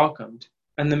and welcomed,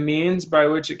 and the means by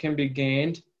which it can be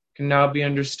gained can now be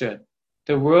understood.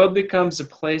 The world becomes a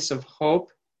place of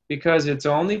hope because its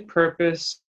only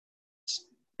purpose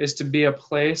is to be a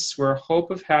place where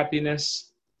hope of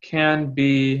happiness can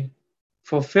be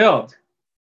fulfilled.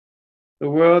 The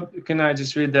world, can I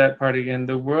just read that part again?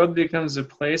 The world becomes a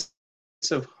place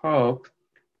of hope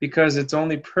because its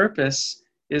only purpose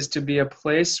is to be a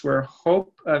place where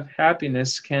hope of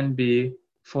happiness can be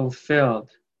fulfilled.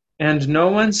 And no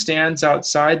one stands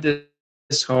outside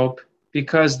this hope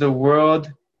because the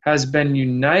world has been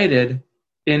united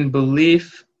in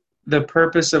belief the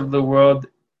purpose of the world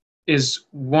is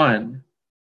one,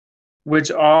 which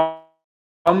all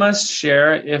must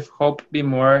share if hope be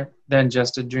more than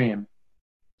just a dream.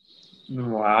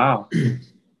 Wow.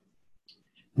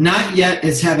 Not yet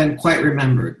is heaven quite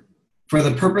remembered, for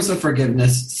the purpose of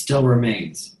forgiveness still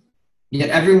remains. Yet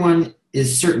everyone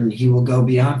is certain he will go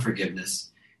beyond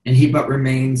forgiveness, and he but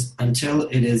remains until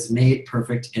it is made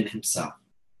perfect in himself.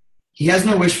 He has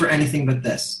no wish for anything but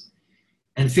this,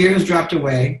 and fear has dropped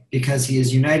away because he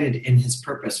is united in his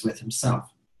purpose with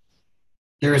himself.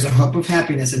 There is a hope of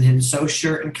happiness in him so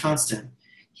sure and constant,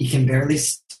 he can barely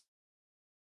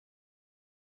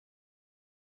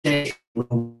stay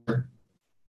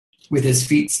with his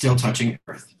feet still touching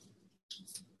earth.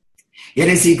 Yet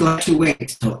is he glad to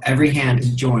wait till every hand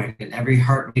is joined and every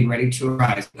heart made ready to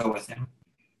arise and go with him.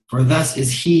 For thus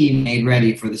is he made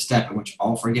ready for the step in which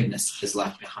all forgiveness is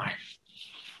left behind.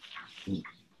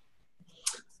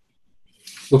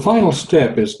 The final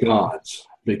step is God's,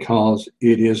 because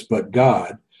it is but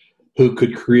God who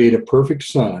could create a perfect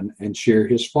son and share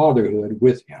his fatherhood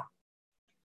with him.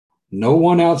 No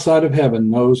one outside of heaven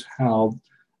knows how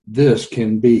this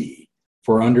can be,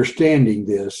 for understanding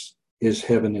this is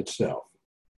heaven itself.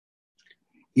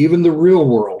 Even the real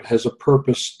world has a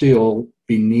purpose still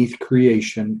beneath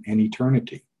creation and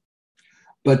eternity.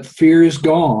 But fear is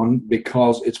gone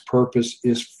because its purpose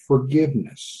is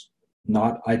forgiveness,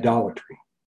 not idolatry.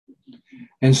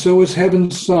 And so is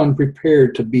heaven's Son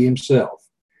prepared to be himself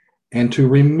and to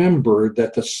remember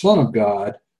that the Son of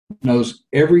God knows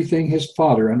everything his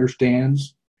Father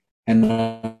understands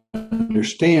and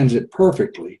understands it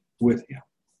perfectly with him.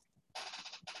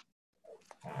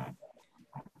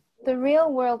 The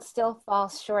real world still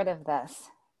falls short of this,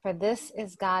 for this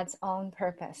is God's own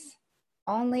purpose,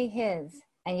 only his,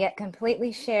 and yet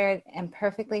completely shared and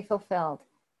perfectly fulfilled.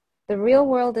 The real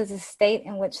world is a state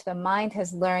in which the mind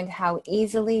has learned how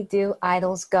easily do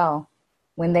idols go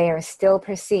when they are still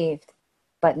perceived,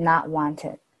 but not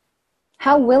wanted.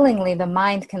 How willingly the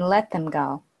mind can let them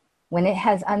go when it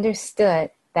has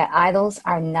understood that idols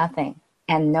are nothing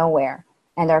and nowhere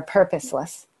and are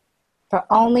purposeless. For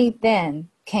only then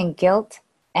can guilt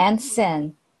and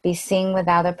sin be seen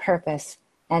without a purpose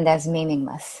and as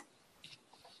meaningless.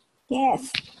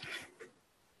 Yes.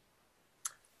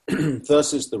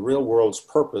 Thus is the real world's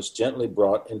purpose gently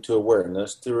brought into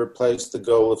awareness to replace the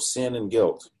goal of sin and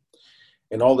guilt,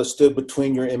 and all that stood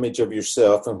between your image of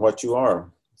yourself and what you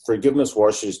are. Forgiveness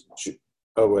washes,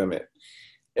 wait a minute.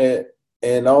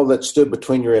 And all that stood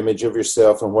between your image of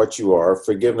yourself and what you are,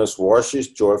 forgiveness washes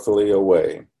joyfully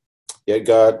away. Yet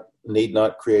God need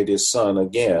not create his Son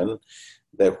again,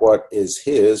 that what is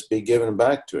his be given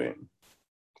back to him.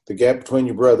 The gap between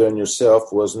your brother and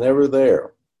yourself was never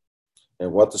there.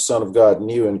 And what the Son of God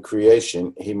knew in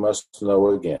creation, he must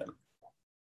know again.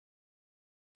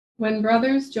 When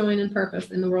brothers join in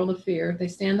purpose in the world of fear, they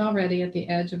stand already at the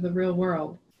edge of the real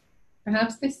world.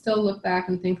 Perhaps they still look back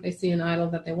and think they see an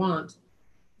idol that they want.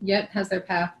 Yet has their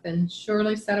path been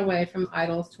surely set away from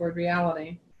idols toward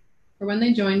reality. For when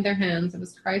they joined their hands, it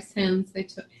was Christ's hand they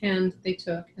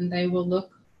took, and they will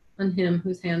look on him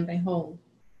whose hand they hold.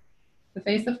 The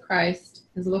face of Christ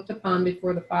is looked upon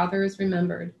before the Father is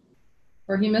remembered,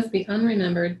 for he must be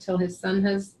unremembered till his Son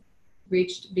has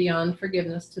reached beyond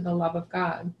forgiveness to the love of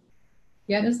God.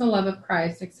 Yet is the love of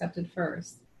Christ accepted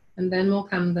first, and then will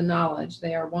come the knowledge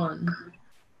they are one.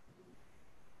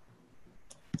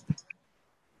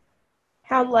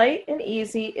 How light and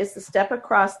easy is the step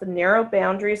across the narrow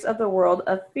boundaries of the world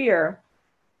of fear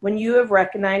when you have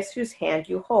recognized whose hand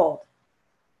you hold.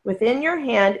 Within your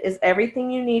hand is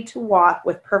everything you need to walk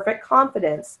with perfect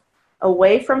confidence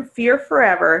away from fear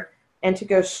forever and to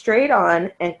go straight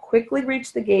on and quickly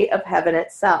reach the gate of heaven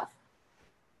itself.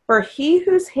 For he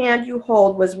whose hand you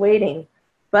hold was waiting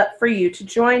but for you to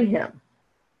join him.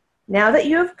 Now that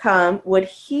you have come, would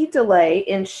he delay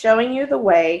in showing you the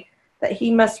way that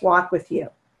he must walk with you?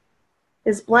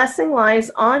 His blessing lies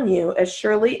on you as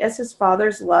surely as his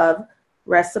Father's love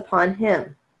rests upon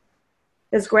him.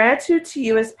 His gratitude to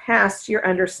you is past your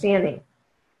understanding,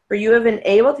 for you have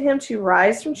enabled him to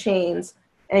rise from chains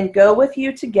and go with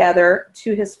you together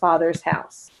to his Father's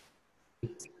house.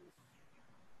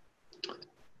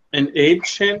 An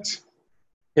ancient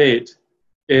hate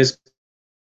is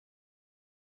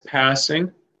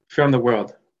passing from the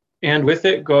world, and with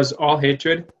it goes all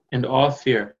hatred and all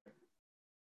fear.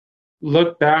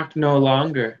 Look back no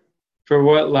longer, for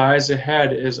what lies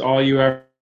ahead is all you ever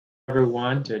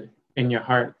wanted in your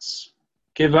hearts.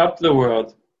 Give up the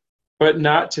world, but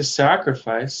not to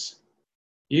sacrifice.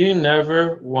 You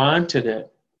never wanted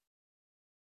it.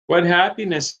 What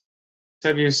happiness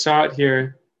have you sought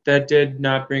here that did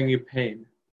not bring you pain?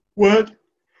 What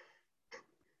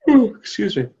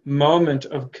moment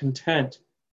of content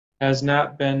has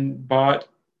not been bought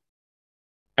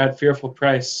at fearful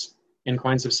price in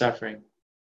coins of suffering?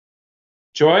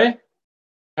 Joy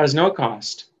has no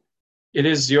cost. It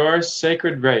is your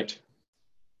sacred right.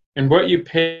 And what you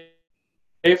pay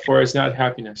for is not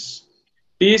happiness.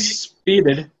 Be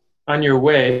speeded on your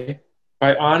way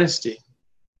by honesty,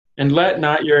 and let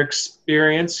not your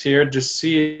experience here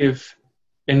deceive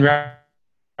in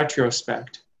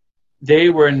retrospect. They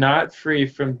were not free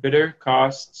from bitter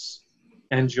costs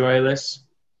and joyless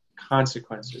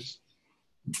consequences.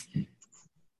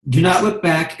 Do not look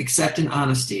back except in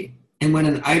honesty. And when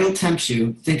an idol tempts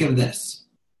you, think of this.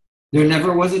 There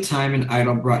never was a time an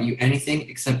idol brought you anything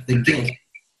except the gift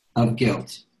of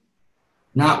guilt.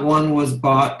 Not one was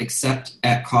bought except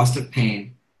at cost of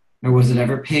pain, nor was it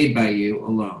ever paid by you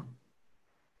alone.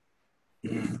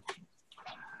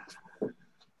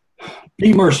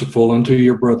 Be merciful unto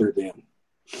your brother then,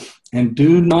 and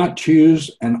do not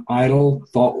choose an idol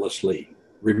thoughtlessly,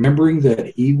 remembering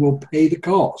that he will pay the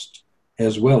cost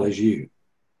as well as you.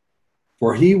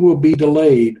 For he will be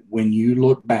delayed when you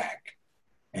look back,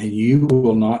 and you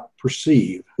will not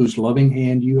perceive whose loving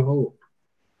hand you hold.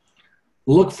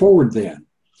 Look forward then,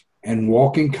 and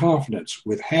walk in confidence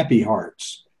with happy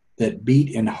hearts that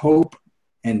beat in hope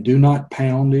and do not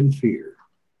pound in fear.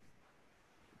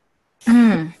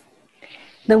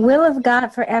 The will of God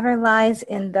forever lies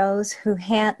in those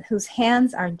whose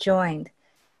hands are joined.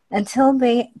 Until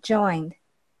they joined,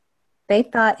 they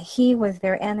thought he was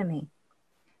their enemy.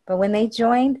 But when they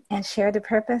joined and shared a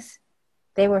purpose,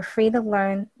 they were free to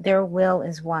learn their will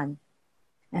is one.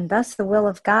 And thus the will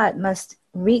of God must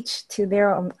reach to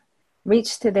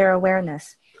their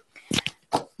awareness.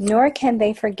 Nor can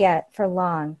they forget for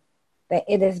long that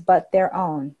it is but their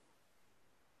own.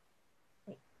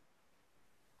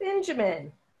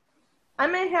 Benjamin,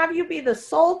 I'm going to have you be the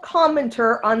sole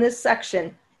commenter on this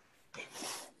section.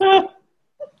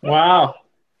 Wow.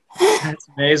 That's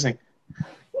amazing.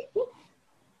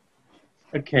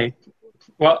 Okay.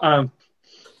 Well,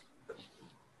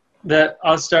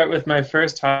 I'll start with my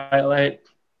first highlight.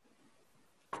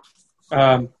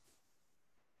 Um,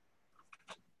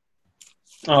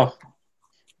 the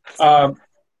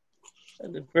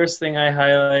first thing I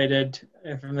highlighted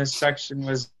from this section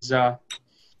was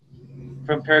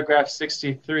from paragraph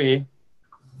 63.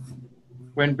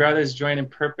 When brothers join in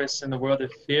purpose in the world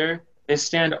of fear, they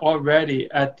stand already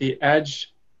at the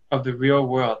edge of the real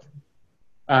world.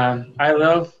 I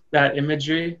love that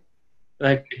imagery,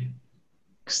 like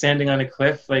standing on a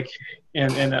cliff, like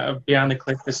and beyond the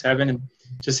cliff is heaven, and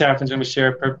just happens when we share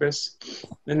a purpose.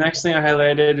 The next thing I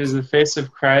highlighted is the face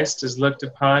of Christ is looked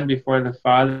upon before the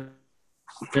Father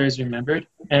is remembered,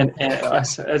 and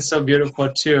it's so beautiful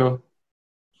too.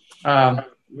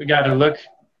 We got to look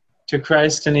to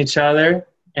Christ and each other,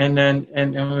 and then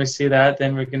and when we see that,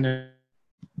 then we're going to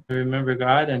remember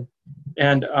God,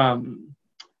 and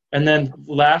then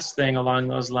last thing along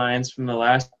those lines from the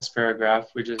last paragraph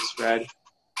we just read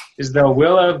is the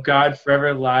will of God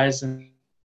forever lies in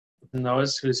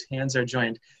those whose hands are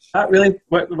joined. Not really.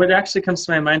 What actually comes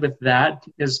to my mind with that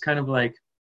is kind of like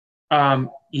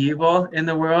evil in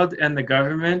the world and the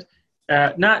government.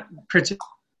 Not I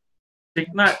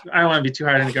don't want to be too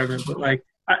hard on the government, but like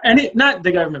not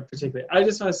the government particularly. I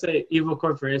just want to say evil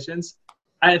corporations.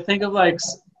 I think of like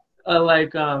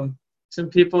some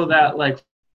people that like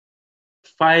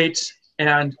fight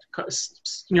and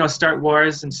start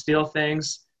wars and steal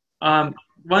things.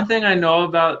 One thing I know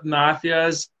about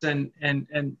mafias and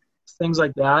things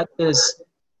like that is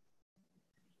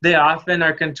they often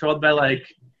are controlled by like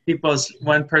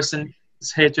one person's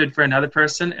hatred for another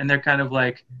person, and they're kind of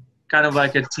like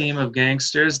a team of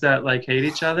gangsters that like hate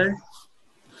each other.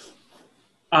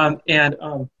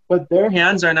 But their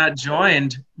hands are not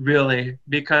joined really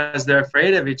because they're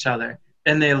afraid of each other,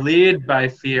 and they lead by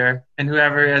fear, and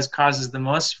whoever causes the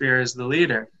most fear is the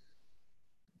leader.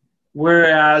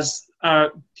 Whereas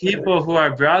people who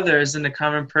are brothers in a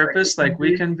common purpose, like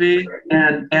we can be,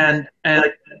 and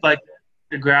like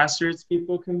the grassroots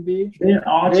people can be, they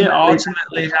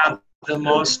ultimately have the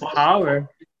most power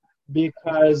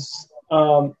because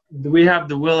we have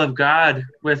the will of God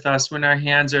with us when our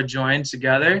hands are joined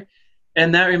together.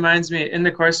 And that reminds me, in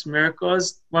the Course of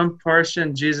Miracles, one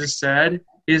portion Jesus said,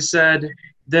 he said,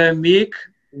 the meek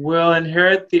will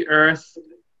inherit the earth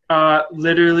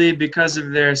literally because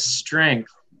of their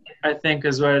strength, I think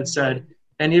is what it said.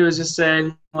 And he was just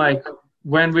saying, like,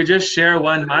 when we just share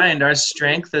one mind, our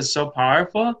strength is so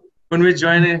powerful. When we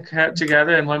join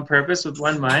together in one purpose with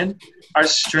one mind, our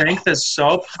strength is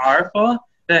so powerful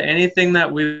that anything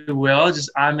that we will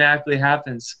just automatically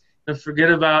happens. So forget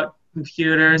about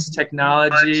computers,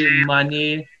 technology,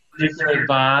 money, nuclear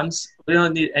bombs. We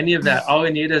don't need any of that. All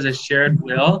we need is a shared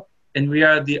will, and we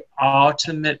are the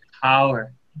ultimate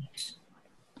power.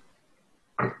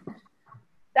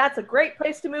 That's a great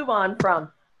place to move on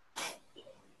from.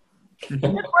 Good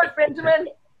work, Benjamin.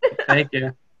 Thank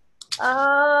you.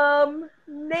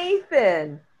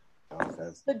 Nathan,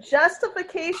 the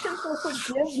justification for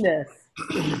forgiveness.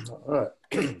 All right.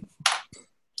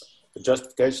 The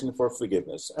justification for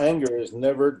forgiveness. Anger is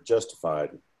never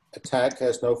justified. Attack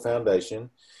has no foundation.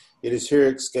 It is here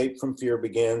escape from fear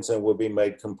begins and will be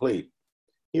made complete.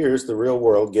 Here is the real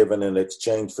world given in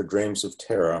exchange for dreams of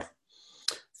terror.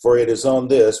 For it is on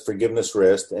this forgiveness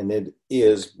rests, and it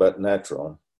is but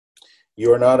natural.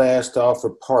 You are not asked to offer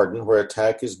pardon where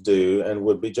attack is due and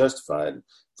would be justified,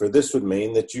 for this would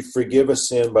mean that you forgive a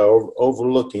sin by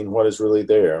overlooking what is really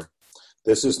there.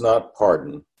 This is not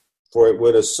pardon, for it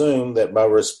would assume that by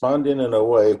responding in a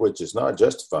way which is not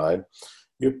justified,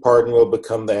 your pardon will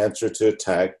become the answer to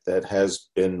attack that has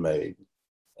been made.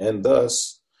 And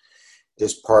thus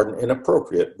is pardon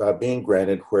inappropriate by being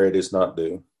granted where it is not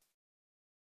due.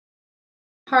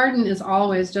 Pardon is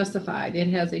always justified. It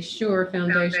has a sure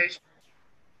foundation.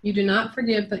 You do not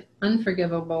forgive the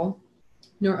unforgivable,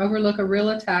 nor overlook a real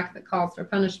attack that calls for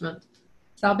punishment.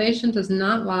 Salvation does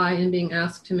not lie in being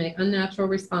asked to make unnatural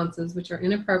responses which are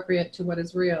inappropriate to what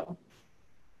is real.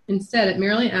 Instead, it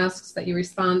merely asks that you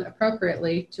respond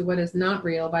appropriately to what is not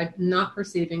real by not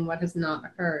perceiving what has not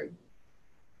occurred.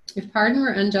 If pardon were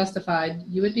unjustified,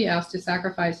 you would be asked to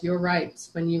sacrifice your rights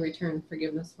when you return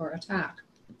forgiveness for attack.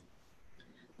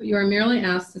 But you are merely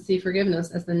asked to see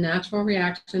forgiveness as the natural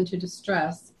reaction to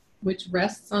distress, which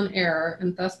rests on error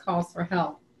and thus calls for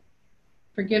help.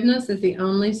 Forgiveness is the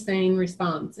only sane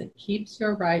response. It keeps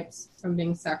your rights from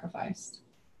being sacrificed.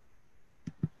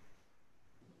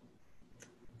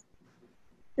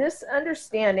 This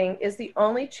understanding is the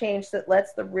only change that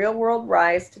lets the real world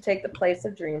rise to take the place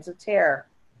of dreams of terror.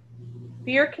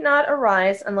 Fear cannot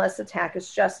arise unless attack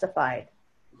is justified.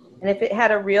 And if it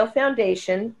had a real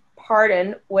foundation,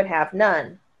 pardon would have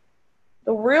none.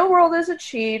 The real world is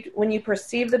achieved when you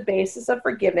perceive the basis of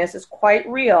forgiveness is quite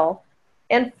real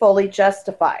and fully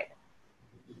justified.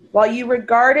 While you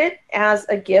regard it as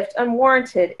a gift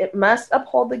unwarranted, it must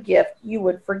uphold the gift you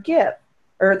would forgive,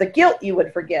 or the guilt you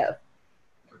would forgive.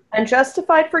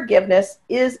 Unjustified forgiveness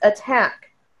is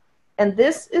attack, and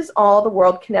this is all the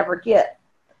world can ever get.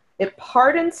 It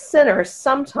pardons sinners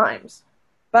sometimes,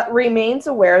 but remains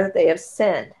aware that they have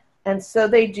sinned, and so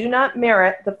they do not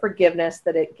merit the forgiveness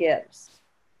that it gives.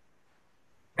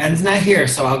 Ben's not here,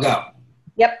 so I'll go.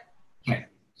 Yep. Okay.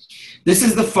 This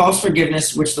is the false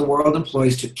forgiveness which the world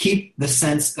employs to keep the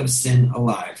sense of sin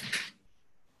alive.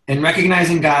 In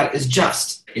recognizing God is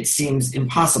just, it seems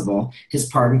impossible his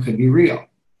pardon could be real.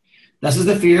 Thus is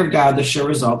the fear of God the sure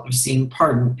result of seeing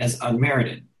pardon as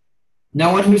unmerited.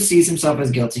 No one who sees himself as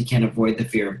guilty can avoid the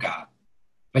fear of God,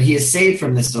 but he is saved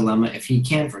from this dilemma if he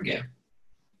can forgive.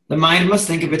 The mind must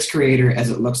think of its creator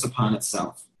as it looks upon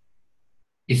itself.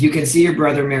 If you can see your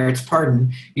brother merits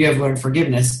pardon, you have learned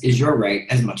forgiveness is your right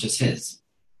as much as his.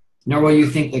 Nor will you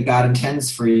think that God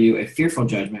intends for you a fearful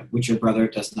judgment which your brother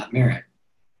does not merit.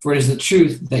 For it is the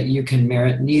truth that you can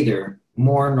merit neither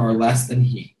more nor less than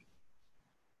he.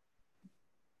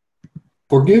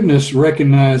 Forgiveness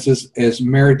recognizes as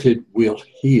merited will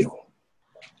heal.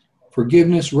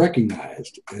 Forgiveness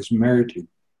recognized as merited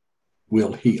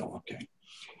will heal. Okay.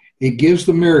 It gives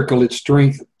the miracle its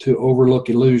strength to overlook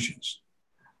illusions.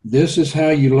 This is how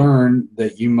you learn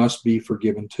that you must be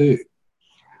forgiven too.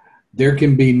 There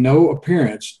can be no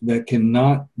appearance that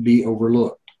cannot be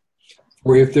overlooked.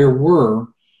 For if there were,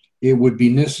 it would be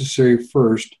necessary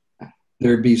first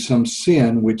there be some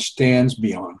sin which stands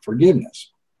beyond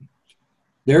forgiveness.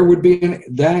 There would be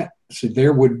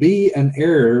an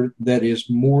error that is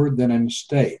more than a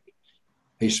mistake,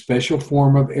 a special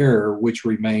form of error which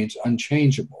remains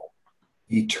unchangeable,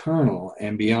 eternal,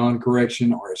 and beyond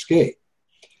correction or escape.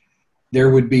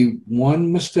 There would be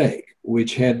one mistake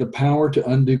which had the power to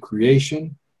undo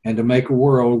creation and to make a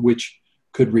world which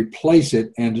could replace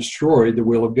it and destroy the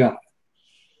will of God.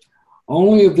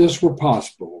 Only if this were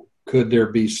possible could there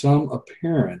be some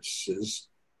appearances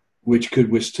which could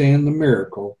withstand the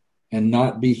miracle and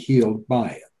not be healed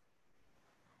by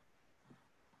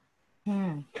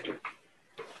it.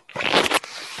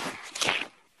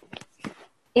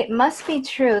 It must be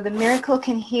true the miracle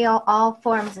can heal all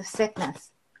forms of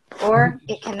sickness, or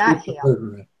it cannot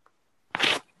heal.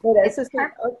 Is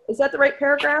that the right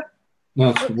paragraph? No,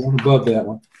 it's the one above that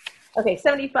one. Okay,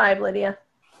 75, Lydia.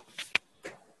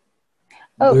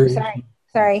 Oh,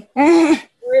 sorry.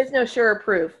 There is no surer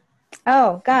proof.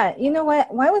 Oh, God. You know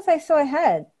what? Why was I so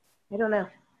ahead? I don't know.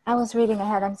 I was reading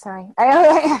ahead. I'm sorry.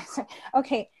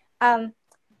 Okay.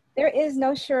 There is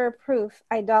no surer proof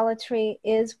idolatry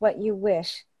is what you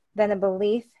wish than a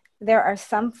belief there are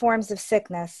some forms of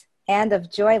sickness and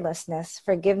of joylessness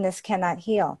forgiveness cannot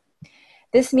heal.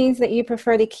 This means that you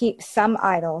prefer to keep some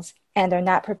idols and are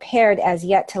not prepared as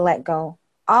yet to let go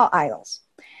all idols.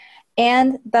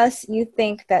 And thus you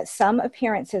think that some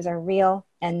appearances are real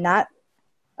and not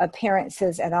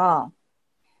appearances at all.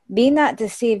 Be not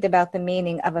deceived about the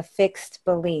meaning of a fixed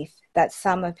belief that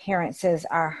some appearances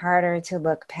are harder to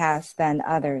look past than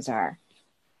others are.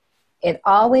 It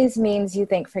always means you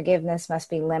think forgiveness must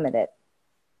be limited,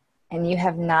 and you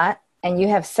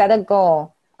have set a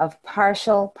goal of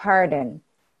partial pardon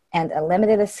and a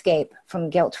limited escape from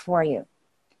guilt for you.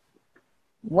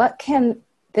 What can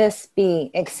this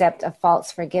be except a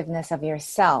false forgiveness of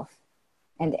yourself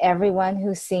and everyone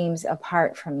who seems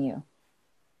apart from you?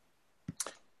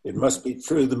 It must be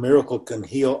true the miracle can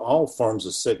heal all forms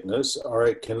of sickness, or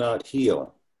it cannot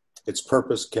heal. Its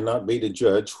purpose cannot be to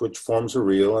judge which forms are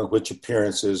real and which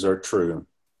appearances are true.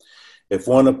 If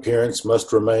one appearance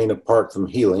must remain apart from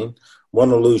healing,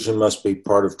 one illusion must be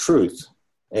part of truth,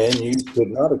 and you could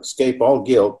not escape all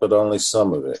guilt, but only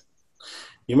some of it.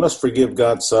 You must forgive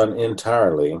God's Son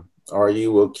entirely, or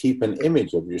you will keep an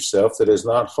image of yourself that is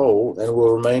not whole and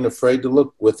will remain afraid to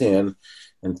look within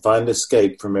and find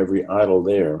escape from every idol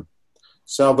there.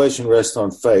 Salvation rests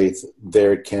on faith.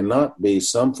 There cannot be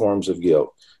some forms of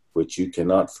guilt which you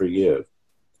cannot forgive.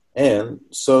 And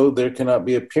so there cannot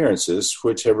be appearances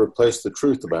which have replaced the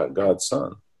truth about God's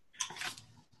Son.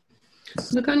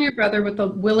 Look on your brother with a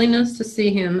willingness to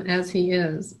see him as he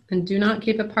is, and do not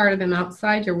keep a part of him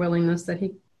outside your willingness that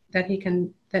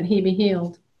he be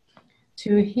healed.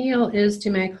 To heal is to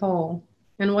make whole,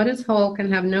 and what is whole can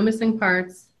have no missing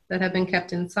parts that have been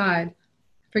kept inside.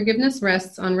 Forgiveness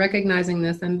rests on recognizing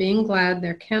this and being glad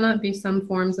there cannot be some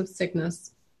forms of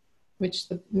sickness which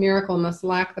the miracle must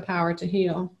lack the power to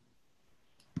heal.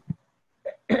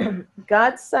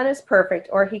 God's Son is perfect,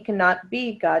 or he cannot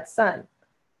be God's Son.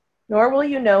 Nor will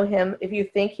you know him if you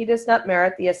think he does not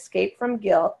merit the escape from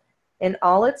guilt in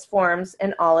all its forms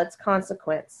and all its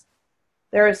consequence.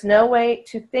 There is no way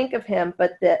to think of him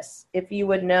but this, if you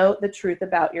would know the truth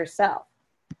about yourself.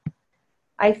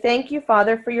 I thank you,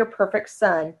 Father, for your perfect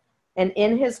Son, and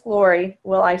in his glory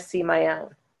will I see my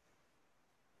own.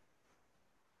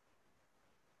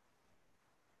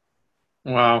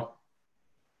 Wow.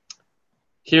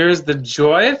 Here's the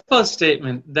joyful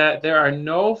statement that there are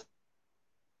no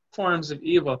forms of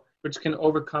evil which can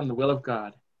overcome the will of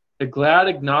God. The glad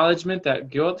acknowledgement that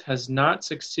guilt has not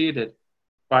succeeded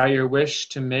by your wish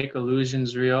to make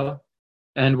illusions real.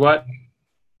 And what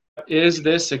is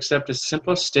this except a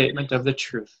simple statement of the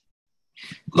truth?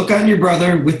 Look on your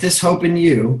brother with this hope in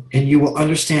you, and you will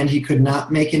understand he could not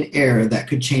make an error that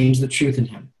could change the truth in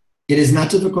him. It is not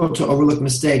difficult to overlook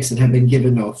mistakes that have been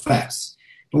given no effects.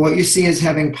 But what you see as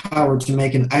having power to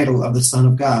make an idol of the Son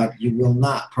of God, you will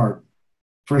not pardon.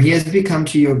 For he has become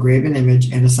to you a graven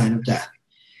image and a sign of death.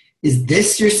 Is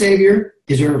this your Savior?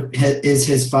 Is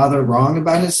his Father wrong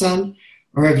about his Son?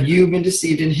 Or have you been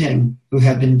deceived in him who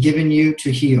have been given you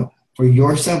to heal for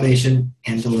your salvation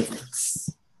and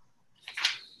deliverance?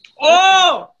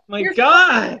 Oh, my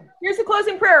God. Here's the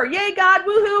closing prayer. Yay, God,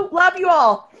 woohoo, love you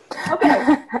all.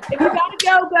 Okay, if you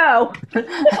gotta go.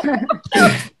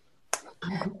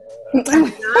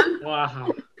 Wow.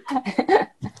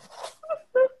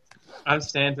 I'm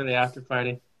staying for the after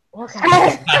party. Okay.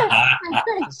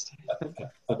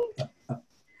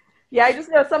 Yeah, I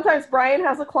just know sometimes Brian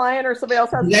has a client or somebody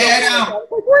else has Today I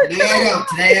don't.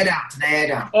 Today I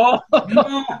don't. Oh,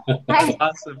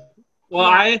 awesome. Well,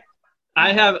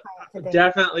 I have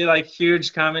definitely like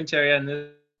huge commentary on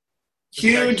this.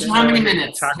 Huge. How many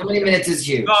minutes? How many minutes is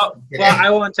huge? Well,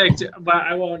 I won't take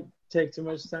too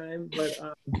much time.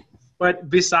 But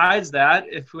besides that,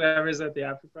 if whoever's at the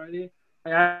after party,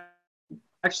 I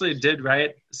actually did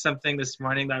write something this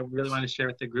morning that I really want to share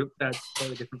with the group that's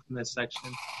totally different from this section.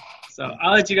 So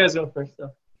I'll let you guys go first, though.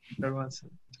 Everyone wants to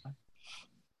talk.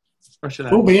 Or should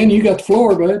I? Oh, Ben, you got the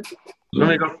floor, bud. Let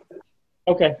me go.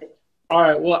 Okay. All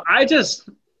right. Well, I just,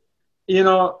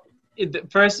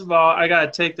 first of all, I got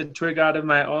to take the twig out of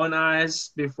my own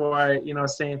eyes before I,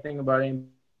 say anything about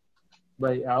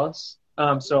anybody else.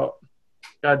 So,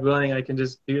 God willing, I can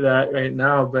just do that right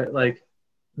now. But like,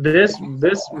 this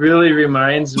really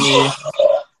reminds me.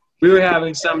 We were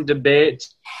having some debate.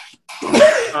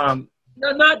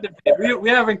 No, not debate. We were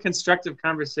having constructive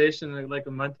conversation like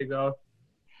a month ago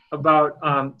about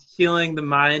healing the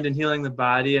mind and healing the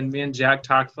body. And me and Jack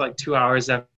talked for like 2 hours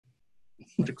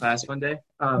after class one day.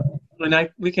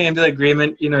 We came to the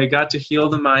agreement, you got to heal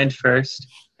the mind first,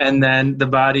 and then the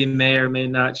body may or may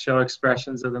not show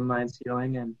expressions of the mind's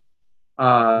healing. And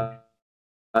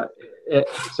it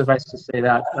suffice to say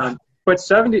that. But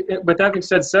that being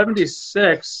said,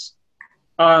 76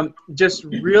 just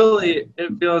really,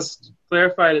 it feels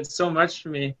clarified it so much for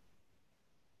me.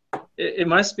 It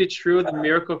must be true the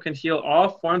miracle can heal all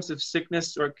forms of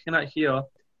sickness or cannot heal.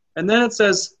 And then it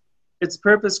says, its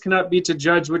purpose cannot be to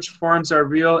judge which forms are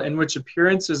real and which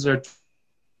appearances are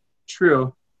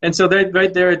true. And so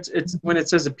right there, it's when it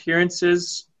says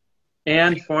appearances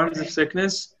and forms of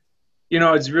sickness,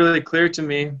 it's really clear to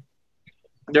me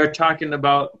they're talking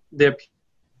about the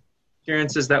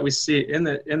appearances that we see in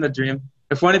the dream.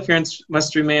 If one appearance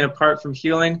must remain apart from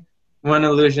healing, one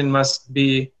illusion must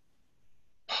be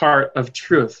part of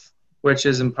truth, which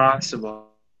is impossible.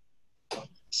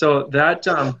 So that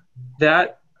to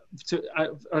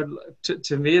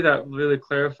me, that really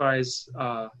clarifies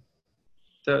the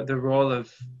role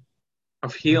of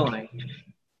healing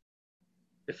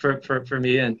for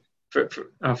me and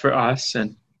for us,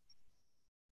 and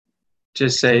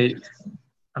just say,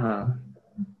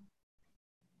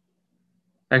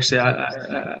 actually,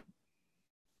 I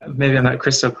maybe I'm not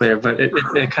crystal clear, but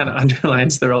it kind of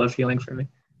underlines the role of healing for me.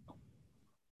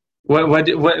 What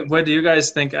do you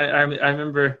guys think? I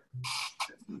remember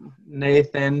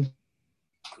Nathan,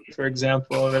 for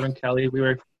example, Reverend Kelly. We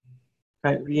were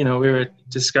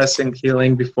discussing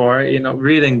healing before.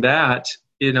 Reading that.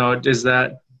 Does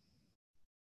that?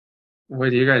 What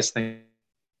do you guys think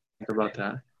about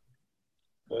that?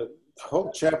 The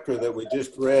whole chapter that we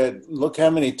just read. Look how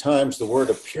many times the word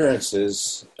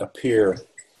appearances appear.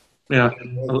 Yeah.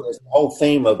 The whole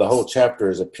theme of the whole chapter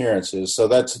is appearances. So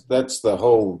that's the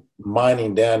whole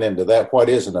mining down into that. What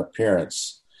is an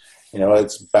appearance?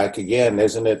 It's back again,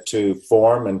 isn't it, to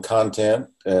form and content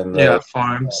and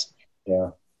forms.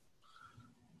 Yeah.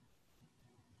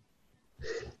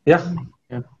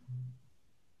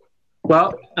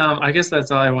 Well, I guess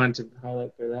that's all I wanted to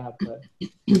highlight for that. But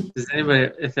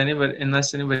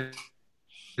unless anybody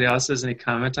else has any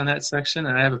comment on that section?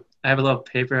 I have a little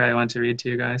paper I want to read to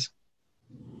you guys.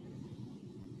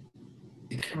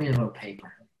 Give me a little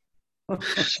paper.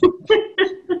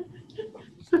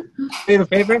 Read a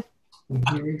paper?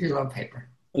 Read your little paper.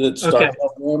 Is it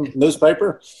Stockholm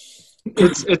newspaper?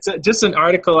 It's just an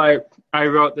article I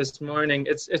wrote this morning.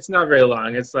 It's not very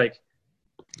long. It's like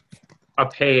a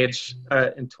page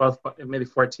in 12, maybe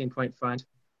 14-point font.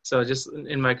 So just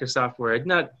in Microsoft Word,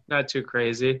 not too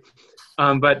crazy.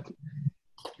 But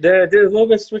there's a little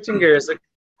bit switching gears.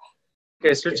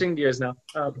 Okay, switching gears now.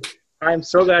 I'm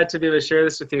so glad to be able to share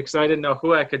this with you because I didn't know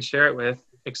who I could share it with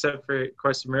except for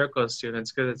Course in Miracles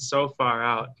students because it's so far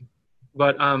out.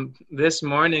 But this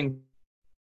morning,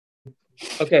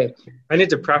 okay, I need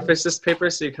to preface this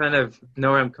paper so you kind of know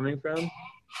where I'm coming from.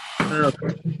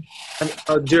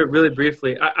 I'll do it really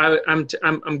briefly. I'm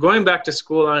going back to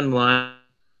school online,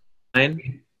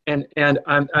 and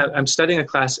I'm studying a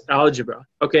class algebra.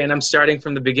 Okay, and I'm starting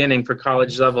from the beginning for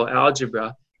college level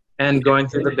algebra, and going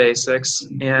through the basics.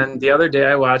 And the other day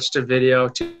I watched a video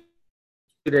 2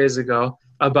 days ago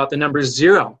about the number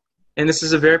 0. And this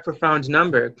is a very profound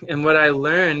number. And what I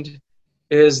learned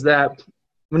is that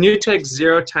when you take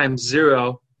 0 times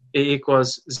 0, it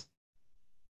equals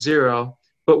 0.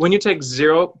 But when you take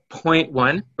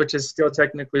 0.1, which is still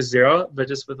technically 0, but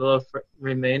just with a little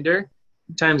remainder,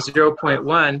 times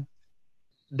 0.1,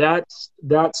 that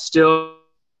still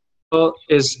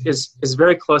is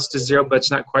very close to 0, but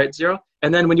it's not quite 0.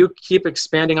 And then when you keep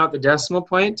expanding out the decimal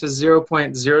point to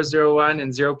 0.001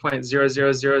 and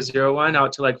 0.00001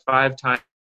 out to like 5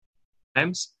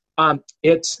 times,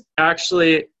 it's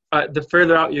actually, the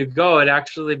further out you go, it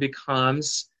actually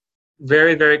becomes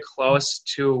very, very close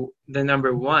to the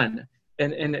number 1.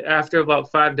 And after about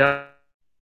 5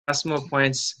 decimal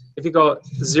points, if you go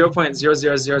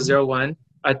 0.00001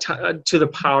 to the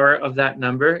power of that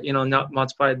number, not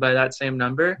multiplied by that same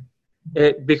number,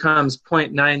 it becomes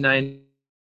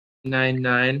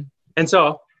 0.9999. And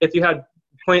so if you had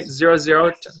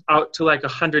 0.00 out to like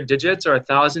 100 digits or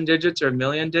 1,000 digits or a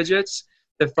million digits,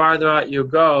 the farther out you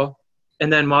go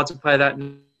and then multiply that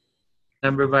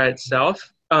number by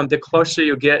itself, the closer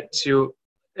you get to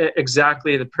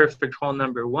exactly the perfect whole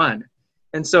number 1.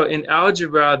 And so in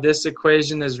algebra, this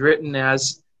equation is written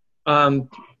as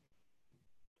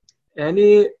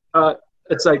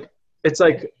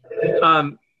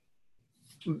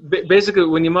basically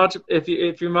when you multiply,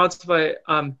 if you multiply,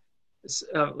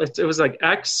 it was like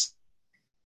x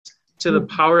to the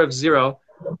power of 0.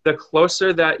 The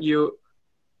closer that you,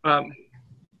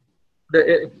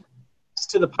 it's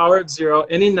to the power of 0.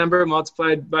 Any number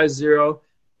multiplied by 0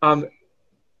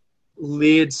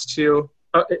 leads to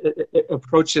it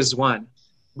approaches 1,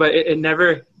 but it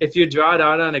never. If you draw it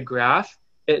out on a graph,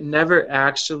 it never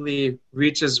actually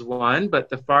reaches 1. But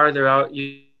the farther out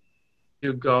you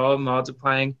go,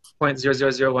 multiplying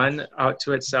 0.0001 out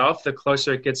to itself, the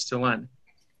closer it gets to 1.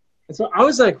 And so I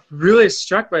was like really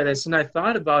struck by this, and I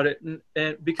thought about it,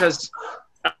 and because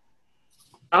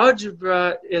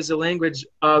algebra is a language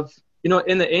of, in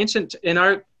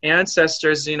our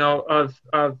ancestors, of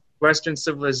Western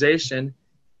civilization,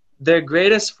 the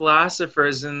greatest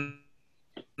philosophers in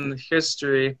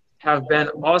history have been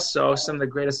also some of the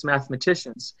greatest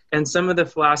mathematicians. And some of the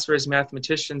philosophers,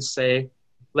 mathematicians say,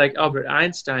 like Albert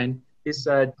Einstein, he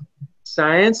said,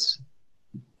 science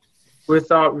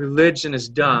without religion is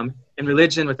dumb, and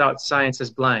religion without science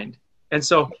is blind. And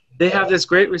so they have this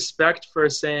great respect for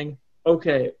saying,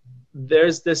 okay,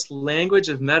 there's this language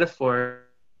of metaphors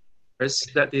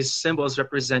that these symbols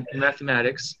represent in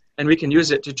mathematics, and we can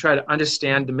use it to try to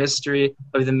understand the mystery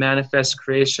of the manifest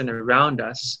creation around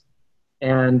us.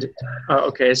 And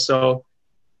so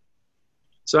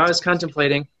I was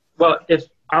contemplating, well, if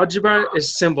algebra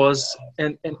is symbols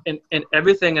and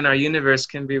everything in our universe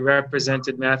can be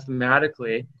represented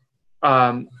mathematically,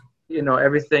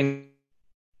 everything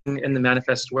in the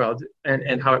manifest world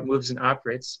and how it moves and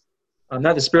operates,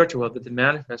 not the spiritual world, but the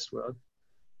manifest world,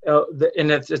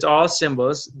 and it's all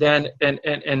symbols, then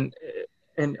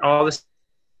and all the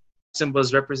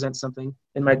symbols represent something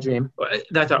in my dream.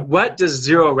 And I thought, what does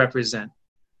 0 represent?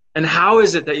 And how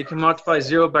is it that you can multiply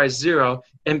 0 by 0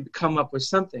 and come up with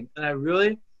something? And I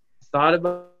really thought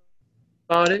about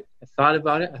it. I thought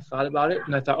about it.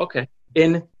 And I thought, okay,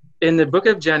 in the book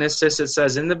of Genesis, it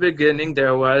says, in the beginning,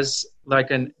 there was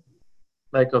like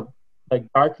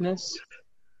darkness.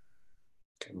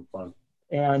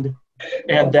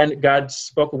 And then God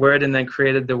spoke a word and then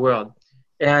created the world.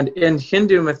 And in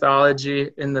Hindu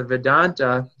mythology, in the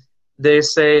Vedanta, they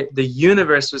say the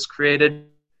universe was created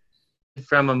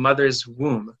from a mother's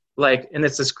womb. And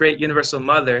it's this great universal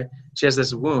mother. She has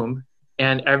this womb.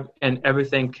 and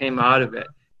everything came out of it.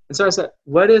 And so I said,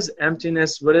 what is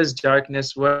emptiness? What is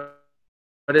darkness? What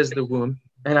is the womb?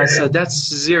 And I said,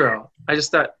 that's zero. I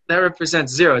just thought that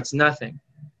represents zero. It's nothing.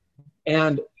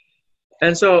 And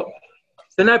so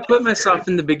then I put myself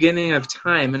in the beginning of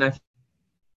time, and I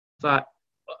thought,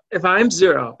 if I'm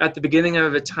zero at the beginning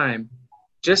of a time,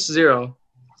 just zero,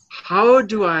 how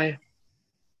do I,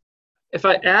 if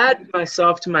I add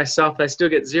myself to myself, I still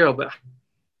get zero, but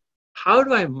how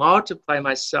do I multiply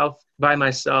myself by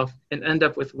myself and end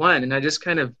up with one? And I just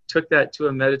kind of took that to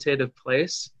a meditative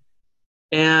place.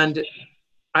 And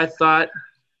I thought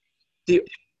the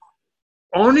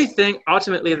only thing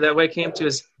ultimately that way I came to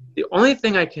is the only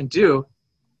thing I can do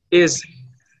is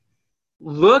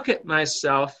look at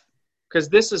myself, because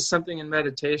this is something in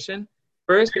meditation.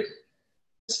 First,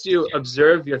 you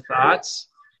observe your thoughts,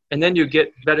 and then you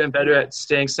get better and better at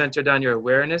staying centered on your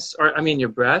awareness, your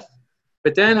breath.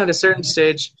 But then at a certain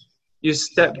stage, you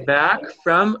step back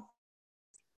from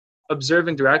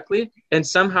observing directly, and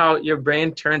somehow your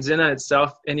brain turns in on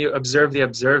itself, and you observe the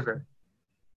observer.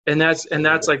 And that's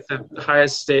like the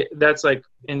highest state. That's like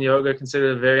in yoga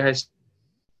considered a very high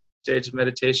stage of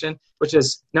meditation, which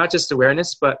is not just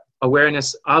awareness, but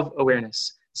awareness of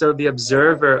awareness. So the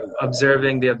observer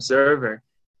observing the observer.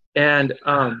 And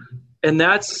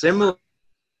that's similar,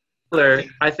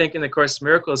 I think, in the Course in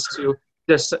Miracles to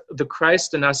the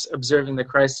Christ in us observing the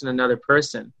Christ in another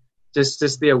person.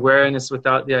 Just the awareness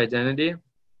without the identity.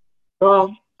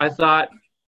 Well, I thought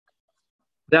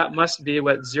that must be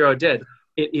what zero did.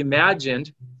 It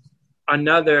imagined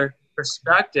another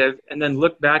perspective and then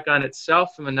looked back on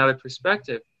itself from another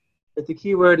perspective. But the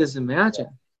key word is imagine.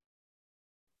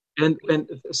 And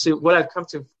so what I've come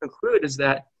to conclude is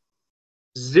that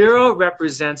zero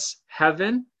represents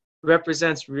heaven,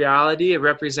 represents reality, it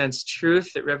represents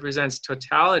truth, it represents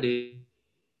totality.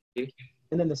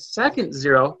 And then the second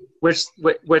zero,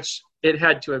 which it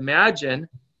had to imagine,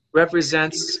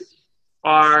 represents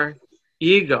our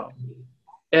ego.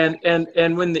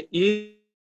 And when the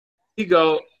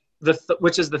ego,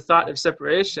 which is the thought of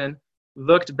separation,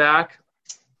 looked back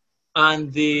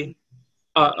on the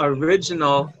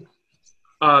original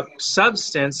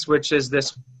substance, which is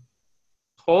this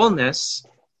wholeness,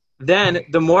 then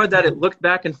the more that it looked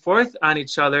back and forth on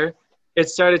each other, it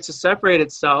started to separate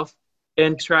itself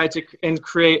and try to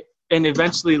create and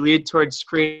eventually lead towards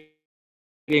creating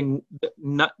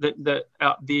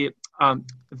the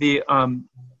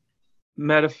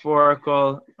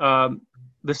metaphorical,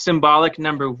 the symbolic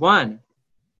number one.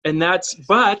 And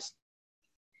but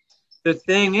the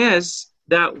thing is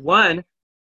that one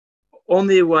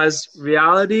only was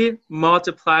reality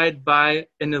multiplied by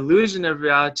an illusion of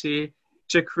reality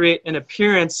to create an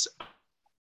appearance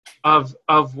of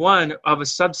one, of a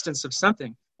substance of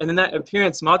something. And then that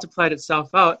appearance multiplied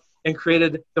itself out and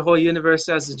created the whole universe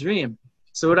as a dream.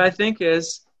 So what I think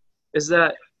is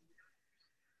that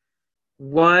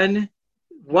the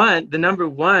number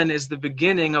one is the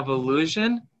beginning of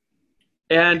illusion.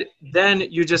 And then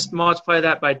you just multiply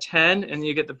that by 10 and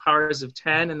you get the powers of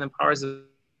 10 and then powers of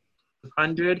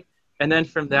 100. And then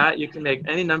from that, you can make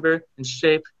any number and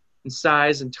shape and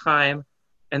size and time.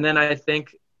 And then I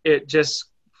think it just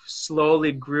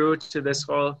slowly grew to this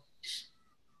whole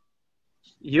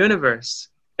universe.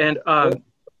 And so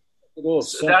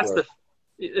that's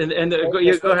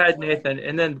you go ahead, Nathan.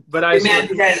 And then, but I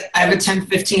have a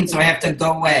 10:15, so I have to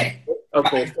go away.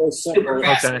 Okay.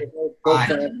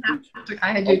 I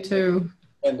had you too.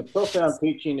 And the profound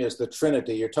teaching is the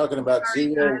Trinity. You're talking about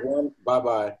 0, 1,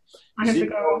 bye-bye. I have 0,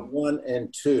 to go. 1,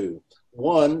 and 2.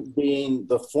 1 being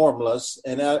the formless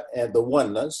and the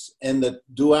oneness, and the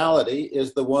duality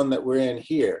is the one that we're in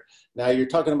here. Now you're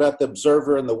talking about the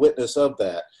observer and the witness of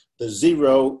that. The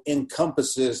 0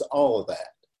 encompasses all of that.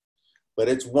 But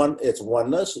it's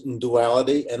oneness and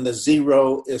duality, and the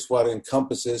 0 is what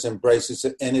encompasses, embraces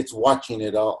it, and it's watching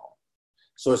it all.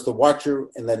 So it's the watcher,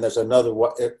 and then there's another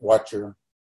watcher.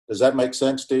 Does that make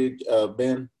sense to you,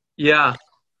 Ben? Yeah.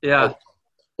 Okay.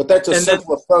 But that's a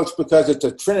simple approach because it's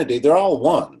a Trinity. They're all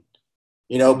one,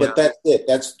 but that's it.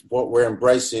 That's what we're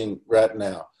embracing right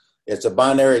now. It's a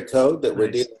binary code that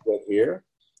we're dealing with here,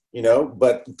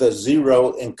 but the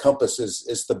 0 encompasses,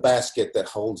 it's the basket that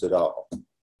holds it all.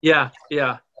 Yeah.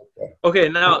 Okay,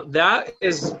 now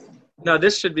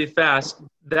this should be fast.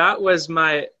 That was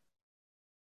my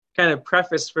kind of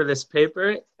preface for this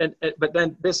paper, but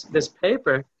then this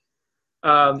paper,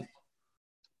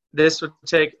 this will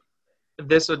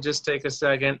just take a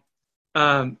second.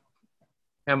 I'm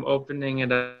opening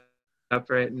it up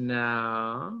right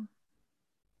now.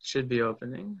 Should be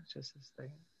opening. Just a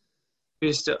second.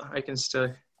 I can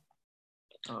still.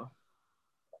 Oh,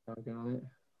 got it.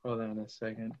 Hold on a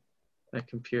second. My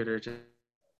computer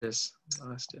just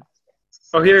lost it.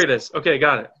 Oh, here it is. Okay,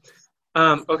 got it.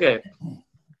 Okay.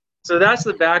 So that's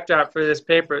the backdrop for this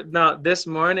paper. Now, this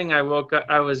morning I woke up,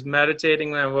 I was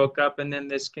meditating when I woke up, and then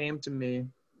this came to me.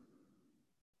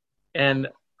 And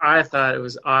I thought it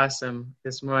was awesome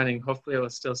this morning. Hopefully it will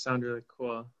still sound really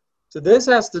cool. So this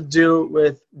has to do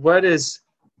with what is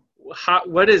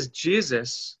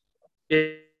Jesus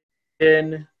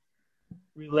in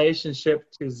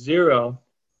relationship to zero.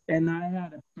 And I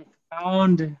had a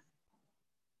profound,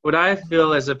 what I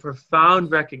feel is a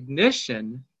profound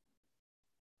recognition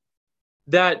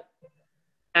that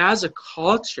as a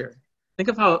culture, think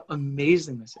of how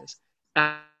amazing this is.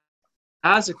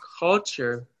 As a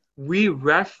culture, we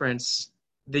reference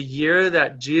the year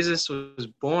that Jesus was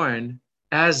born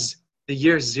as the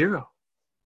year zero.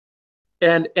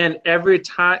 And every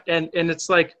time, and it's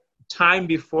like time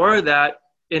before that,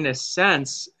 in a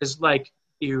sense, is like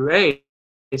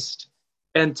erased.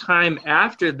 And time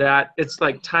after that, it's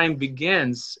like time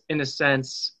begins, in a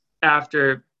sense,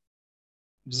 after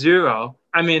zero.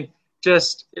 I mean,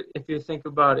 just if you think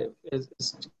about it,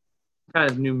 it's kind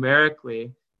of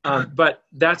numerically. But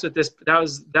that's what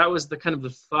that was the kind of the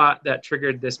thought that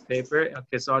triggered this paper.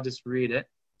 Okay, so I'll just read it. It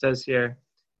says here,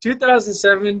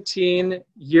 2017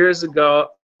 years ago,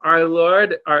 our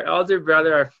Lord, our elder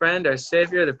brother, our friend, our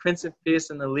Savior, the Prince of Peace,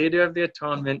 and the leader of the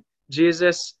atonement,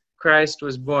 Jesus Christ,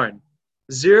 was born.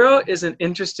 Zero is an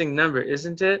interesting number,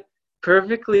 isn't it?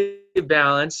 Perfectly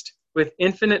balanced with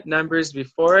infinite numbers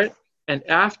before it and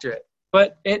after it.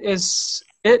 But it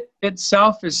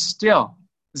itself is still.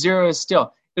 Zero is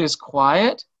still. It is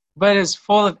quiet, but it is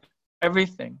full of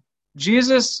everything.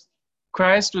 Jesus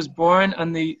Christ was born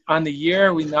on the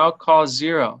year we now call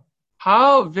zero.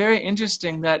 How very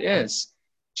interesting that is.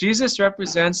 Jesus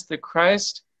represents the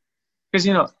Christ,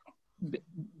 because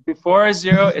before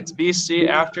zero it's BC,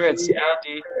 after it's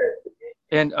AD,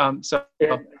 and so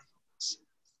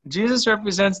Jesus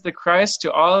represents the Christ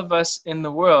to all of us in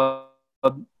the world,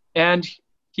 and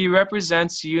he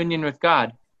represents union with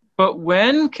God. But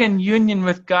when can union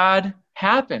with God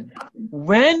happen?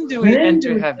 When do we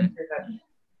enter heaven?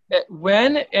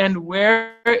 When and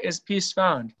where is peace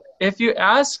found? If you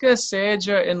ask a sage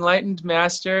or enlightened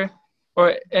master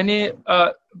or any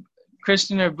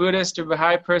Christian or Buddhist or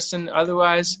Baha'i person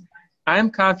otherwise, I'm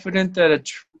confident that a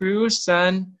true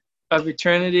son of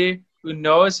eternity who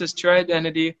knows his true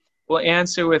identity will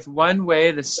answer with one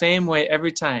way, the same way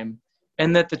every time,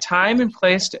 and that the time and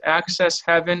place to access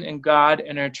heaven and God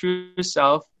and our true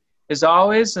self is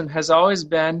always and has always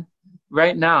been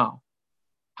right now.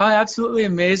 How absolutely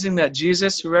amazing that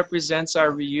Jesus, who represents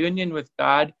our reunion with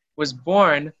God, was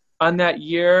born on that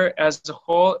year as the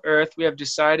whole earth we have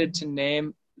decided to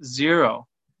name zero.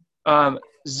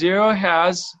 Zero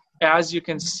has, as you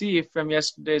can see from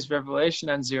yesterday's revelation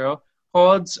on zero,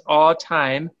 holds all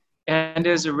time and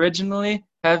is originally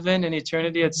heaven and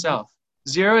eternity itself.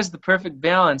 Zero is the perfect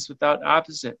balance without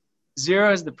opposite.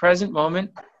 Zero is the present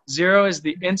moment. Zero is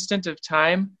the instant of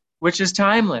time, which is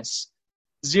timeless.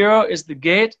 Zero is the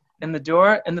gate and the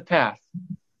door and the path.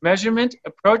 Measurement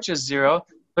approaches zero,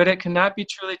 but it cannot be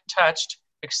truly touched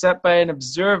except by an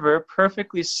observer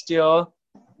perfectly still,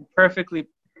 perfectly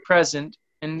present,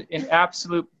 in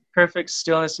absolute perfect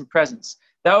stillness and presence.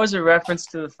 That was a reference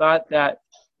to the thought that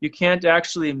you can't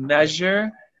actually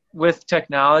measure with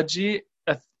technology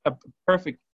a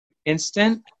perfect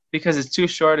instant because it's too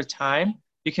short a time.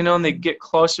 You can only get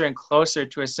closer and closer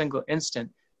to a single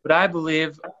instant. But I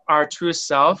believe our true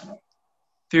self,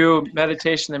 through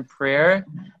meditation and prayer,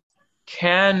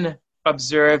 can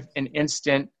observe an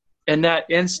instant, and that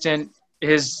instant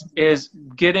is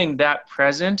getting that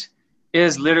present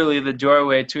is literally the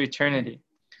doorway to eternity.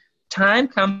 Time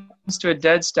comes to a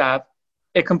dead stop,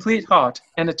 a complete halt,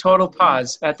 and a total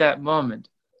pause at that moment.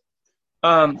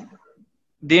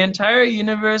 The entire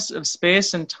universe of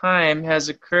space and time has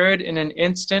occurred in an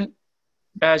instant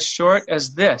as short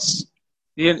as this.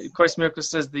 Of Course in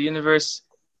Miracles says the universe,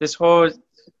 this whole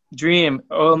dream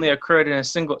only occurred in a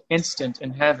single instant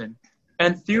in heaven.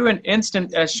 And through an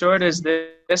instant as short as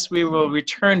this, we will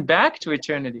return back to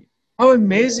eternity. How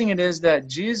amazing it is that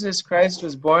Jesus Christ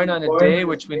was born on a day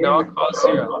which we now call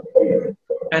zero.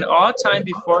 And all time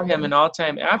before him and all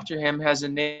time after him has a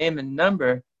name and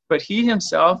number, but he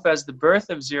himself, as the birth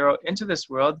of zero into this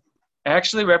world,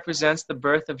 actually represents the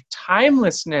birth of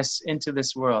timelessness into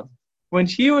this world. When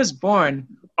he was born,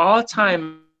 all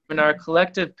time in our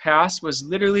collective past was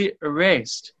literally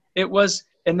erased.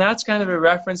 And that's kind of a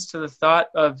reference to the thought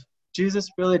of Jesus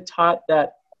really taught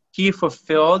that he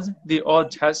fulfilled the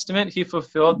Old Testament, he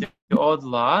fulfilled the old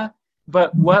law,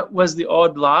 But what was the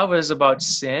old law was about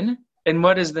sin, and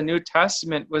what is the New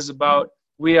Testament was about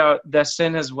the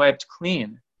sin has wiped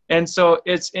clean. And so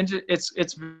it's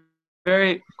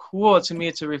very cool to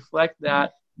me to reflect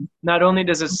that. Not only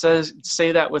does it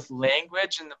say that with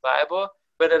language in the Bible,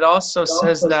 but it also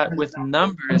says that with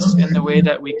numbers in the way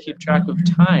that we keep track of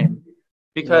time.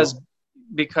 Because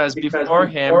before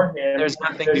him, there's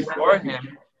nothing before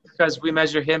him, because we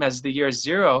measure him as the year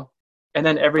 0, and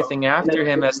then everything after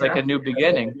him as like a new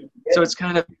beginning. So it's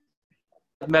kind of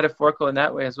metaphorical in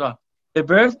that way as well. The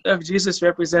birth of Jesus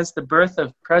represents the birth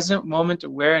of present moment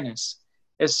awareness,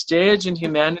 a stage in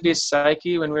humanity's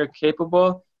psyche when we're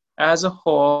capable as a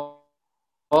whole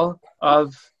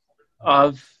of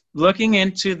looking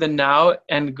into the now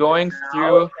and going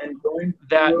through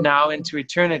that now into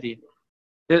eternity.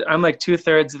 I'm like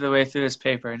 2/3 of the way through this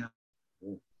paper now.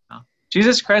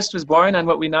 Jesus Christ was born on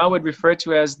what we now would refer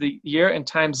to as the year and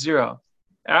time 0.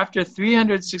 After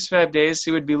 365 days,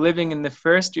 he would be living in the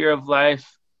first year of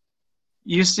life.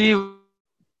 You see,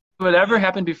 whatever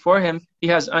happened before him, he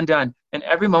has undone. And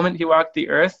every moment he walked the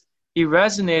earth, he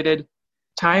resonated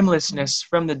timelessness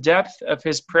from the depth of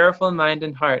his prayerful mind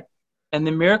and heart. And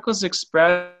the miracles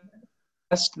expressed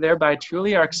thereby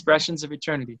truly are expressions of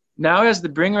eternity. Now, as the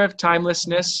bringer of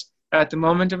timelessness at the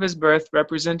moment of his birth,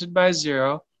 represented by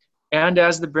 0, and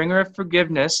as the bringer of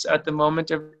forgiveness at the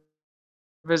moment of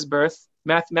his birth,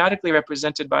 mathematically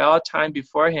represented by all time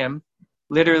before him,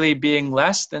 literally being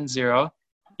less than 0,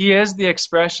 he is the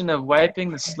expression of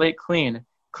wiping the slate clean,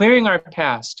 clearing our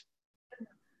past,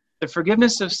 the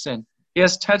forgiveness of sin. He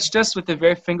has touched us with the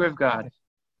very finger of God.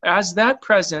 As that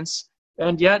presence,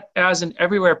 and yet as an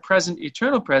everywhere present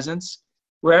eternal presence,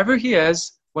 wherever he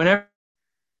is, whenever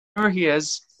he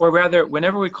is, or rather,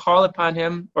 whenever we call upon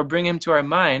him or bring him to our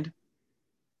mind,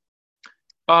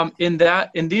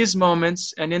 in these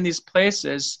moments and in these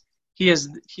places, he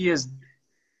is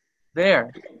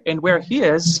there. And where he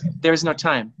is, there is no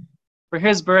time. For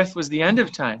his birth was the end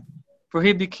of time. For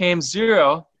he became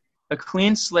 0, a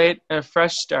clean slate and a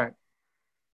fresh start.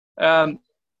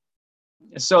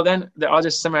 So then, I'll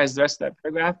just summarize the rest of that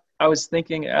paragraph. I was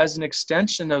thinking, as an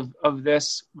extension of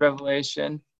this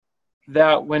revelation,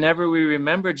 that whenever we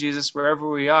remember Jesus, wherever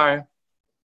we are,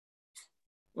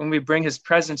 when we bring his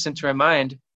presence into our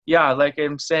mind, like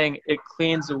I'm saying, it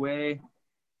cleans away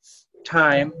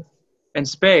time and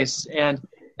space. And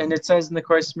it says in the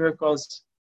Course in Miracles,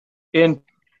 in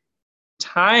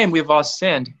time we've all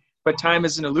sinned, but time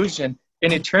is an illusion.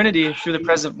 In eternity, through the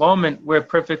present moment, we're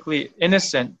perfectly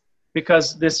innocent,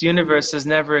 because this universe has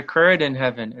never occurred in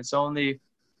heaven. It's only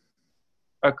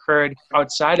occurred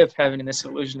outside of heaven in this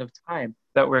illusion of time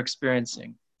that we're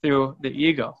experiencing through the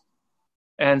ego.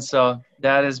 And so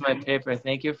that is my paper.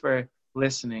 Thank you for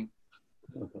listening.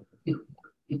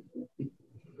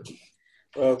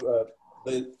 Well,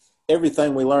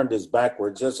 everything we learned is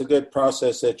backwards. That's a good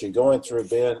process that you're going through,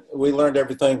 Ben. We learned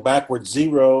everything backwards.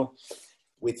 0,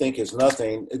 we think, is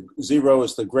nothing. 0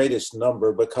 is the greatest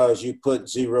number, because you put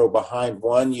 0 behind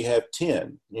 1, you have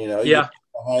 10. You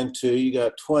behind 2, you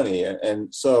got 20.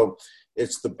 And so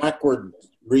it's the backward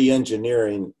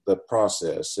re-engineering the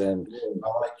process. And I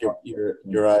like your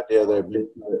idea there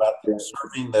about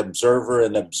observing the observer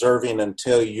and observing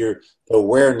until your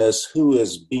awareness, who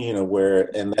is being aware,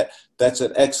 and that's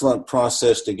an excellent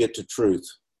process to get to truth.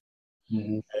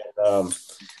 Mm-hmm. And,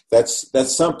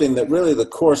 that's something that really the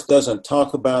Course doesn't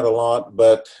talk about a lot,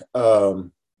 but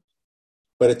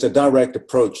it's a direct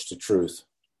approach to truth.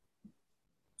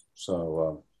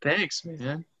 So thanks,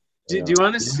 man. Do you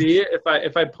want to see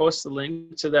if I post the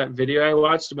link to that video I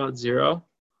watched about 0?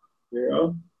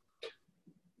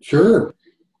 Sure.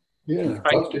 Yeah.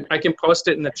 I can post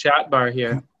it in the chat bar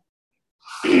here.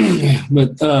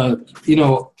 But I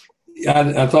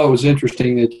thought it was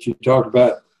interesting that you talked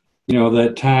about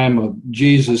that time of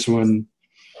Jesus when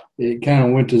it kind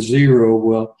of went to 0.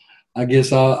 Well, I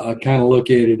guess I kind of look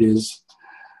at it as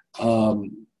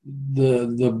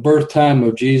the birth time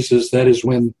of Jesus. That is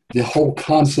when the whole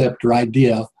concept or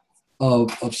idea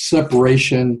of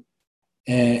separation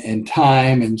and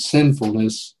time and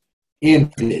sinfulness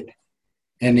ended,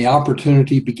 and the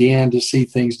opportunity began to see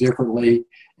things differently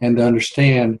and to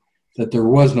understand that there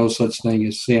was no such thing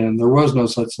as sin. There was no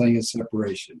such thing as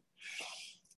separation.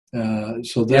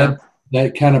 So that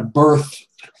kind of birthed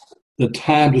the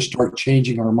time to start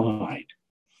changing our mind.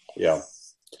 Yeah.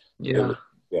 Yeah.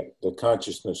 The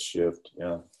consciousness shift.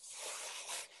 Yeah.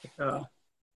 All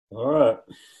right.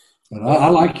 But I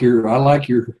like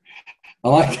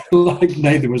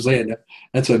Nathan was saying.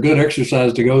 That's a good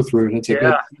exercise to go through.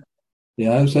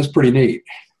 That's pretty neat.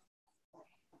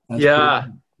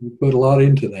 We put a lot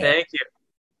into that. Thank you.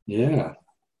 Yeah.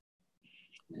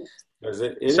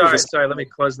 Sorry. Let me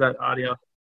close that audio.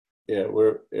 Yeah,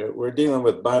 we're dealing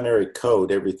with binary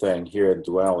code, everything here in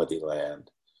Duality Land.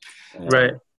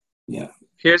 Right. Yeah.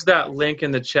 Here's that link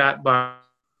in the chat bar.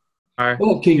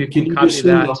 Well, can you just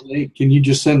send the link? Can you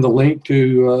just send the link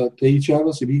to each of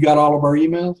us? Have you got all of our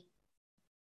emails?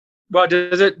 Well,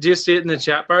 do you see it in the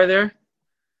chat bar there?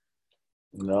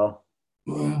 No.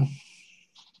 Well,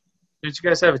 did you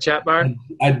guys have a chat bar?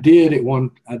 I did at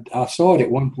one. I saw it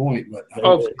at one point, but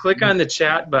click on the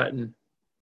chat button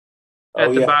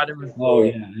at the bottom. Oh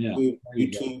yeah.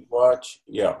 YouTube watch.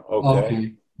 Yeah.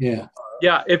 Okay. Yeah.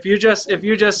 Yeah. If you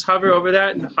just hover over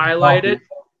that and highlight it,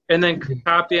 and then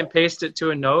copy and paste it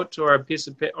to a note or a piece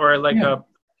of or like a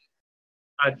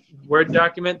Word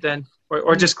document, then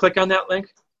or just click on that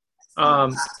link.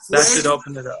 That should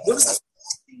open it up. What was the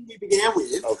thing we began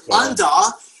with? Under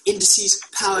indices,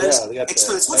 powers,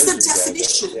 exponents. What's the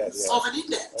definition of an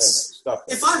index?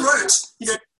 If I wrote,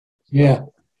 Yeah,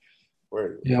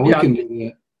 we can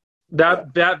do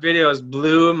that. That video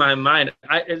blew my mind.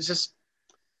 It's just.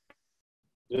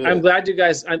 I'm glad you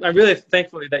guys. I'm really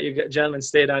thankful that you gentlemen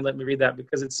stayed on and let me read that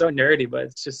because it's so nerdy, but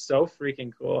it's just so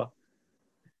freaking cool.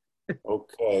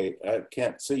 Okay, I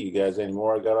can't see you guys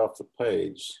anymore. I got off the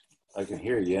page. I can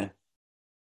hear you.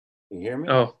 Can you hear me?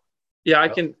 Oh, yeah, I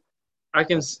can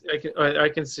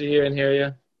see you and hear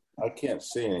you. I can't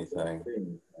see anything.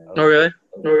 Oh really?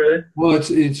 Well,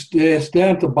 it's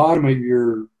down at the bottom of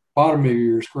your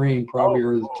screen, probably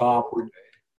or the top.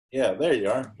 Yeah, there you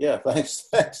are. Yeah, thanks,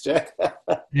 Jack.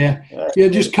 Yeah,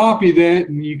 just copy that,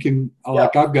 and you can.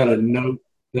 Like I've got a note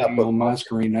thing on my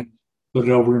screen. I put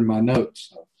it over in my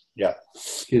notes. Yeah,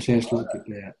 get a chance to look at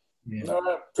that. Yeah. All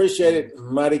right, appreciate it,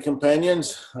 mighty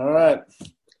companions. All right.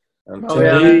 Until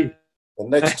the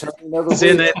next turn of the See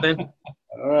you, week. Nathan.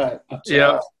 All right.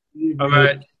 Yeah. All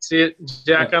right. See you,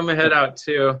 Jack. I'm gonna head out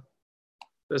too.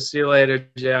 So see you later,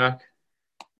 Jack.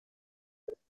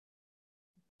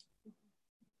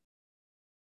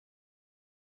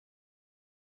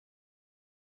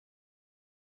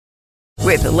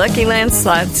 With the Lucky Land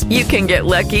Slots, you can get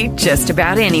lucky just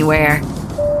about anywhere.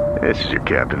 This is your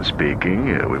captain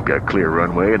speaking. We've got clear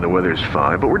runway and the weather's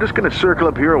fine, but we're just going to circle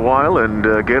up here a while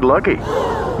and get lucky.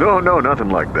 No, nothing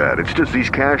like that. It's just these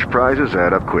cash prizes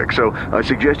add up quick. So I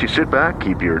suggest you sit back,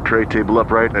 keep your tray table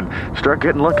upright, and start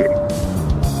getting lucky.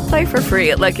 Play for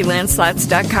free at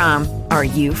LuckyLandSlots.com. Are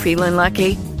you feeling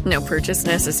lucky? No purchase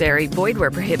necessary. Void where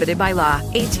prohibited by law.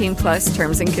 18+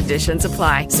 terms and conditions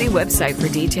apply. See website for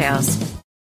details.